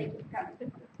 Thank you for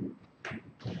coming.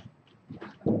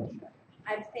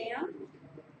 I'm Sam.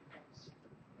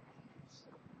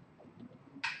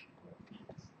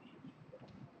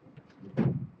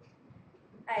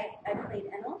 I played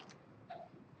Enel.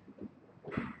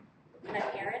 And I'm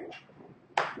Erin.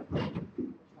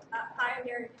 Hi, I'm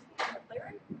Erin. I'm a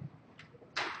playwright.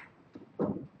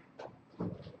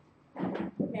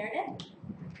 Meredith.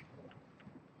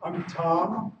 I'm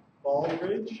Tom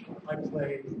Baldridge. I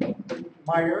play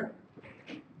Meyer,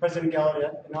 President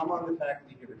Gallaudet, and I'm on the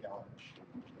faculty here at Gallaudet.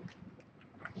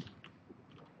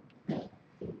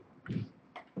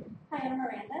 Hi, I'm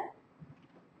Miranda.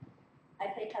 I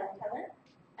play Helen Keller,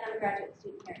 and I'm a graduate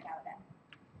student here at Gallaudet.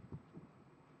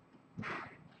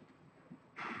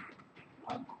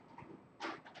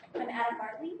 I'm Adam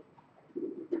Bartley,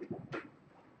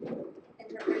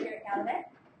 interpreter here at Gallaudet,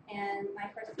 and my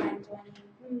first time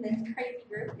joining this crazy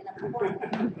group in a performance.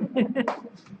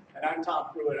 And I'm Tom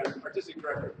Prewitt. I'm artistic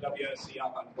director of WSC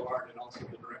Avant Bard and also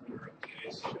the director of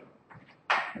today's show.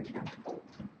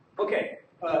 Okay,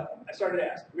 I started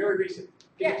to ask, Mary Reesing,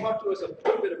 can you talk to us a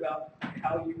little bit about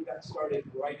how you got started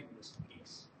writing this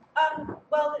piece?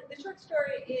 Well, the short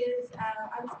story is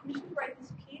I was commissioned to write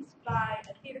this piece by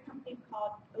a theater company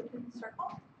called Open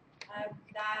Circle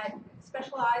that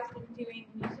specialized in doing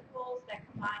musicals that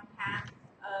combine casts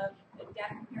of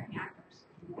deaf and hearing actors.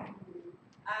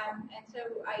 And so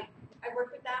I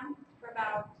worked with them for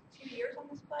about 2 years on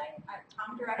this play.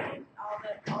 Tom directed all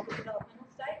the developmental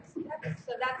steps.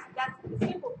 So that's the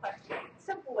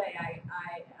simple way I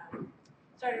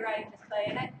started writing this play.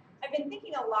 And I've been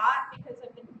thinking a lot because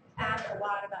I've been asked a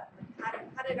lot about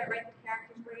how did I write the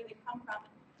characters, where do they come from?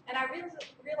 And I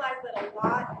realized that a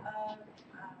lot of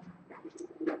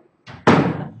the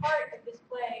heart of this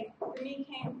play for me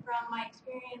came from my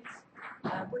experience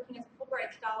working as a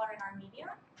Fulbright scholar in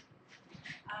Armenia,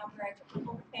 where I took the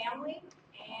whole family,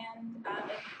 and a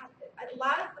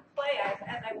lot of the play,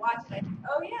 as I watched it, I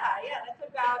thought, oh yeah, that's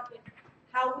about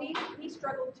how we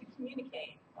struggled to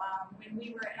communicate when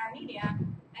we were in Armenia,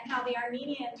 and how the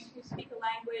Armenians who speak a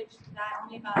language that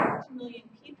only about 2 million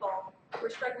people were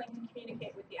struggling to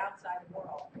communicate with the outside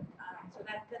world. So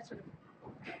that's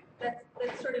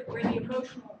sort of where the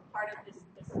emotional part of this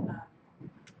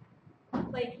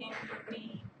play came for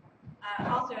me.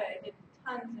 Also, I did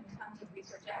tons and tons of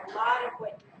research, and a lot of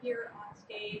what you hear on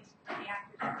stage from the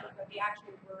actors speak are the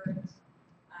actual words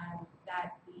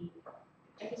that the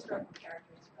historical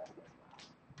characters spoke as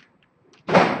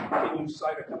well. Can you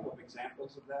cite a couple of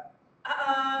examples of that?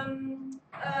 Helen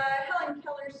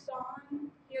Keller's song,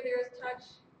 Here There Is Touch,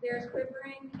 There's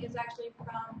Quivering, is actually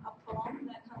from a poem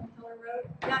that Helen Keller wrote.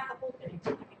 Not the whole thing,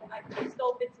 I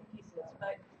stole bits and pieces,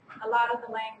 but a lot of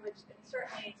the language, and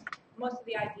certainly most of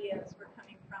the ideas were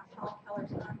coming from Helen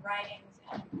Keller's own writings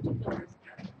and particulars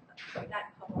of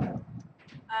that poem.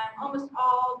 Almost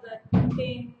all the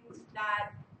things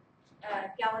that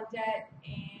Gallaudet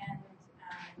and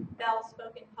Bell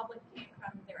spoke in public came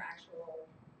from their actual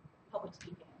public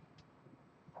speaking.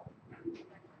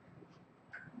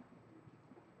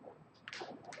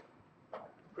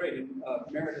 Great. And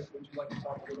Meredith, would you like to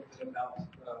talk a little bit about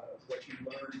what you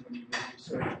learned when you did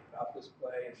research about this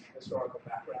play and historical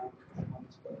background on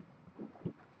this play?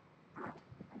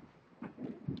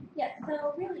 Yes,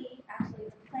 so really, actually,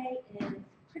 the play is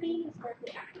pretty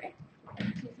historically accurate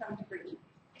to some degree.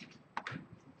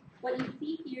 What you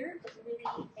see here is really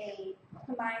a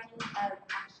combining of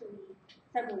actually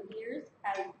several years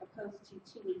as opposed to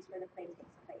 2 weeks where the play takes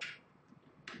place.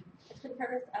 It's for the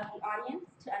purpose of the audience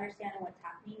to understand what's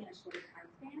happening in a shorter time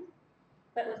span,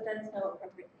 but was done so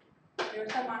appropriately. There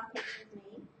were some modifications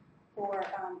made for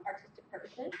artistic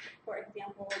purposes. For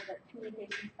example, the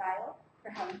communication style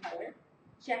for Helen Keller.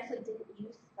 She actually didn't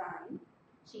use sign.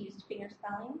 She used finger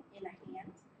spelling in a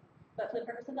hand. But for the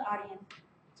purpose of the audience,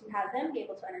 to have them be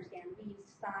able to understand, we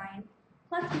used sign,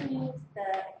 plus we used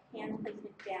the hand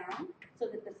placement down so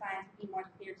that the signs would be more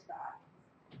clear to the audience.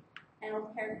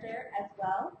 Annel's character as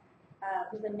well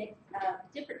was a mix of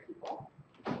different people.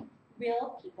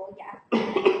 Real people, yes.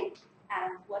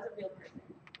 Adams was a real person.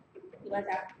 He was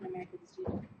African American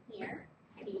student here.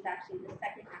 He was actually the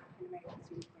second African American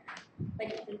student here, but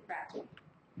he didn't graduate.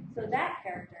 So that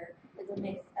character is a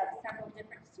mix of several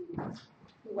different students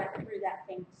who went through that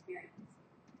same experience.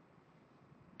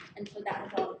 And so that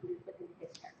was all included within his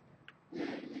character.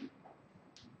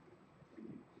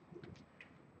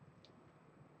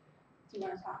 Do you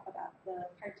want to talk about the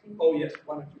cartoon? Oh yes,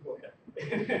 why don't you go ahead?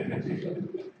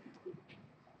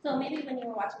 So maybe when you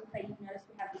were watching the play, you noticed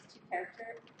we have these two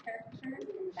characters in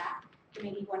the back. You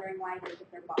may be wondering why they did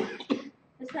their bodies.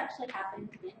 This actually happened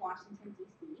in Washington,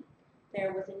 D.C.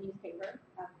 There was a newspaper,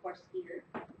 of course, here,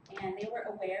 and they were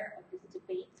aware of this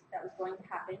debate that was going to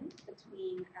happen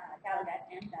between Gallaudet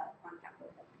and Bell on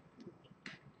Capitol Hill.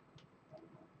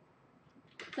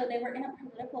 So they were in a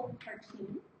political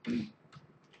cartoon,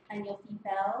 and you'll see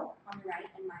Bell on the right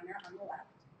and Minor on the left.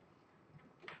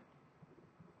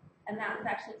 And that was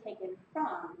actually taken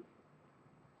from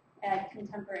a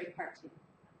contemporary cartoon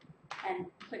and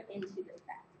put into the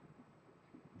set.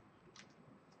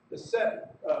 The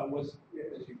set was,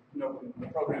 as you know, the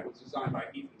program was designed by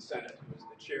Ethan Sennett, who was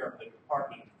the chair of the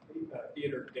Department of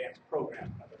Theater and Dance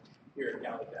Program here at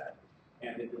Gallaudet.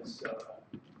 And it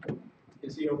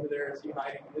is he over there? Is he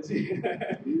hiding? Is he?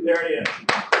 There he is.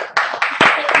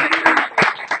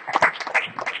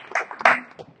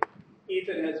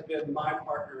 Ethan has been my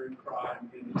partner in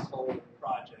crime in this whole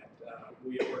project.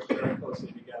 We have worked very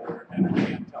closely together, and I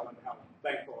can't tell him how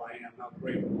thankful I am, how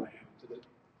grateful I am to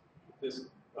this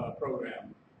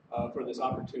program for this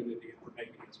opportunity and for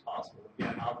making this possible.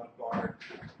 Again, Avant Bard.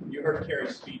 You heard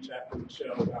Carrie's speech after the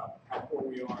show about how poor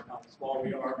we are and how small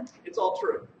we are. It's all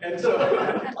true, and so it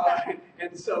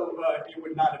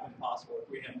would not have been possible if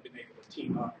we hadn't been able to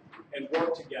team up and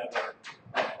work together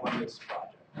on this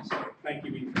project. So thank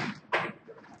you, Ethan.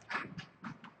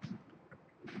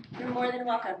 You're more than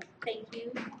welcome. Thank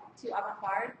you to Avant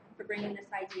Bard for bringing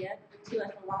this idea to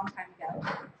us a long time ago.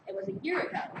 It was a year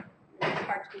ago. It's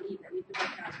hard to believe that we've been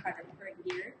working on this project for a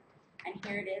year, and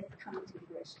here it is coming to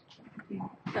fruition.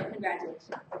 So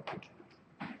congratulations.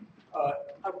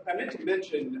 I meant to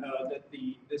mention that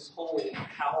this whole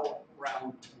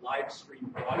HowlRound live stream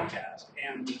broadcast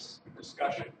and this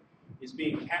discussion is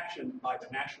being captioned by the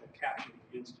National Captioning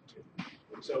Institute.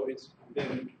 So it's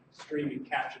been streaming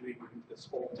captioning this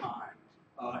whole time.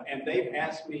 And they've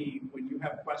asked me, when you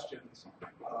have questions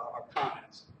or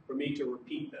comments, for me to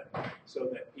repeat them so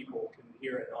that people can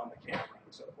hear it on the camera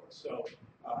and so forth. So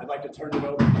I'd like to turn it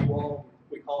over to you all.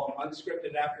 We call them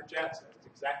unscripted after chats. That's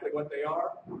exactly what they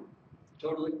are.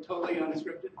 Totally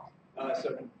unscripted.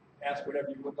 So ask whatever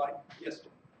you would like. Yes,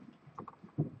 Jim.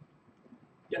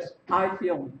 Yes. I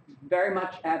feel very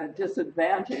much at a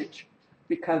disadvantage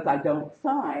because I don't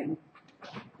sign,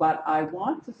 but I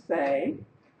want to say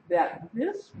that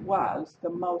this was the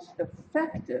most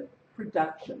effective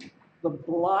production. The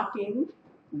blocking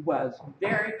was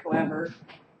very clever,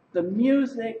 the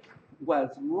music was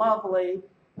lovely,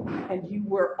 and you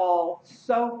were all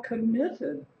so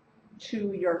committed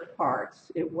to your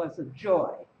parts. It was a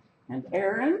joy. And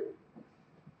Aaron,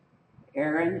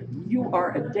 you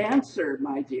are a dancer,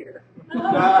 my dear.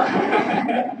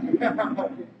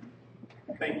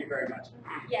 Thank you very much.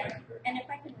 Yes, and if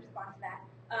I can respond to that,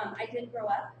 I did grow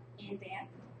up in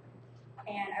dance,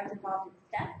 and I was involved in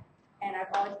step, and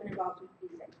I've always been involved with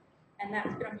music. And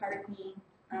that's been a part of me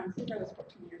since I was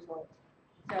 14 years old.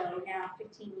 So now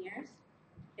 15 years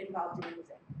involved in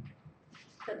music.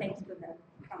 So thanks for the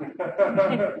comment.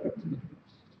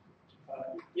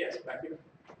 Yes, back here.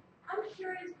 I'm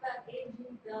curious about A.G.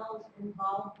 Bell's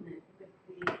involvement with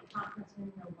the conference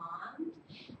in Milan.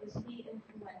 Was he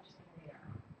influential there?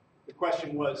 The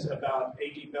question was about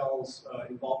A.G. Bell's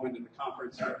involvement in the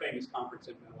conference, the famous conference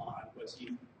in Milan. Was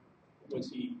he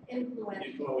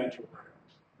influential there?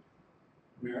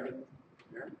 Meredith?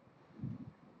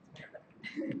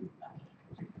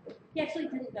 He actually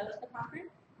didn't go to the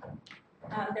conference.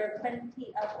 There were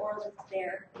plenty of oralists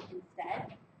there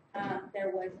instead. There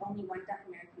was only one deaf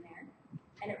American there,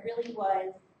 and it really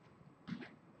was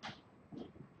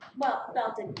Well,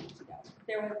 Belle didn't need to go.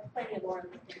 There was plenty of Laura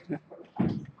listed for the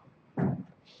class.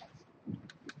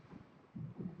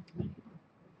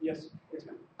 Yes, yes,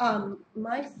 ma'am.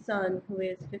 My son, who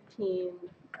is 15,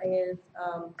 is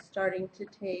starting to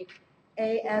take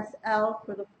ASL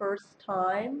for the first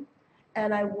time,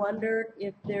 and I wondered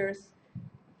if there's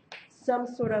some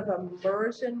sort of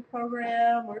immersion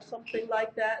program or something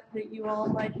like that that you all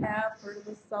might have for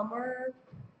the summer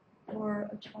for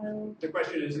a child. The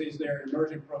question is there an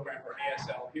immersion program for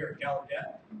ASL here at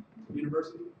Gallaudet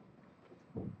University?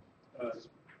 What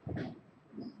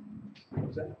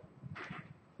was that?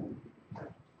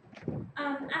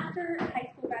 After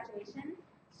high school graduation,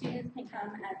 students can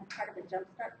come as part of the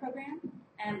Jumpstart program,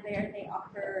 and there they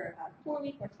offer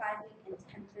 4-week or 5-week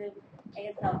intensive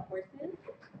ASL courses.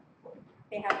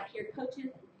 They have peer coaches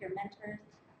and peer mentors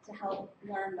to help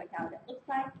learn what Gallaudet looks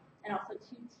like, and also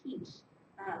to teach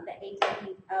the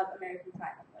ATs of American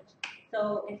Sign Language.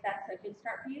 So if that's a good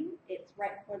start for you, it's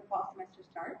right before the fall semester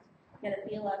starts. Get a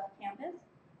feel of campus,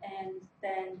 and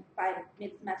then by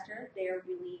mid-semester, they're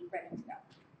really ready to go.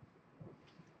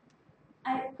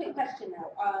 I have a quick question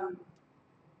though.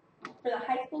 For the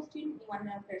high school student, you want to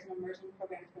know if there's an immersion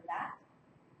program for that?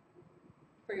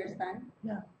 For your son?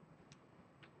 Yeah.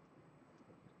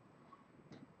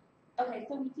 Okay,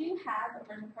 so we do have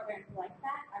immersion programs like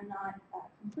that. I'm not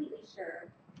completely sure.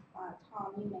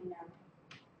 Tom, you may know.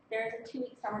 There's a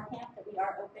 2-week summer camp that we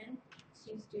are open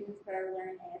to students that are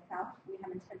learning ASL. We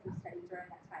have intensive study during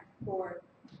that time for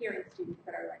hearing students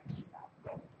that are learning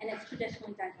ASL. And it's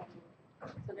traditionally done annually.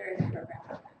 So there is a program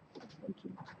for that. Thank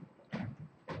you.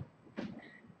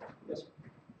 Yes.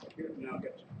 Here, now,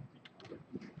 get you.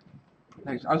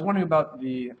 Thanks. I was wondering about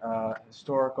the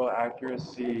historical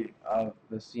accuracy of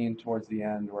the scene towards the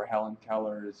end where Helen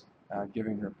Keller is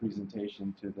giving her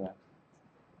presentation to the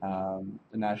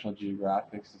National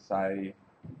Geographic Society,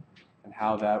 and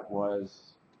how that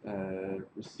was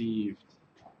received,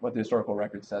 what the historical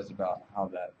record says about how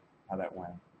that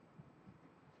went.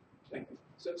 Thank you.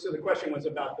 So the question was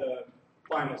about the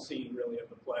final scene, really, of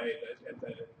the play at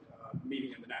the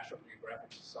meeting of the National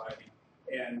Geographic Society,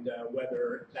 and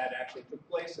whether that actually took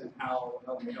place and how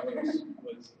Helen Keller's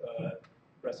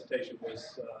recitation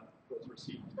was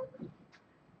received.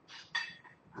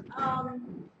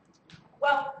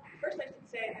 Well, first I should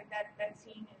say that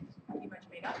scene is pretty much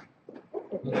made up.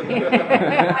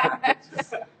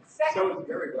 So it's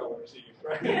very well received,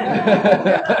 right?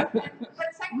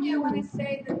 But secondly, I want to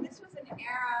say that this was an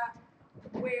era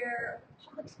where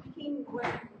public speaking was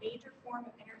a major form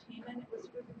of entertainment. It was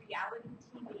sort of the reality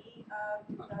TV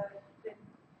of the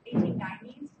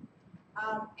 1890s.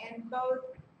 And both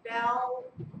Belle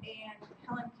and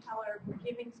Helen Keller were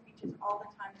giving speeches all the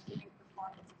time, giving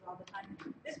performances all the time.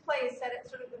 This play is set at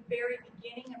sort of the very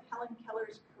beginning of Helen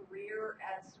Keller's career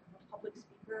as sort of a public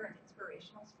speaker and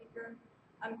inspirational speaker.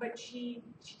 But she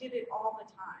did it all the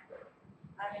time.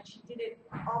 And she did it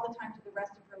all the time to the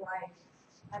rest of her life.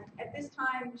 At this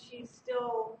time, she's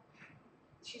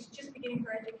just beginning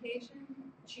her education.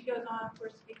 She goes on, of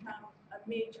course, to become a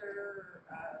major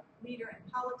leader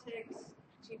in politics.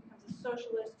 She becomes a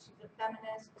socialist. She's a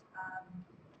feminist.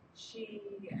 She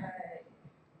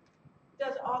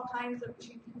does all kinds of.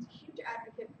 She becomes a huge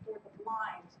advocate for the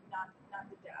blind, not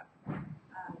the deaf.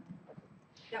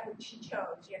 That what she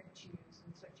chose. She had to choose,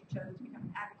 and so she chose to become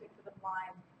an advocate for the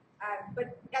blind.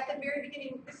 But at the very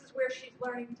beginning, this is where she's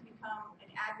learning to become an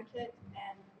advocate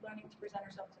and learning to present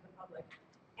herself to the public.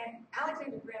 And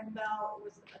Alexander Graham Bell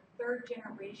was a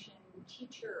third-generation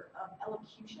teacher of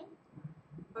elocution.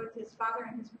 Both his father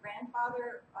and his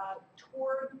grandfather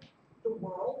toured the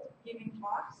world giving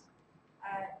talks.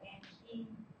 And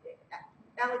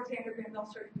Alexander Graham Bell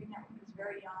started doing that when he was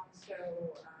very young, so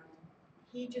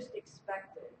he just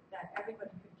expected that everybody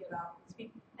could get up and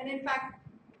speak. And in fact,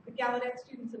 the Gallaudet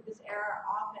students of this era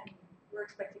often were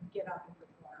expected to get up and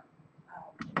perform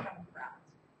in front of crowds,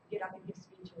 get up and give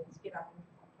speeches, get up and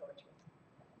perform poetry.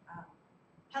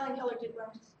 Helen Keller did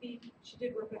learn to speak. She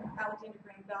did work with Alexander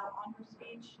Graham Bell on her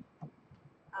speech,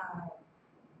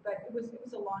 but it was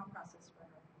a long process for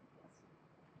her.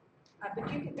 Yes.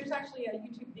 But there's actually a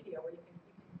YouTube video where you can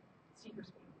see her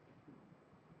speak.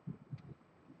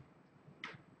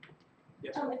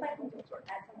 Yes. If I can just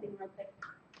add something real quick.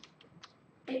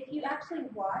 If you actually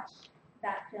watch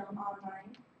that film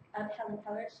online of Helen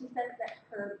Keller, she says that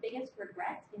her biggest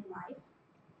regret in life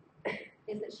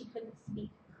is that she couldn't speak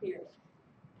clearly.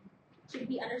 She could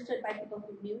be understood by people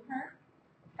who knew her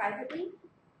privately,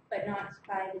 but not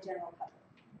by the general public.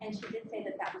 And she did say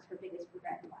that that was her biggest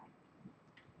regret in life.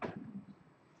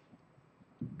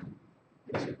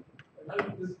 This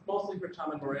is mostly for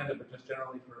Tom and Miranda, but just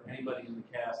generally for anybody in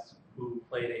the cast who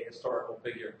played a historical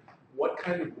figure, what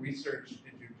kind of research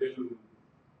did you do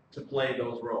to play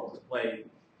those roles? To play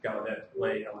Gallaudet, to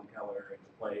play Helen Keller, and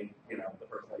to play, you know, the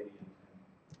First Lady, and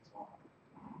so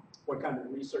on? What kind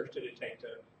of research did it take to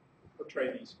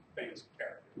portray these famous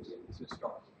characters, these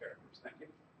historical characters? Thank you.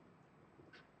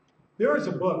 There is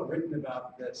a book written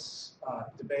about this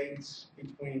debates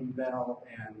between Bell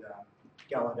and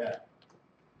Gallaudet.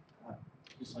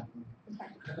 So I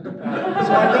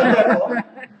read that book.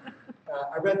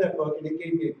 I read that book, and it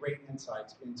gave me a great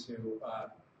insight into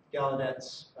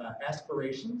Gallaudet's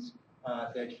aspirations.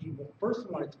 That he first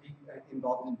wanted to be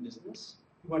involved in business.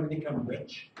 He wanted to become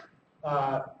rich.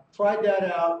 Tried that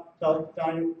out.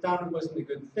 Found it wasn't a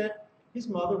good fit. His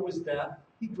mother was deaf.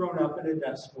 He'd grown up in a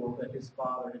deaf school that his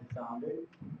father had founded,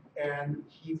 and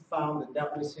he found that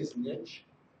that was his niche.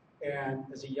 And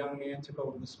as a young man, took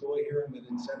over the school here, and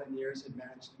within 7 years had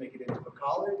managed to make it into a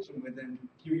college, and within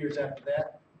a few years after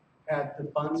that, had the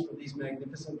funds for these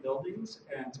magnificent buildings.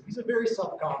 And so he's a very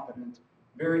self-confident,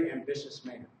 very ambitious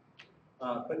man,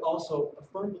 but also a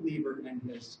firm believer in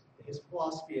his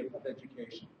philosophy of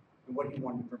education and what he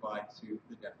wanted to provide to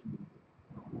the deaf community.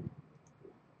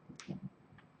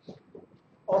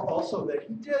 Also, that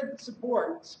he did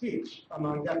support speech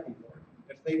among deaf people,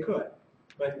 if they could,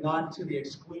 but not to the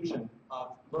exclusion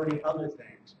of learning other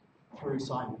things through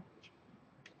sign language.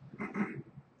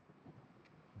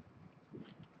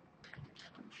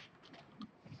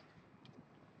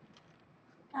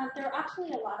 There were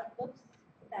actually a lot of books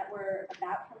that were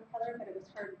about Helen Keller, but it was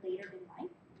her later in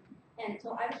life. And so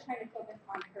I was trying to focus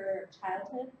on her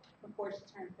childhood before she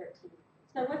turned 13. So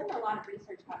there wasn't a lot of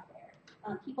research out there.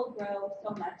 People grow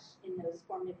so much in those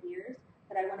formative years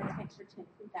that I wanted to make sure to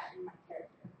include that in my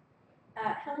character.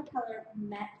 Helen Keller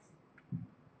met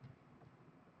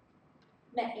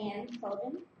Anne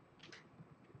Sullivan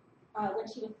when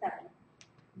she was 7.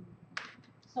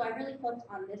 So I really focused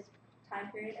on this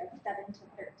time period of 7 to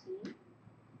 13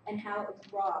 and how it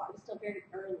was raw. It was still very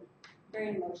early, very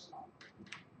emotional.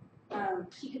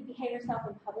 She could behave herself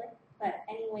in public, but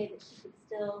any way that she could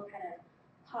still kind of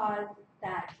cause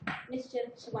that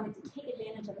mischief. She wanted to take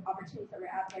advantage of the opportunities that were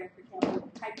out there. For example,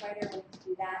 with the typewriter, wanted to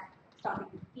do that, stopping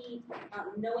her feet,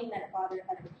 knowing that it bothered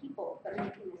other people, but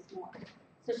making this more.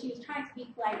 So she was trying to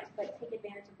be polite, but take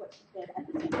advantage of what she could at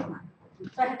the same time.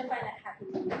 So I had to find that happy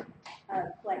medium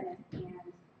of politeness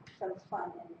and some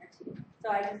fun in there too.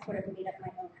 So I just sort of made up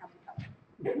my own Helen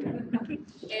Keller.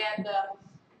 And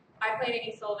I played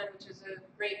Amy Sullivan, which was a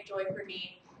great joy for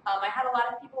me. I had a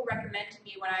lot of people recommend to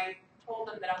me when I told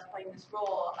them that I was playing this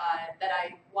role that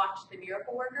I watched The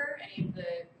Miracle Worker, any of the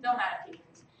film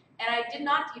adaptations. And I did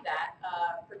not do that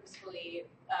purposefully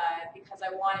because I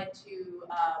wanted to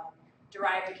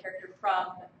derive the character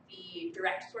from the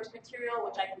direct source material,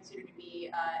 which I consider to be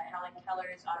Helen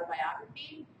Keller's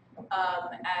autobiography,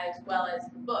 as well as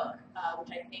the book,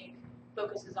 which I think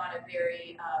focuses on a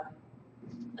very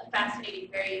a fascinating,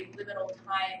 very liminal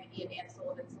time in Anne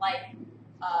Sullivan's life,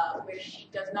 where she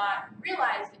does not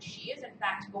realize that she is in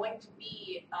fact going to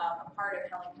be a part of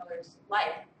Helen Keller's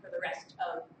life for the rest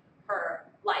of her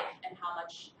life, and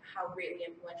how greatly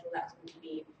influential that's going to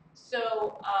be.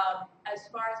 So as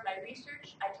far as my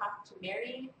research, I talked to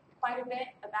Mary quite a bit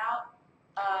about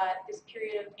this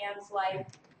period of Anne's life,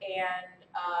 and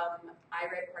I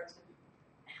read parts of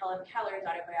Helen Keller's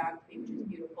autobiography, which is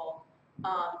beautiful.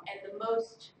 And the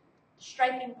most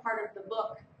striking part of the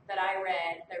book that I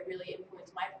read that really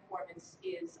influenced my performance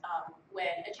is when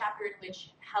a chapter in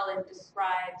which Helen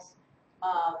describes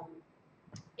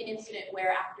an incident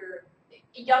where after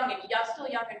still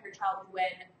young in her childhood,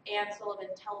 when Anne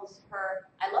Sullivan tells her,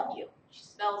 "I love you," she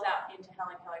spells out into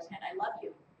Helen Keller's hand, "I love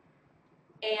you."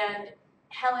 And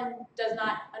Helen does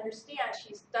not understand,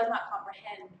 she does not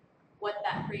comprehend what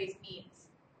that phrase means.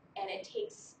 And it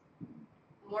takes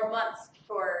more months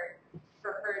for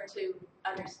her to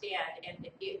understand. And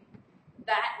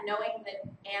knowing that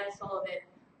Anne Sullivan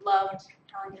loved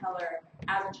Helen Keller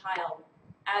as a child,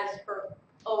 as her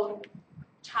own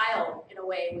child in a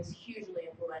way, was hugely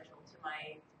influential to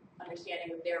my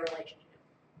understanding of their relationship.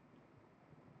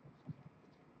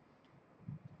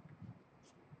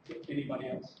 Anybody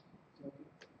else?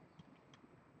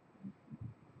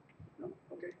 No?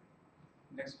 Okay.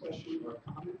 Next question or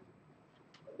comment?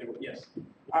 Yes.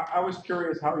 I was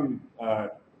curious how you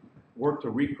worked to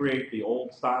recreate the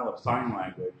old style of sign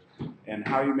language and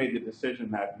how you made the decision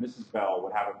that Mrs. Bell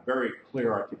would have a very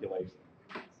clear articulation.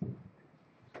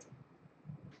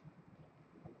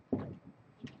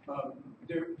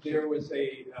 There was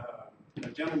a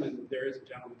gentleman, there is a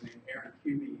gentleman named Aaron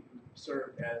Cubey who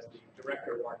served as the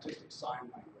director of artistic sign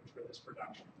language for this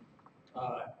production.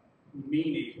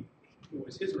 Meaning, it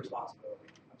was his responsibility.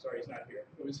 I'm sorry, he's not here.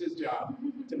 It was his job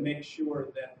to make sure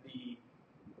that the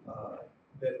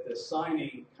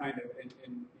signing kind of,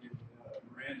 in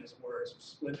Miranda's words,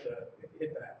 split the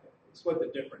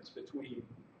difference between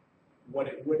what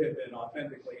it would have been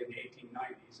authentically in the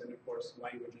 1890s, and of course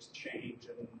languages change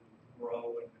and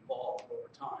grow and evolve over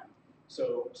time.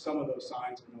 So some of those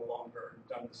signs are no longer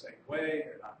done the same way.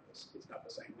 It's not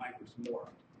the same language more.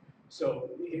 So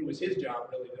it was his job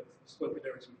really to split the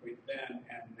difference between then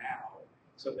and now,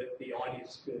 so that the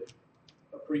audience could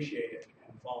appreciate it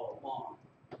and follow along,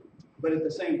 but at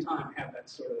the same time have that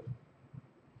sort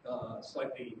of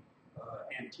slightly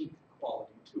antique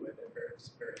quality to it at various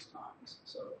times.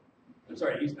 So I'm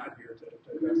sorry, he's not here to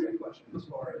address that question. As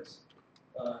far as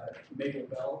Mabel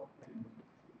Bell,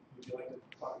 would you like to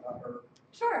talk about her?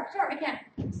 Sure, I can.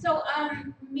 So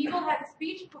Mabel had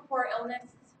speech before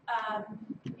illness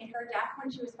in her death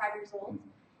when she was 5 years old.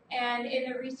 And in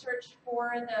the research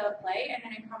for the play and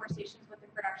then in conversations with the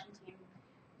production team,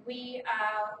 we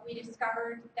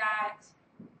discovered that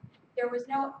there was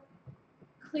no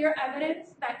clear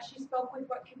evidence that she spoke with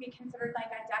what could be considered like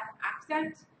a deaf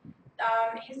accent.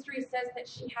 History says that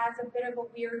she has a bit of a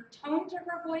weird tone to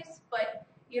her voice, but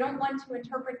you don't want to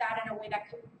interpret that in a way that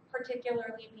could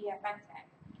particularly be offensive.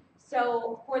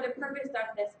 So for the purpose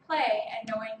of this play, and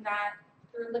knowing that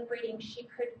through lip reading she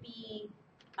could be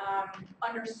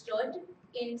understood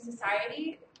in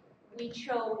society, we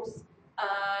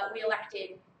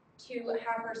elected to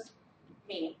have her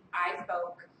speak. I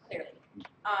spoke clearly.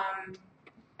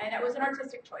 And that was an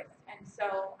artistic choice. And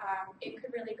so it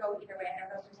could really go either way. I don't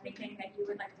know if there's anything that you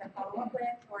would like to follow up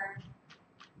with, or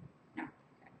no.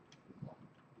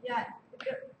 Yeah,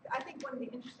 I think one of the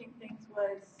interesting things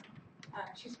was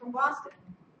she's from Boston,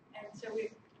 and so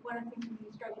one of the things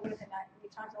we struggled with and that we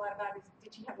talked a lot about is,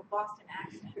 did she have a Boston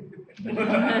accent?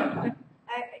 and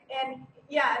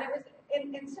it was,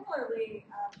 and similarly,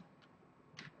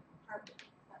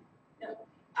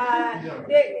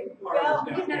 Bell,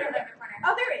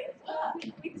 there he is.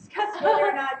 We discussed whether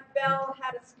or not Bell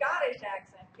had a Scottish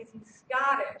accent, because he's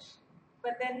Scottish,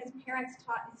 but then his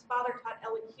father taught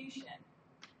elocution.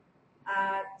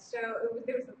 So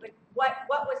there was like,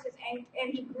 what was his, and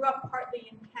he grew up partly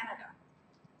in Canada.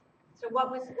 So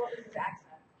what was his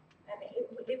accent? And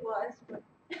it was.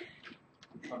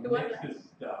 His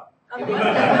stuff. As it would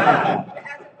have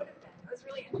been. It was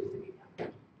really interesting.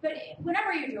 But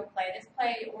whenever you do a play, this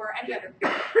play or any other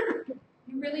play,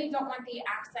 you really don't want the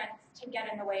accents to get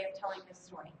in the way of telling this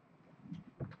story.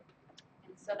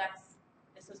 And so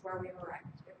this is where we arrived.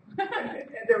 And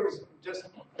there was, just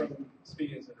from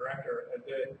speaking as the director,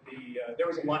 there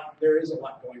is a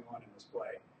lot going on in this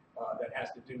play that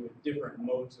has to do with different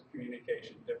modes of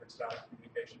communication, different styles of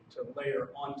communication. To layer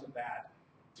onto that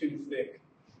too thick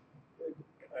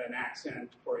an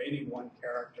accent for any one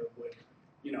character would,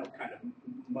 kind of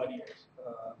muddy it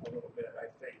a little bit, I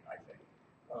think.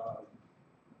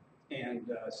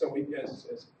 So we, as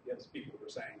people were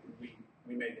saying, we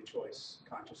made the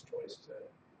conscious choice to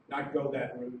not go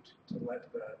that route, to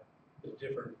let the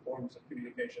different forms of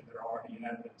communication that are already in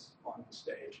evidence on the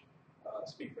stage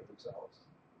speak for themselves.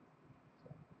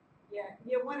 Yeah.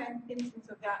 One instance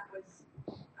of that was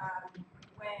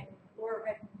when Laura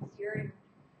Redden-Searing,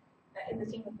 in the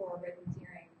scene with Laura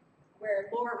Redden-Searing, where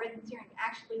Laura Redden-Searing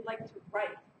actually liked to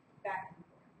write back and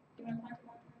forth. Do you want to talk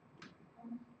about that?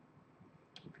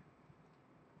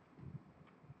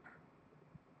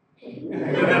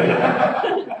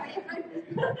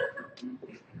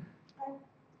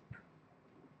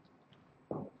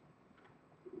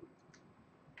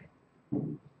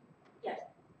 Yes,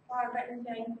 Laura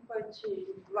Redden-Searing preferred to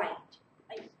write.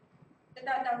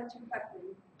 That was her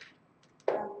preference.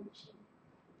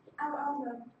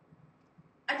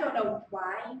 I don't know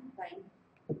why, but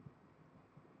yeah,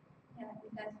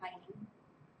 that's hiding.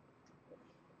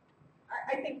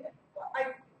 I think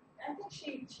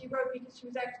she wrote because she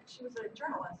was a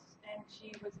journalist and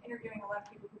she was interviewing a lot of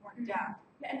people who weren't deaf.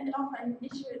 And often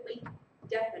initially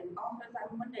deaf, and often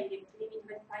I'm wondering if maybe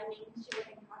her signing she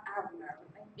wasn't, I don't know,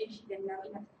 if she didn't know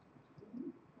enough.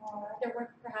 There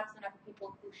weren't perhaps enough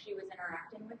people who she was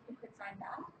interacting with who could sign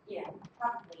back. Yeah,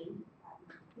 probably.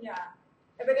 Yeah,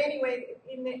 but anyway,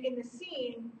 in the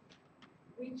scene,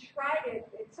 we tried it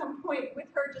at some point with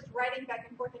her just writing back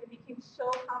and forth, and it became so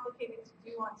complicated to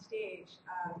do on stage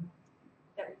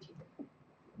that we cheated.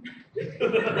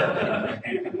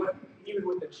 And even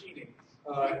with the cheating,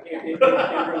 it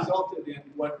resulted in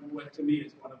what to me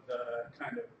is one of the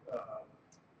kind of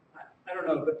I don't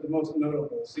know, but the most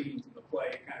notable scenes in the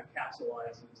play. Kind of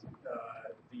capsulizes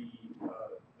the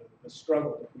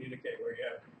struggle to communicate, where you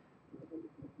have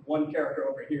one character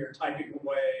over here typing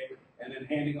away and then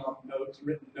handing off notes,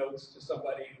 written notes to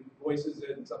somebody who voices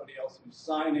it and somebody else who's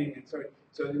signing. And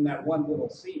so in that one little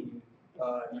scene,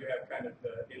 you have kind of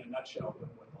in a nutshell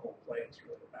what the whole play is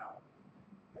really about.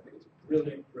 I think it's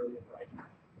brilliant, brilliant writing.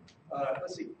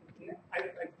 Let's see. I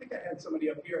think I had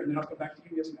somebody up here, and then I'll go back to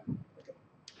you. Yes, ma'am. Okay.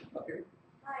 Up here.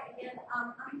 Hi, and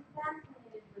I'm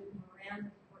fascinated with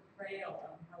Miranda's portrayal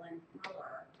of Helen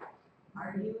Keller.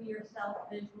 Are you yourself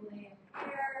visually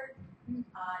impaired? Did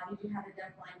you have a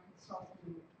deafblind consultant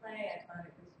in the play? I thought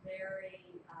it was very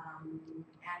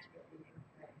accurately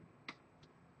portrayed.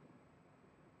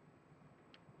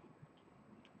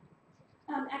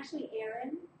 Actually,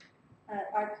 Aaron,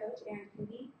 our coach, Aaron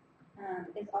Cooney,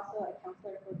 is also a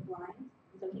counselor for the blind,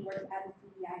 so he works as a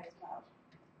CDI as well.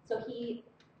 So he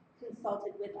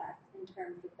consulted with us in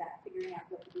terms of that, figuring out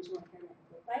what the visual impairment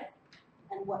would look like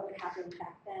and what would happen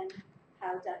back then,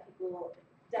 how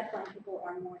deafblind people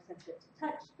are more sensitive to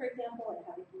touch, for example, and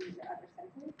how they can use their other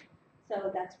senses. So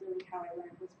that's really how I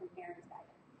learned, was from Aaron's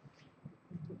guidance.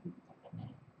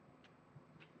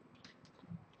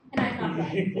 And I'm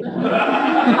not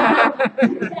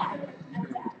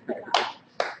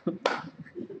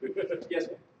Yes.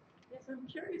 Yes, I'm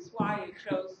curious why you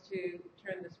chose to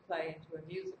turn this play into a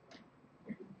musical.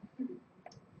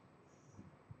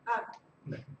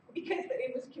 Because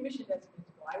it was commissioned as a musical.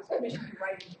 I was commissioned to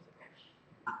write a musical.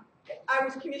 I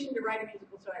was commissioned to write a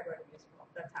musical, so I wrote a musical.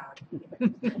 That's how it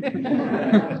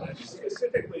came.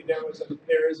 Specifically,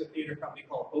 there is a theater company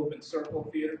called Open Circle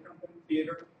Theater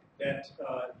that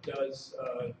does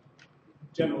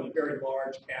generally very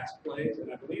large cast plays,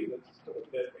 and I believe that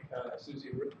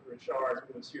Susie Richard,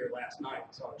 who was here last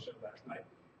night, saw the show last night,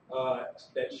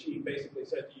 that she basically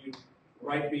said to you,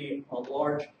 write me a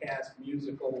large cast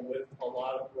musical with a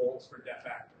lot of roles for deaf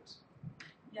actors.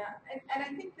 Yeah, and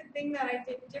I think the thing that I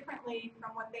did differently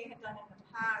from what they had done in the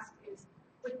past is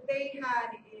what they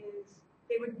had is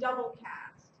they would double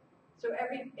cast. So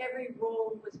every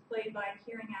role was played by a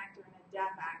hearing actor and a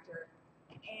deaf actor.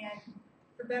 And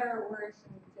for better or worse,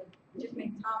 and to just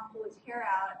make Tom pull his hair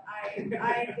out,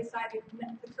 I decided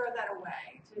to throw that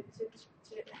away, to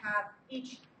have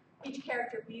each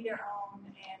character be their own,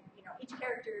 and each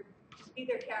character just be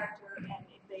their character, and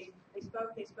if they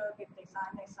spoke, they spoke, if they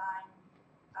signed, they signed.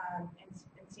 And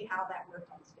see how that worked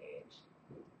on stage.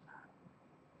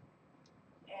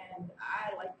 And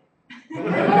I liked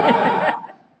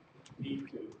it. Me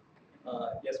too.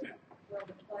 Yes, ma'am. Will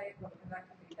the play be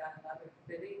done in other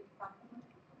cities?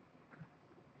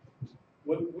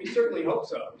 We certainly hope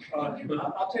so.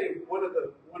 I'll tell you one of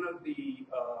the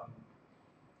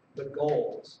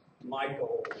goals, my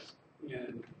goals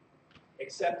in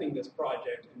accepting this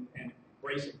project and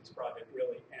embracing this project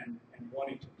really, and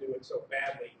wanting to do it so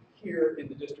badly here in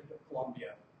the District of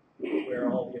Columbia, where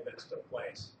all the events took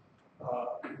place,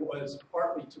 was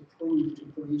partly to prove to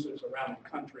producers around the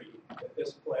country that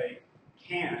this play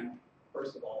can,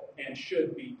 first of all, and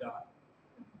should be done,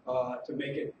 to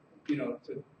make it,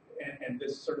 and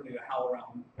this certainly the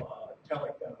HowlRound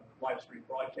live stream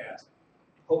broadcast,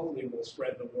 hopefully will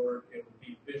spread the word. It will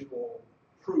be visual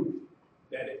proof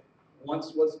that it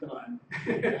once was done,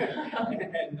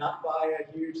 and not by a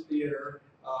huge theater,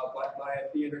 but by a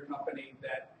theater company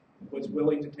that was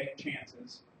willing to take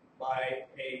chances, by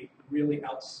a really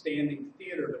outstanding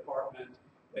theater department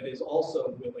that is also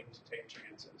willing to take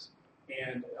chances,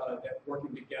 and that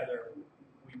working together,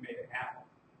 we made it happen.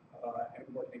 And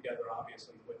working together,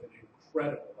 obviously, with an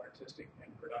incredible artistic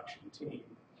and production team,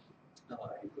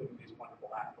 including these wonderful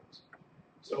actors.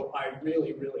 So I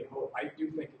really, really hope, I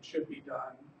do think it should be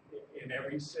done in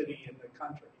every city in the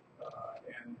country,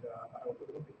 and I hope it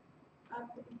will be.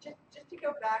 Just to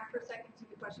go back for a second to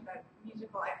the question about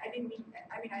musical, I didn't mean,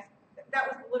 that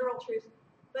was the literal truth.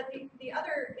 But the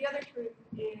other truth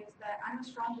is that I'm a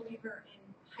strong believer in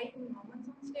heightened moments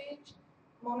on stage,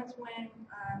 moments when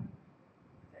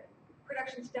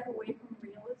productions step away from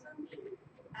realism.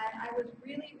 And I was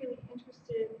really, really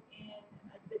interested in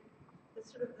the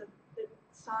sort of the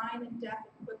sign and deaf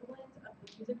equivalent of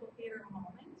the musical theater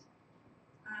moment.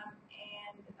 And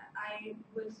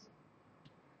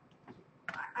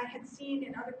I had seen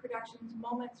in other productions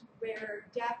moments where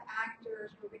deaf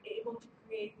actors were able to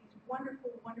create these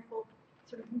wonderful, wonderful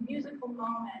sort of musical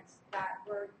moments that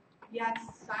were, yes,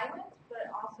 silent, but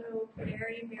also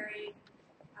very, very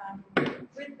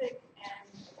rhythmic and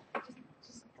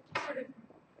just sort of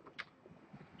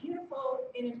beautiful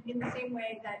in the same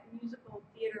way that musical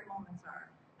theater moments are.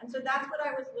 And so that's what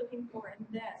I was looking for in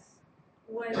this,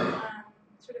 was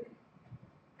sort of,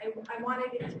 I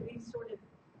wanted it to be sort of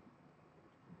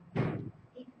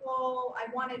equal I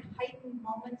wanted heightened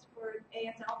moments for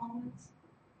ASL moments,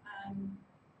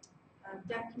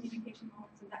 deaf communication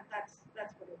moments, and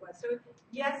that's what it was. So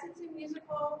yes, it's a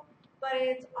musical, but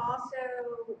it's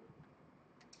also,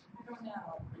 I don't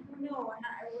know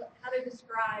how to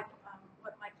describe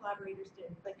what my collaborators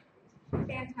did, but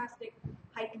fantastic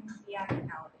heightened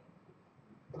theatricality.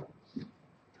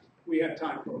 We have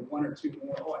time for one or two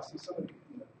more. Oh, I see somebody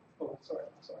in the, oh, sorry.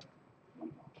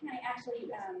 Can I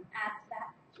actually add to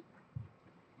that?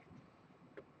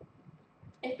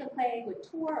 If the play would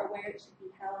tour or where it should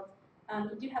be held,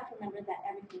 you do have to remember that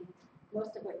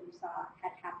most of what you saw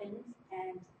had happened,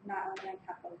 and not only on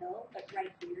Capitol Hill, but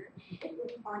right here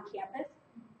on campus.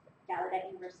 Gallaudet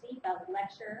University, Bell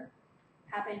Lecture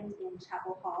happened in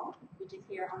Chapel Hall, which is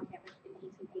here on campus in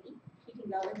 1880. You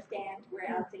can go and stand where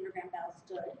Alexander Graham Bell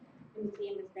stood. The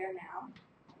museum is there now.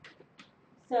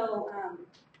 So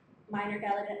Minor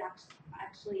Gallaudet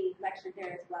actually lectured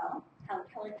there as well. Helen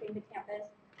Keller came to campus.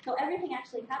 So everything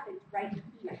actually happened right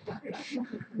here.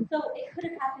 So it could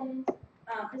have happened,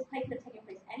 this play could have taken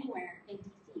place anywhere in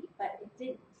DC, but it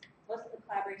didn't. Most of the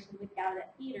collaboration with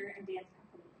Gallaudet Theater and Dance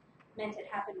Company meant it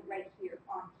happened right here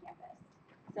on campus.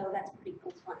 So that's a pretty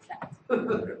cool concept.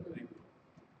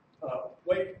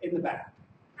 Wait, in the back.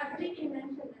 I think you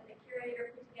mentioned that the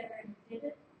curator put together an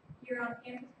exhibit here on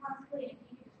campus possibly, and if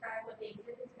you could describe what the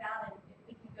exhibit's about and if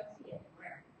we can go see it and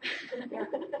where.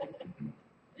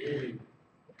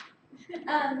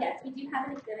 Yes, we do have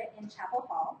an exhibit in Chapel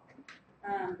Hall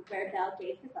where Bell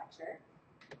gave his lecture.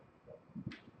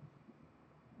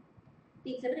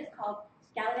 The exhibit is called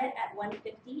Gallaudet at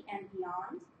 150 and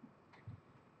Beyond.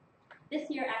 This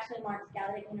year actually marks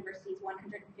Gallaudet University's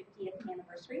 150th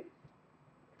anniversary.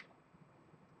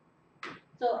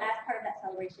 So as part of that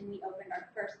celebration, we opened our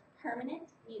first permanent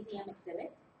museum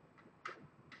exhibit.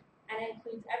 And it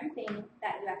includes everything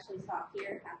that you actually saw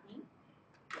here happening,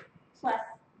 plus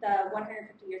the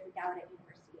 150 years of Gallaudet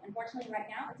University. Unfortunately, right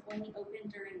now, it's only open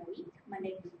during the week,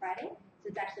 Monday through Friday, so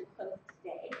it's actually closed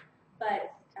today.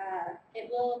 But it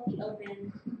will be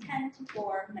open 10 to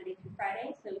 4 Monday through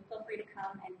Friday, so feel free to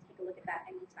come and take a look at that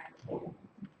anytime.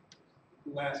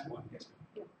 Last one, yes.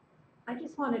 I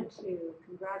just wanted to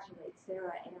congratulate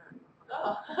Sarah Ann.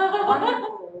 Oh.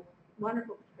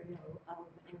 Wonderful portrayal of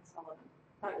Anne Sullivan.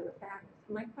 Thought you were fabulous.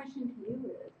 My question to you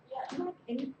is, do you have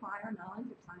any prior knowledge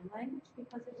of sign language?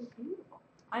 Because it was beautiful.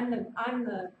 I'm the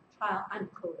child. I'm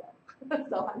Coda,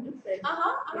 so I'm just saying.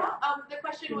 The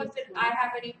question was, did I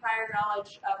have any prior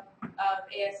knowledge of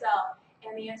ASL?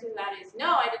 And the answer to that is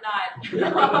no, I did not.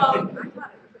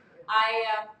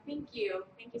 Thank you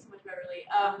so much, Beverly.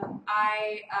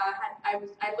 I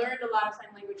learned a lot of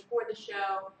sign language for the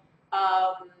show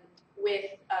with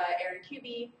Erin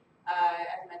Kuby,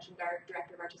 as mentioned, our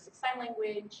director of artistic sign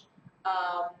language,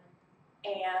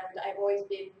 and I've always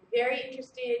been very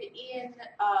interested in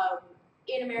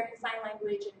American Sign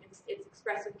Language and its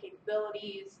expressive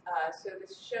capabilities. So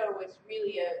this show was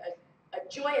really a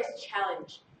joyous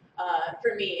challenge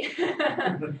for me,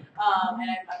 and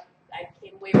I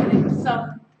came away with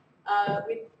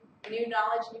with new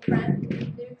knowledge, new friends,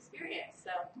 new experience.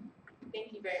 So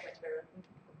thank you very much, everyone.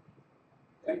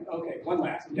 Okay, one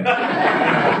last.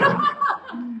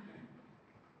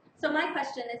 So my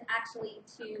question is actually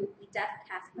to the deaf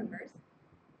cast members.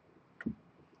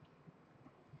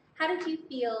 How did you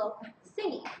feel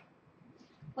singing?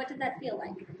 What did that feel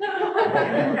like?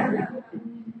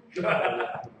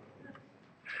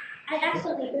 I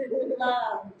actually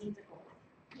love musicals.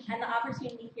 And the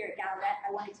opportunity here at Gallaudet,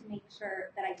 I wanted to make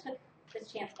sure that I took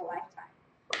this chance of a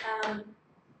lifetime.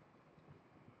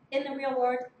 In the real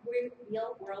world,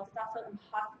 it's also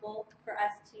impossible for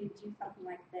us to do something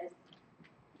like this.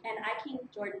 And I. King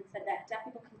Jordan said that deaf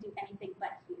people can do anything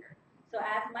but hear. So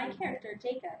as my character,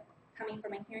 Jacob, coming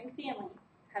from a hearing family,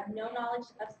 have no knowledge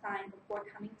of sign before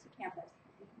coming to campus,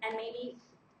 and maybe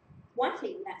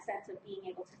wanting that sense of being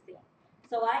able to sing.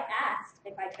 So I asked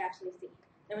if I could actually sing.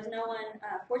 There was no one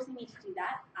forcing me to do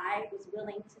that. I was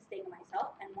willing to sing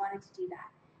myself and wanted to do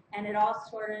that. And it all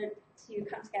started to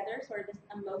come together, sort of this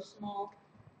emotional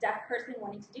deaf person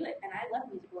wanting to do it. And I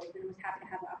love musicals and was happy to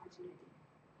have the opportunity.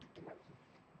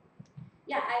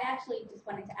 Yeah, I actually just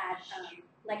wanted to add,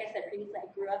 like I said previously, I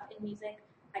grew up in music.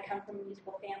 I come from a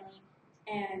musical family,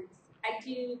 and I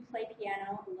do play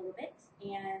piano a little bit,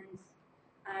 and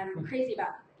I'm crazy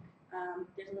about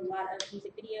music. There's a lot of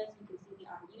music videos. You can see me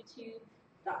on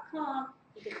YouTube.com.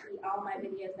 You can see all my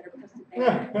videos that are posted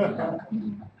there.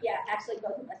 Yeah, actually,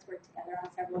 both of us work together on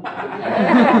several videos.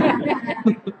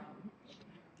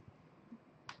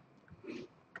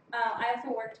 I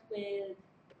also worked with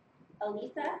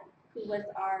Elisa, who was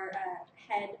our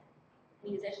head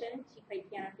musician. She played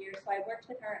piano here, so I worked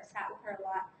with her, I sat with her a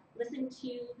lot, listened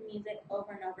to the music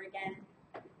over and over again.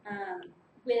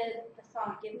 With the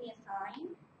song Give Me a Sign,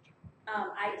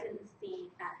 I didn't sing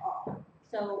at all.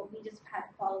 So we just had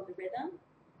to follow the rhythm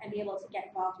and be able to get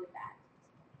involved with that.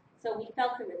 So we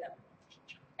felt the rhythm.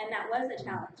 And that was a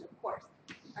challenge, of course,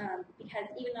 because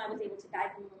even though I was able to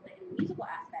guide them a little bit in the musical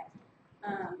aspects,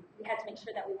 we had to make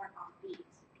sure that we weren't off beat.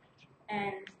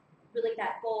 And really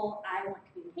that goal, I want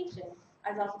communication,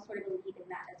 I was also sort of a lead in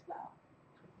that as well.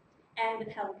 And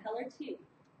with Helen Keller too,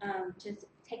 just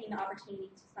taking the opportunity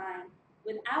to sign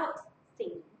without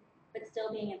singing, but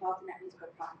still being involved in that musical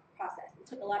process. It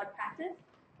took a lot of practice,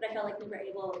 but I felt like we were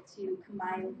able to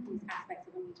combine these aspects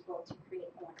of a musical to create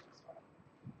a wonderful story.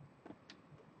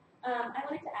 I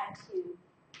wanted to add too,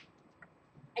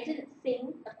 I didn't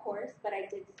sing, of course, but I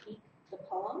did speak the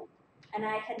poem, and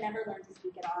I had never learned to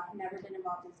speak at all. I had never been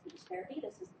involved in speech therapy.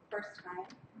 This was the first time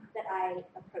that I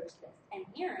approached this. And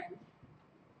Aaron,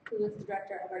 who is the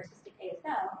director of Artistic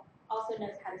ASL, also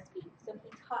knows how to speak, so he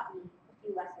taught me a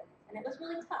few lessons, and it was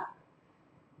really tough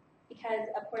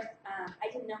because, of course, I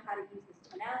didn't know how to use this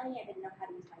tonality. I didn't know how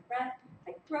to use my breath.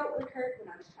 My throat would hurt when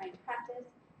I was trying to practice.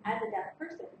 As a deaf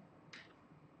person,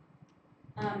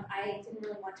 I didn't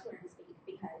really want to learn to speak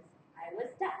because I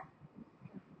was deaf.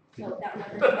 So that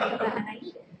wasn't something that I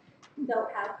needed. So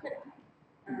how could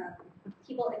I?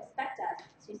 People expect us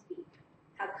to speak.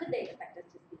 How could they expect us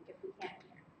to speak if we can't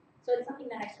hear? So it's something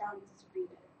that I strongly disagree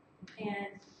with.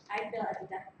 And I feel as a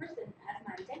deaf person, as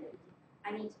my identity,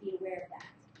 I need to be aware of that.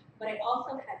 But I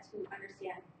also had to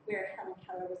understand where Helen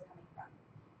Keller was coming from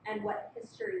and what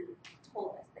history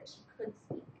told us that she could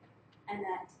speak, and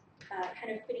that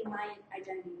kind of fitting my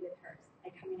identity with hers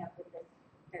and coming up with this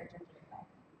character for the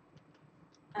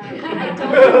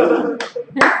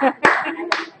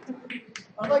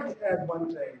I'd like to add one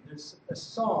thing. There's a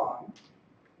song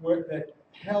that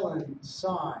Helen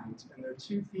signs, and there are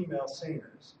two female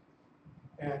singers,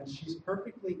 and she's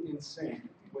perfectly in sync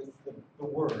with the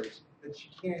words that she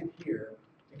can't hear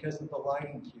because of the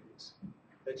lighting cues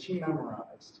that she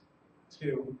memorized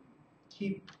to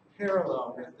keep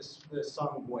parallel with the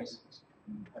sung voices.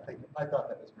 I thought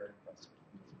that was very impressive.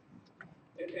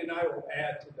 And I will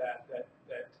add to that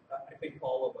I think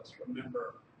all of us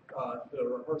remember the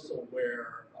rehearsal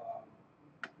where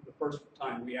the first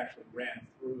time we actually ran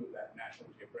through that National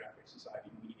Geographic Society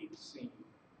meeting scene,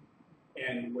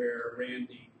 and where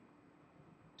Randy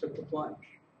took the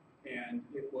plunge. And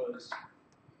it was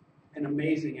an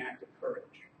amazing act of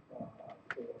courage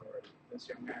for this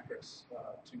young actress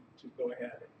to go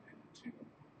ahead and to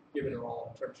give it her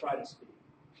all, to try to speak.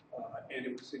 And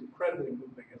it was incredibly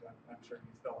moving, as I'm sure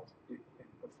you felt in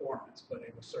performance, but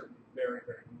it was certainly very,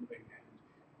 very moving, and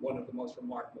one of the most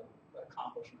remarkable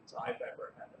accomplishments I've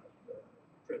ever had the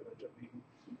privilege of being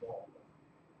involved with.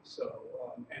 So,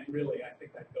 and really, I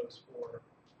think that goes for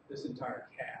this entire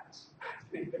cast. I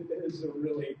think that it is a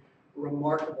really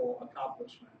remarkable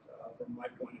accomplishment from my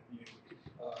point of view,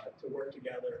 to work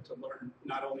together, to learn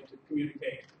not only to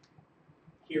communicate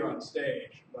here on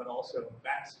stage, but also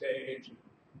backstage, and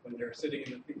when they're sitting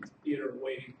in the theater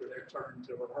waiting for their turn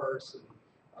to rehearse, and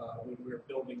when we were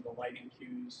building the lighting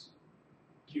cues,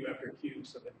 cue after cue,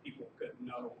 so that people could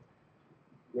know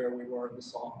where we were in the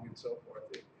song and so forth.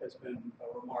 It has been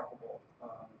a remarkable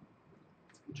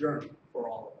journey for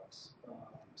all of us.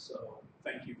 So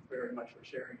thank you very much for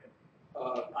sharing it.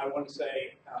 I want to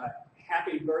say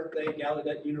happy birthday,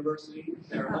 Gallaudet University.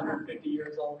 They're 150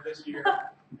 years old this year.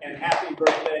 And happy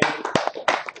birthday to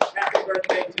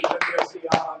WSC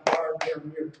Avant Bard.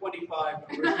 We're 25.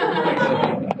 So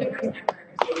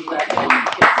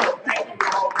thank you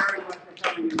all very much for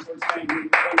coming and for saying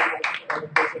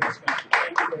wonderful discussion.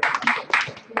 Thank you very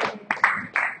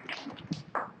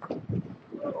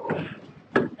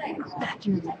much.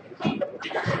 Thanks.